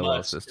resets on Elon ELO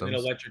Musk and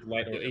systems? Electric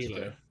Light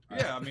Orchestra.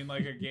 Yeah, I mean,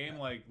 like a game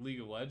like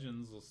League of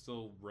Legends will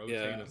still rotate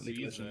Yeah, a League of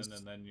season, Legends.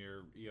 and then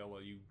your ELO,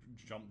 you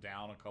jump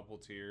down a couple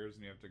tiers,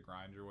 and you have to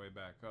grind your way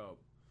back up.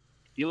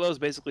 ELO is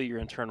basically your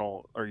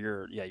internal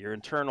your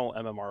internal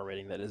MMR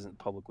rating that isn't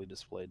publicly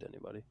displayed to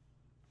anybody.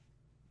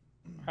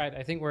 All right,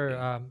 I think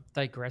we're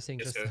digressing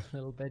Yes, just sir. a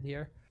little bit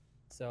here.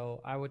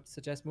 So I would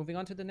suggest moving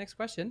on to the next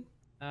question,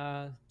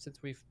 since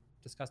we've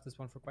discussed this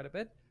one for quite a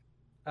bit.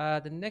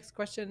 The next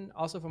question,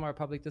 also from our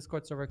public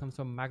Discord server, comes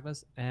from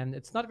Magnus, and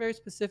it's not very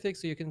specific,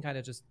 so you can kind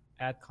of just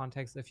add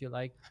context if you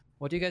like.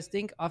 What do you guys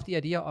think of the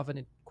idea of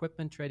an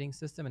equipment trading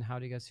system, and how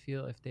do you guys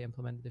feel if they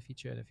implemented the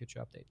feature in a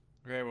future update?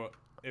 Okay, well,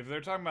 if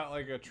they're talking about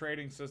like a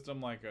trading system,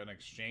 like an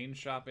exchange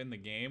shop in the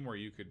game where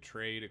you could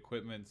trade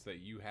equipments that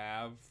you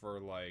have for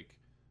like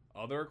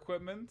other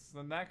equipments,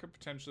 then that could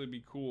potentially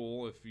be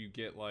cool. If you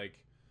get like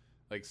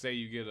say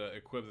you get a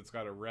equip that's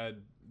got a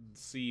red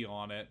C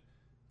on it,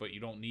 but you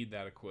don't need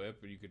that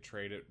equip, and you could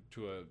trade it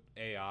to a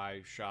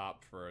AI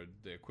shop for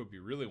the equip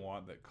you really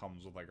want that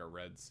comes with like a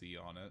red C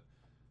on it.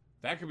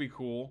 That could be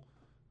cool,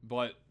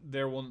 but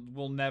there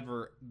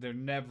never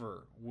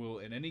will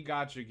in any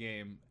gacha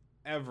game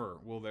ever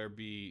will there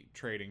be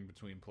trading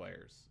between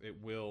players. It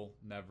will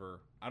never.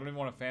 I don't even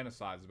want to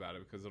fantasize about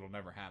it because it'll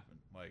never happen.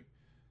 Like,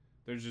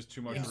 there's just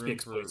too much It must be room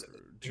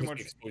for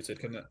exploited,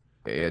 couldn't it?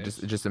 Yeah,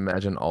 just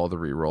imagine all the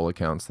re-roll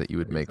accounts that you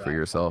would make for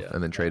yourself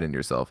and then trade in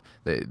yourself.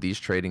 These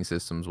trading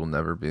systems will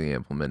never be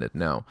implemented.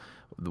 Now,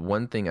 the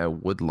one thing I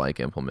would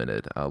like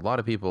implemented, a lot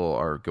of people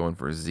are going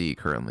for Z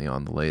currently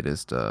on the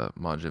latest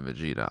Majin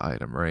Vegeta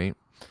item, right?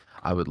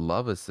 I would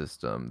love a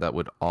system that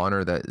would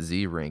honor that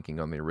Z ranking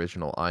on the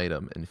original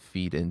item and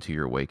feed into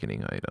your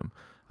Awakening item.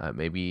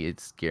 Maybe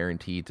it's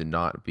guaranteed to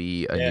not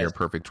be a near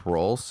perfect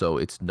roll, so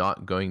it's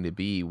not going to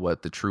be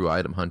what the true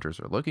item hunters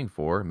are looking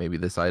for. Maybe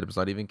this item's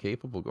not even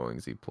capable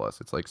going Z+.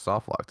 It's like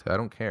soft locked. I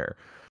don't care.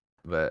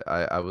 But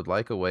I would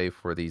like a way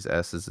for these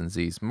S's and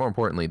Z's, more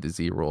importantly, the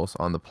Z rolls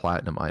on the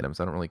platinum items.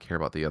 I don't really care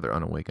about the other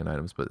unawakened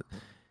items, but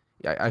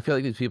I feel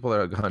like these people that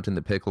are hunting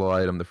the Piccolo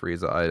item, the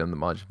Frieza item, the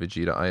Majin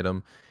Vegeta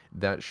item,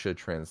 that should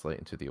translate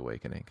into the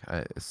Awakening.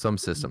 Some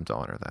system to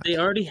honor that. They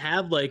already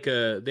have like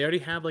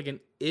an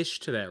ish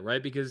to that,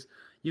 right? Because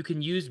you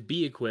can use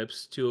B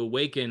equips to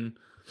awaken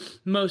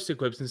most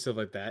equips and stuff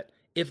like that.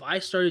 If I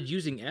started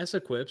using S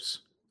equips,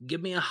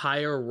 give me a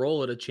higher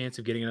roll at a chance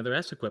of getting another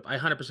S equip. I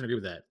 100% agree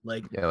with that.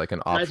 Like, Yeah, like an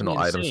drives me optional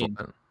item insane.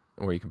 slot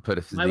where you can put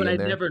a Z Why would in I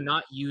there. never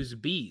not use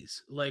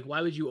Bs? Like,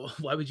 why would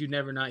you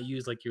never not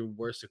use like your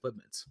worst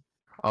equipments?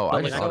 Oh, But, I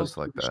like, saw don't this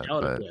like push that,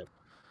 out but equip.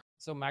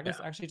 So Magnus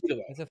Yeah, actually either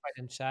way. specified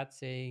in chat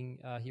saying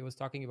he was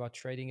talking about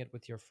trading it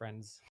with your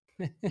friends.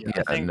 yeah,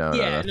 I think- no,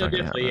 Yeah, that's no, not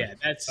gonna definitely. happen.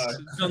 Yeah,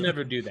 they'll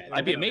never do that.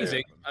 That'd be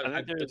amazing.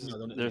 I think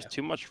there's Yeah.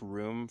 too much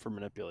room for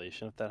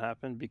manipulation if that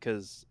happened,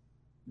 because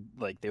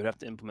like they would have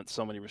to implement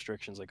so many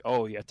restrictions, like,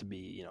 oh, you have to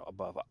be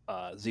above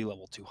Z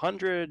level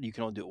 200, you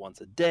can only do it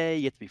once a day,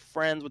 you have to be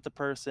friends with the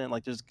person.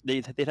 Like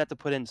they'd have to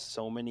put in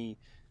so many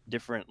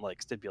different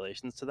like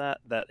stipulations to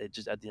that it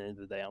just, at the end of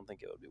the day, I don't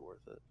think it would be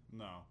worth it.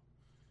 No.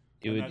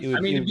 It would, I it would, I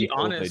mean, it to would be cool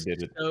if honest, they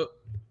did it. so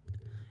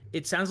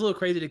it sounds a little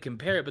crazy to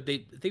compare it, but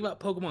they think about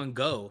Pokemon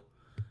Go.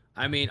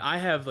 I mean, I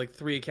have like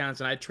 3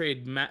 accounts, and I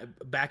trade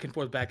back and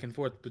forth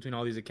between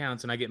all these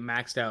accounts, and I get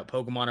maxed out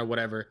Pokemon or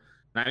whatever,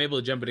 and I'm able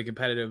to jump into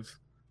competitive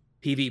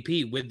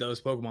PvP with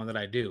those Pokemon that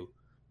I do.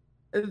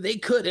 They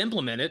could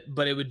implement it,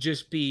 but it would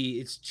just be,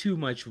 it's too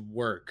much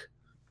work.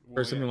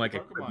 Well, something like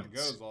Pokemon Go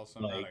equipments, is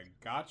also not like-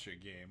 a gotcha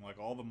game. Like,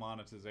 all the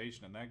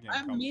monetization in that game I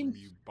comes mean,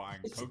 from you buying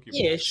it's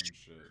Pokeballs ish. and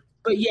shit.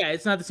 But yeah,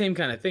 it's not the same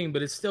kind of thing,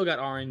 but it's still got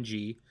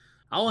RNG.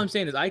 All I'm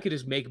saying is I could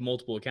just make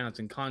multiple accounts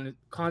and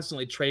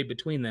constantly trade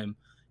between them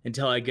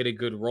until I get a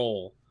good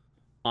roll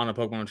on a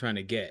Pokemon I'm trying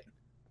to get.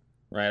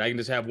 Right? I can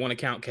just have one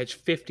account catch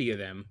 50 of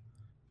them,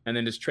 and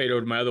then just trade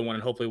over to my other one,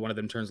 and hopefully one of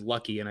them turns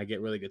lucky, and I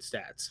get really good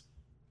stats,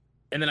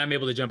 and then I'm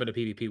able to jump into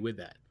PvP with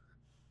that.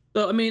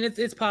 So I mean,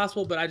 it's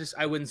possible, but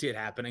I wouldn't see it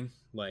happening.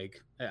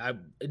 Like I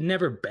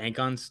never bank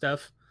on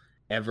stuff,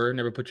 ever.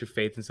 Never put your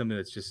faith in something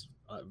that's just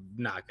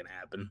not gonna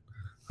happen.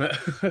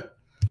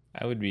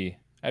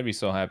 I'd be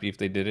so happy if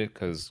they did it,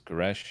 because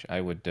Goresh,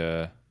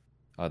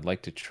 I'd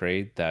like to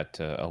trade that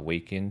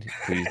Awakened.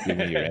 Please give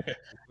me your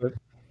equip.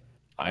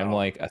 I'm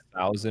like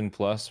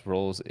 1,000+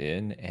 rolls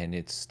in, and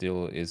it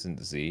still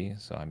isn't Z.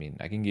 So I mean,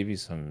 I can give you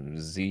some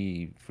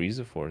Z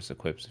Frieza Force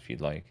equips if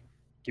you'd like.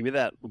 Give me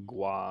that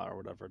Gua or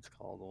whatever it's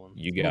called. The one.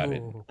 You got it.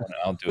 Ooh.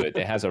 I'll do it.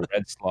 It has a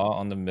red slaw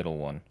on the middle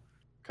one.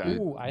 Okay.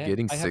 Ooh,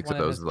 Getting I have 6 one of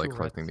that those has is like 2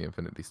 collecting the reds.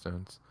 Infinity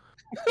Stones.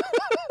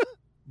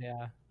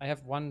 Yeah, I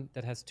have one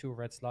that has 2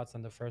 red slots,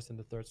 and the first and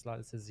the third slot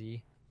is a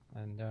Z,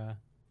 and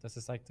this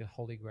is like the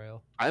holy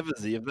grail. I have a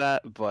Z of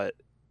that, but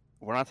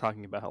we're not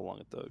talking about how long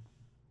it took.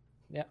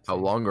 Yeah. How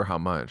same. long or how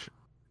much?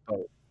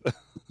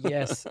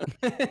 Yes.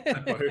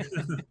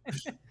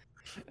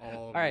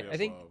 All right, I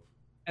think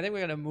we're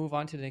gonna move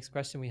on to the next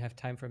question. We have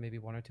time for maybe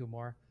 1 or 2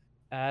 more.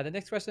 The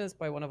next question is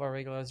by one of our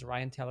regulars,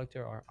 Ryan Taylor,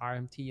 or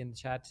RMT in the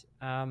chat.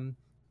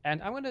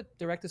 And I'm going to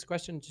direct this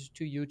question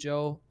to you,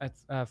 Joe.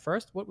 At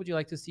first, what would you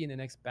like to see in the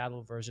next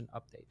battle version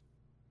update?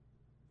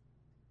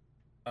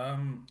 I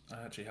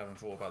actually haven't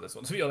thought about this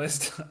one, to be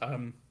honest.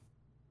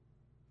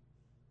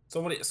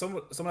 Someone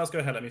else go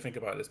ahead. Let me think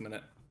about it this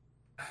minute.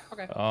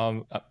 Okay.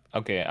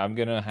 Okay, I'm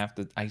gonna have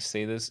to. I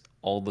say this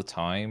all the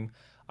time.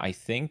 I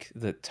think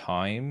the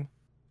time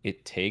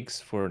it takes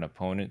for an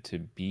opponent to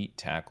beat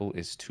tackle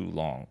is too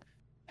long.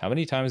 How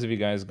many times have you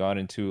guys got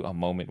into a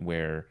moment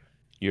where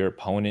your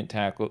opponent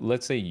tackle,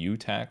 let's say you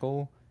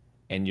tackle,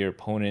 and your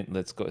opponent,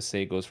 let's go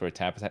say, goes for a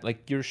tap attack,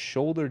 like you're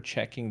shoulder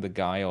checking the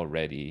guy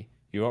already,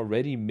 you're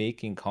already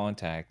making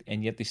contact,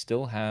 and yet they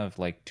still have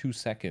like 2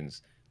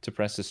 seconds to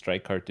press the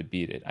strike card to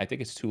beat it. I think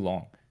it's too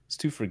long. It's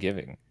too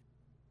forgiving.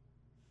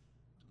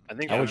 I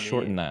think I would for me-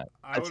 shorten that.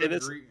 I I'd would say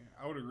this- agree.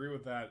 I would agree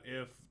with that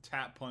if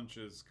tap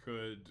punches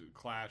could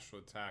clash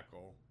with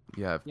tackle.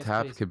 Yeah, if Yes,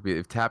 tap please.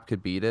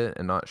 could beat it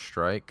and not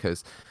strike,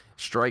 because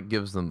strike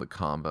gives them the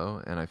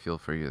combo, and I feel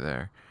for you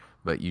there.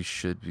 But you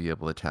should be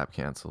able to tap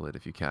cancel it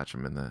if you catch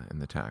them in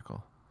the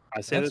tackle.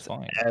 I say That's this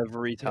fine.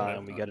 every Yeah,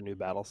 time we get a new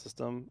battle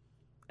system,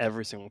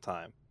 every single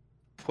time.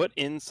 Put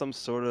in some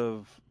sort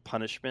of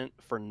punishment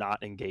for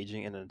not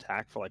engaging in an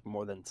attack for like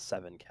more than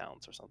 7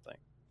 counts or something.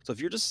 So if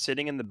you're just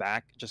sitting in the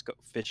back, just go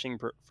fishing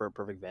for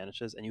perfect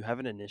vanishes, and you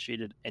haven't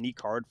initiated any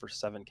card for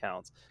 7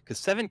 counts, because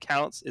 7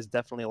 counts is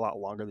definitely a lot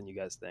longer than you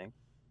guys think.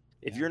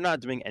 If you're not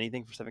doing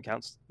anything for 7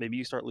 counts, maybe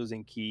you start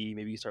losing key,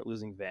 maybe you start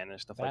losing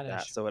vanish, stuff like that.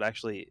 Vanish. So it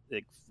actually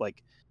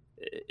like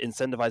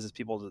incentivizes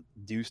people to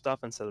do stuff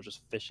instead of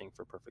just fishing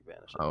for perfect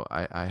vanishes. Oh,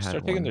 I had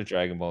Start taking one. their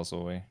Dragon Balls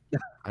away.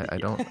 I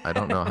don't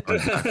know how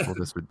impactful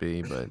this would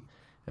be, but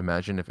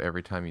imagine if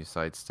every time you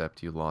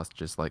sidestepped, you lost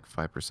just like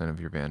 5% of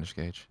your vanish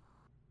gauge.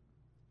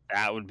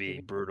 That would be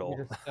You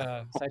brutal.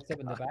 just sidestep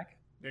in the back.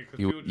 Yeah, because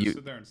You- people just you-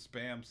 sit there and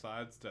spam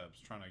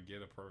sidesteps trying to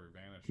get a perfect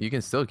vanish. You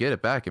can still get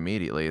it back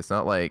immediately. It's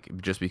not like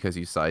just because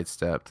you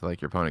sidestepped, like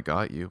your opponent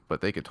got you,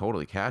 but they could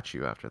totally catch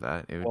you after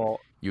that.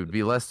 Well, You would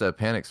be less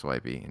panic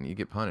swipey, and you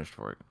get punished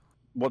for it.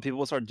 what people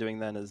would start doing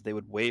then is they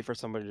would wait for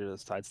somebody to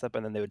sidestep,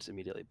 and then they would just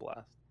immediately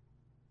blast.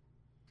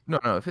 No,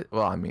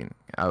 well, I mean,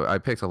 I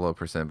picked a low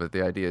percent, but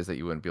the idea is that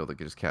you wouldn't be able to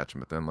just catch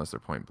them unless they're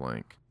point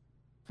blank.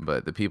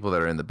 But the people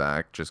that are in the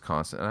back just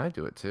constant, and I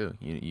do it too.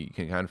 You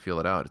can kind of feel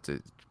it out. It's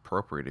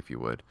appropriate if you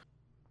would,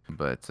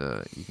 but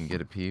you can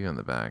get a PU on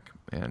the back,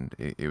 and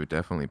it would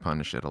definitely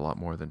punish it a lot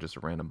more than just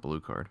a random blue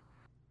card.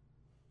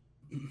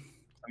 I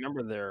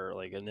remember their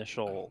like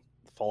initial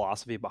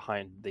philosophy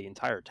behind the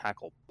entire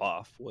tackle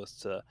buff was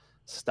to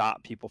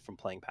stop people from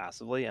playing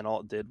passively, and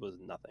all it did was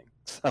nothing.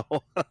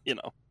 So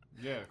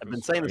Yeah, I've been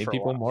 'cause saying this Made for a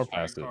people while. more strike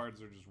passive.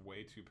 cards are just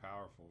way too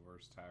powerful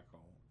versus tackle.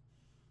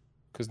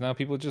 Because now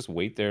people just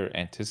wait there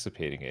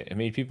anticipating it. It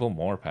made people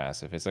more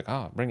passive. It's like,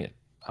 oh, bring it.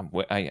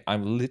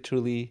 I'm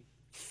literally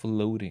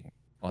floating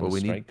on Well, the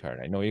we need- strike card.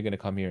 I know you're going to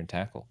come here and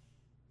tackle.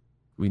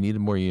 We needed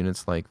more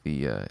units like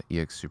the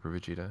EX Super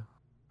Vegeta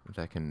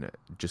that can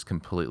just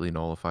completely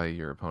nullify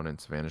your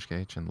opponent's Vanish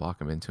Gauge and lock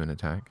him into an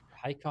attack.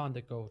 Hycon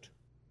the goat.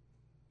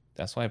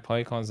 That's why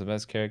Polycon's the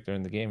best character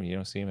in the game, and you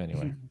don't see him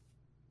anywhere.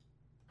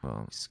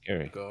 Well, He's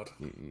scary. God.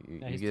 Yeah,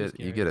 you he's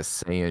too get a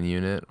Saiyan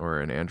unit or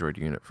an Android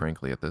unit,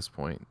 frankly, at this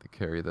point, to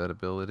carry that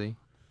ability.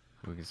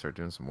 We can start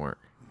doing some work.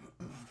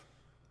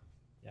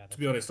 Yeah. To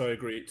be honest, I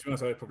agree. To be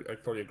honest,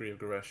 I'd probably agree with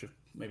Goresh of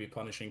maybe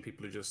punishing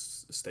people who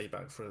just stay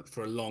back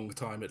for a long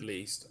time at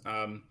least.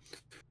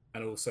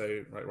 And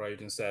also, like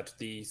Ryuden said,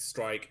 the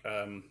strike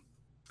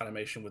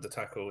animation with the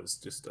tackle is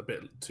just a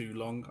bit too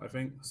long, I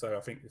think. So I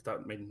think if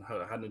that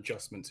had an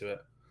adjustment to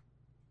it,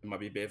 it might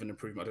be a bit of an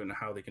improvement. I don't know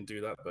how they can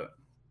do that, but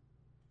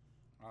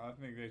I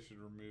think they should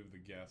remove the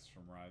guess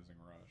from Rising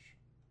Rush.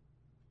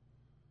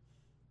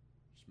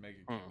 Just make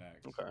it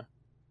connect. Okay. Like,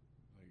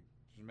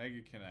 just make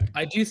it connect.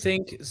 I do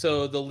think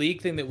so. The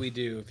league thing that we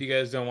do, if you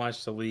guys don't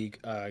watch the league,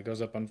 it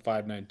goes up on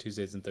 5/9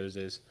 Tuesdays and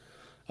Thursdays.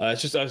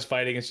 It's just us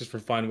fighting. It's just for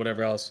fun,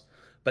 whatever else.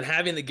 But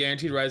having the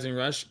guaranteed Rising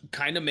Rush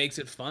kind of makes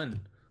it fun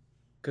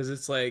because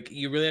it's like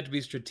you really have to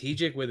be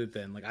strategic with it.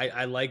 Then, like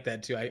I like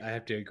that too. I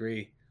have to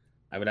agree.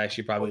 I would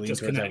actually probably lean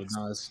just towards that with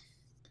connects. Nas.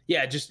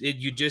 Yeah,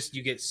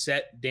 you get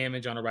set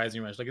damage on a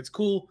Rising Rush. Like it's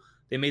cool.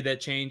 They made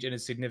that change and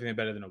it's significantly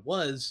better than it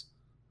was.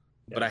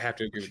 But I have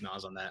to agree with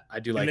Nas on that. I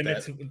do like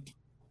that.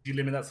 Do you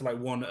limit that to like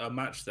one a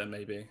match then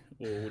maybe,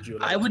 or would you?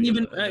 I wouldn't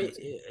even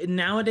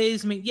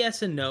nowadays. I mean,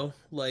 yes and no.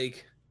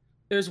 Like,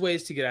 there's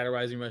ways to get out of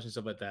Rising Rush and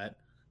stuff like that.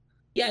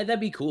 Yeah, that'd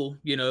be cool.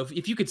 You know,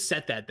 if you could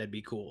set that, that'd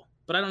be cool.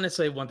 But I don't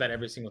necessarily want that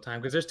every single time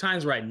because there's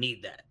times where I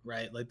need that,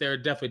 right? Like, there are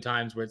definitely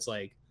times where it's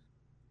like,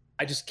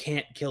 I just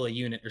can't kill a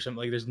unit or something.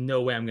 Like, there's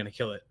no way I'm gonna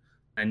kill it.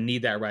 I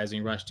need that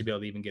Rising Rush to be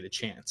able to even get a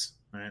chance,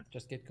 right?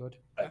 Just get good.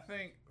 I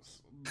think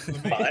the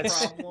main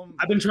problem.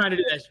 I've been trying to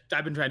do that.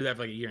 I've been trying to do that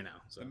for like a year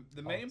now. So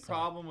the main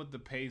problem with the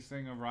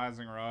pacing of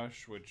Rising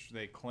Rush, which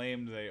they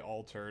claimed they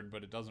altered,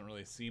 but it doesn't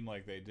really seem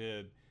like they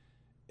did,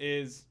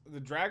 is the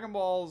Dragon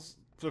Balls.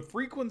 The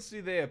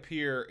frequency they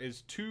appear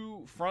is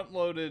 2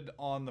 front-loaded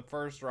on the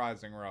first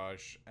Rising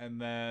Rush, and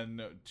then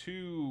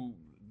 2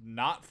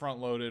 not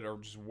front-loaded or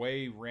just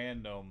way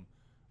random.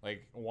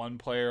 Like, one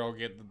player will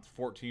get the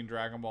 14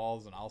 Dragon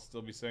Balls, and I'll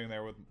still be sitting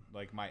there with,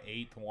 like, my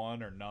 8th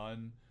one or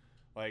none.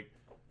 Like,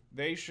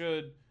 they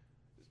should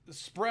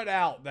spread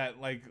out that,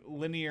 like,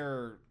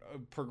 linear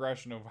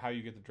progression of how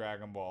you get the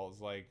Dragon Balls.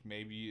 Like,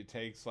 maybe it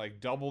takes,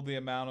 like, double the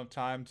amount of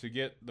time to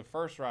get the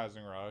first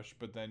Rising Rush,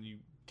 but then you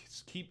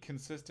keep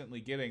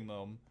consistently getting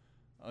them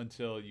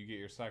until you get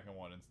your second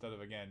one, instead of,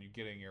 again, you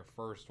getting your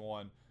first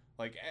one.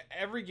 Like,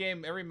 every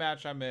game, every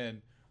match I'm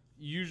in,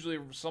 usually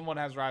someone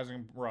has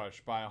Rising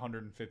Rush by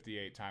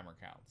 158 timer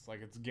counts.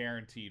 Like, it's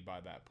guaranteed by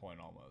that point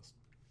almost.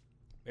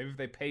 Maybe if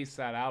they pace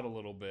that out a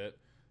little bit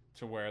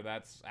to where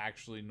that's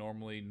actually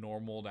normally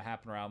normal to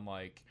happen around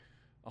like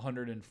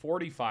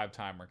 145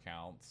 timer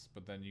counts,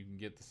 but then you can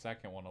get the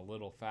second one a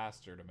little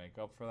faster to make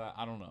up for that.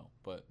 I don't know,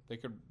 but they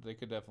could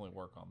definitely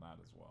work on that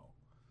as well.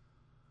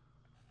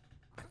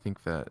 I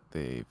think that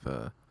they've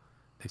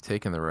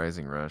taken the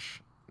Rising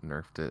Rush,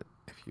 nerfed it,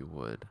 if you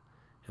would,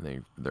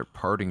 and they're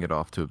parting it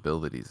off to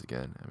abilities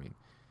again. I mean,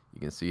 you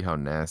can see how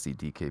nasty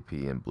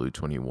DKP and Blue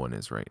 21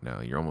 is right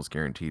now. You're almost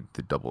guaranteed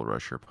to double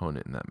rush your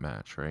opponent in that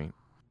match, right?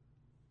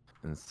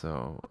 And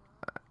so,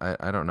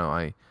 I don't know.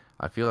 I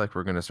feel like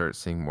we're gonna start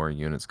seeing more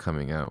units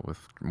coming out with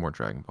more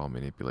Dragon Ball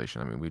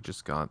manipulation. I mean, we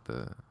just got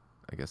the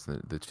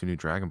 2 new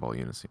Dragon Ball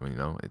units. You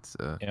know, it's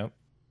Yep.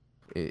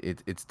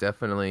 It's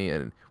definitely,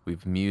 and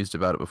we've mused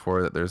about it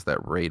before, that there's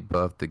that raid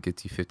buff that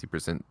gets you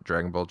 50%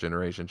 Dragon Ball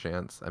generation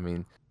chance. I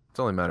mean, it's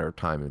only a matter of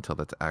time until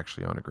that's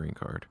actually on a green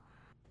card.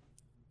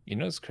 You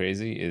know what's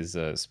crazy is,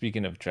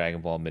 speaking of Dragon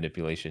Ball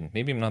manipulation,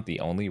 maybe I'm not the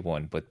only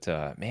one, but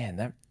man,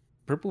 that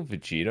purple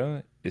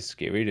Vegeta is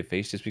scary to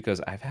face just because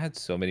I've had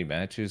so many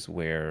matches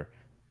where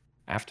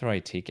after I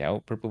take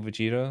out purple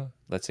Vegeta,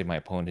 let's say my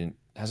opponent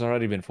has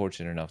already been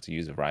fortunate enough to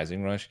use a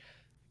Rising Rush.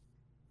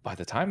 By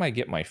the time I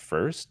get my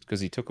first, because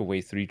he took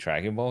away 3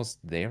 Dragon Balls,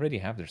 they already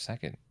have their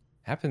second.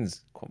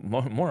 Happens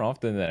more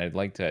often than I'd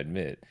like to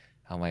admit.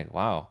 I'm like,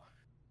 wow,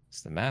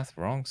 is the math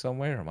wrong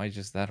somewhere? Or am I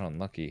just that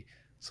unlucky?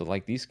 So,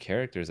 like, these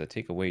characters that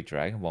take away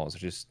Dragon Balls are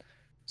just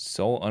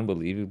so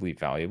unbelievably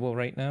valuable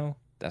right now.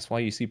 That's why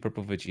you see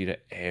Purple Vegeta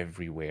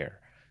everywhere.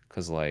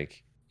 Because,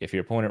 like, if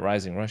your opponent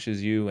Rising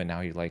Rushes you and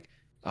now you're like,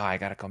 oh, I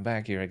gotta come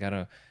back here, I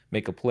gotta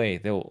make a play,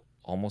 they'll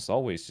almost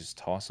always just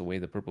toss away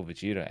the Purple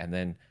Vegeta. And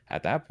then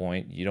at that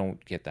point, you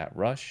don't get that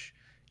rush.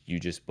 You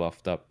just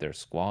buffed up their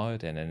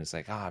squad. And then it's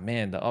like, ah,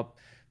 man,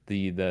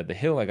 the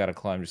hill I gotta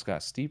climb just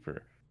got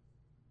steeper.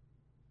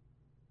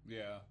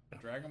 Yeah,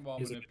 Dragon Ball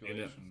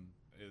manipulation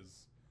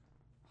is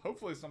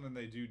hopefully something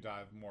they do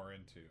dive more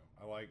into.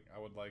 I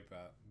would like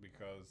that,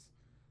 because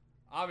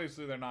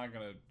obviously they're not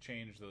going to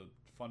change the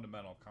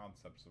fundamental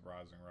concepts of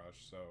Rising Rush,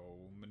 so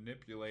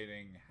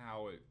manipulating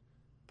how it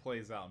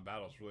plays out in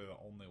battle is really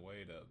the only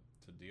way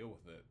to deal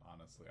with it,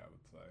 honestly, I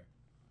would say.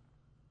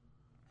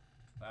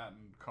 That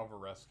and cover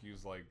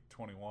rescues like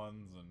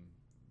 21s and,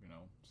 you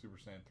know, Super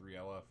Saiyan 3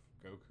 LF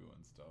Goku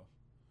and stuff.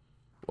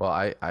 Well,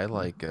 I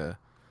like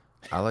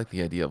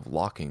the idea of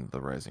locking the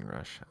Rising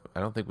Rush. I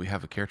don't think we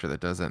have a character that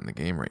does that in the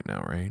game right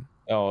now, right?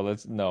 Oh,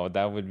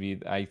 that would be,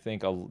 I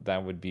think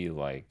that would be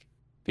like,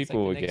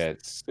 people like would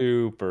get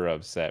super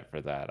upset for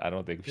that. I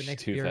don't think we the should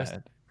next do Beerus.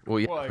 that. Well,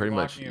 yeah, Well, like pretty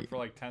much. locking it for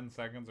like 10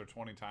 seconds or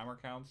 20 timer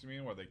counts, you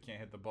mean, where they can't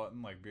hit the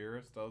button like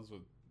Beerus does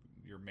with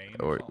your main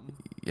or Or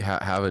something?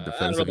 have a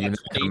defensive about unit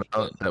 20, come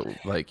out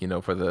that, like, you know,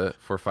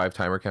 for 5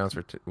 timer counts,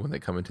 or when they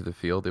come into the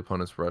field, the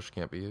opponent's rush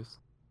can't be used.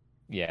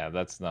 Yeah,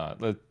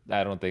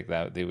 I don't think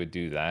that they would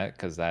do that,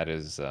 because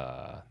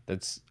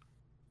that's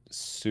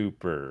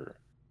super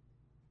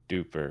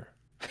duper.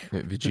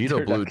 Vegeta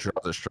They're Blue not-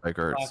 draws a strike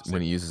arts Toxic.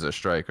 when he uses a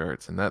strike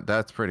arts, and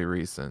that's pretty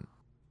recent.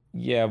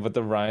 Yeah, but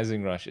the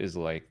Rising Rush is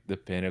like the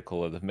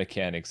pinnacle of the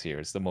mechanics here.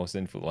 It's the most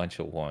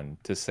influential one.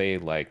 To say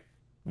like,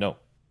 no,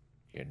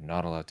 you're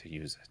not allowed to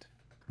use it.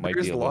 Might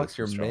be Beerus a little locks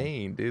too your strong.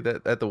 main, dude.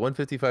 At the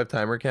 155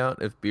 timer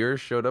count, if Beerus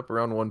showed up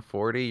around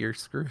 140, you're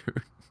screwed.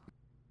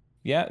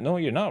 Yeah, no,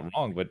 you're not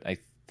wrong, but I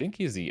think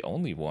he's the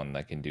only one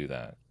that can do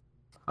that.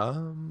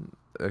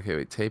 Okay,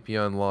 wait.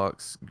 Tapion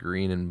locks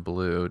green and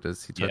blue.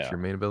 Does he touch Yeah. your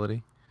main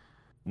ability?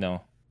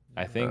 No,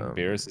 I think Um,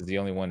 Beerus is the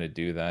only one to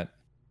do that.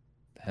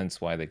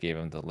 Hence why they gave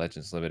him the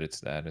Legends Limited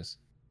status.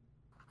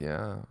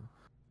 Yeah.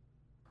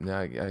 Yeah,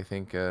 I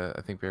think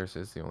Beerus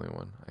is the only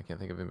one. I can't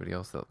think of anybody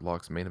else that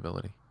locks main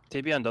ability.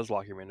 Tapion does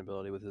lock your main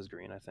ability with his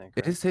green, I think.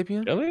 It right? is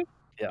Tapion? Really?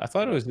 Yeah. I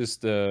thought it was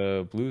just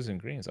blues and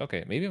greens.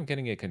 Okay, maybe I'm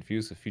getting it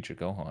confused with Future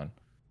Gohan.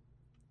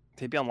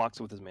 Tapion locks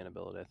it with his main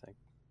ability, I think.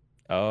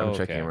 Oh, I'm okay.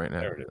 checking right now.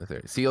 There it is.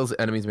 There. Seals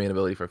enemy's main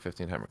ability for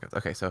 15 timer cuts.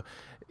 Okay, so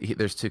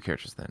there's 2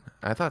 characters then.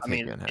 I thought I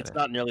mean, Tapion had it's it.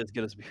 not nearly as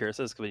good as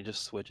Beerus's because he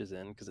just switches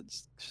in because it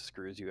just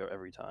screws you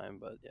every time.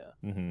 But yeah,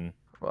 Mm-hmm.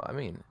 Well, I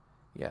mean,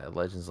 yeah,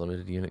 Legends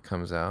Limited unit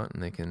comes out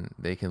and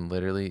they can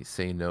literally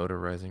say no to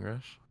Rising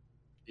Rush.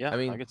 yeah, I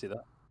mean, I could see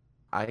that.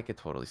 I could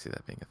totally see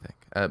that being a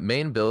thing.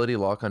 Main ability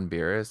lock on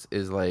Beerus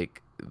is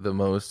like the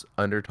most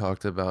under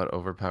talked about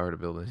overpowered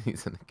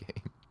abilities in the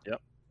game.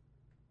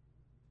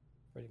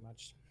 Pretty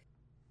much.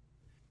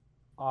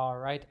 All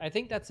right. I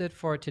think that's it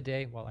for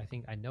today. Well,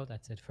 I know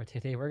that's it for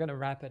today. We're gonna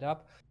wrap it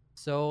up.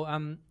 So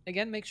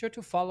again, make sure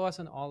to follow us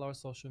on all our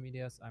social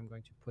medias. I'm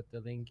going to put the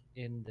link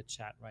in the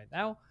chat right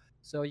now.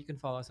 So you can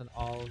follow us on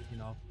all,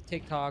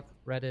 TikTok,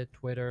 Reddit,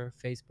 Twitter,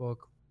 Facebook,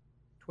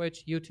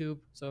 Twitch, YouTube.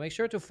 So make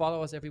sure to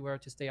follow us everywhere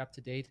to stay up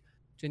to date,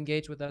 to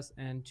engage with us,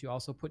 and to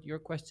also put your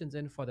questions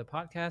in for the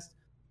podcast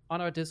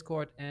on our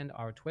Discord and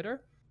our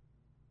Twitter.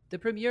 The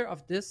premiere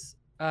of this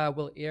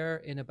will air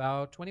in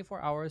about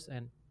 24 hours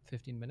and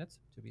 15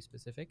 minutes, to be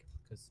specific,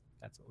 because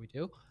that's what we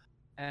do.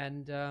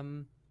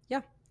 And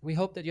yeah, we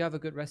hope that you have a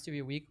good rest of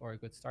your week or a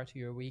good start to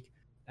your week.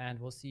 And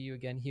we'll see you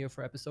again here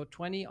for episode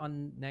 20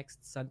 on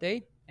next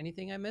Sunday.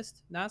 Anything I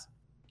missed, Nas?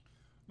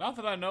 Not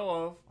that I know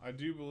of. I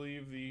do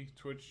believe the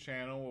Twitch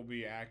channel will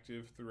be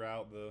active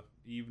throughout the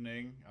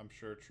evening. I'm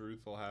sure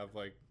Truth will have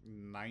like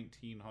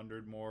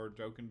 1,900 more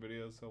Dokkan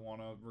videos he'll want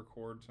to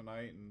record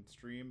tonight and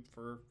stream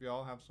for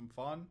y'all. Have some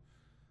fun.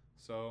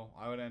 So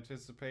I would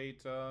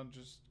anticipate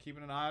just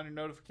keeping an eye on your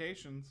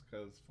notifications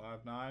because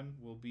 5-9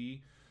 will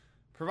be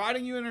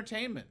providing you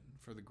entertainment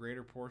for the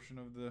greater portion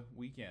of the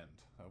weekend.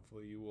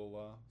 Hopefully you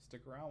will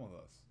stick around with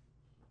us.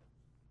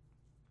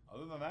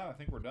 Other than that, I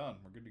think we're done.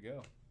 We're good to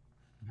go.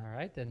 All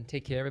right, then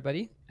take care,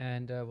 everybody.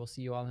 And we'll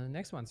see you all in the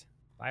next ones.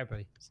 Bye,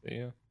 everybody. See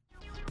you.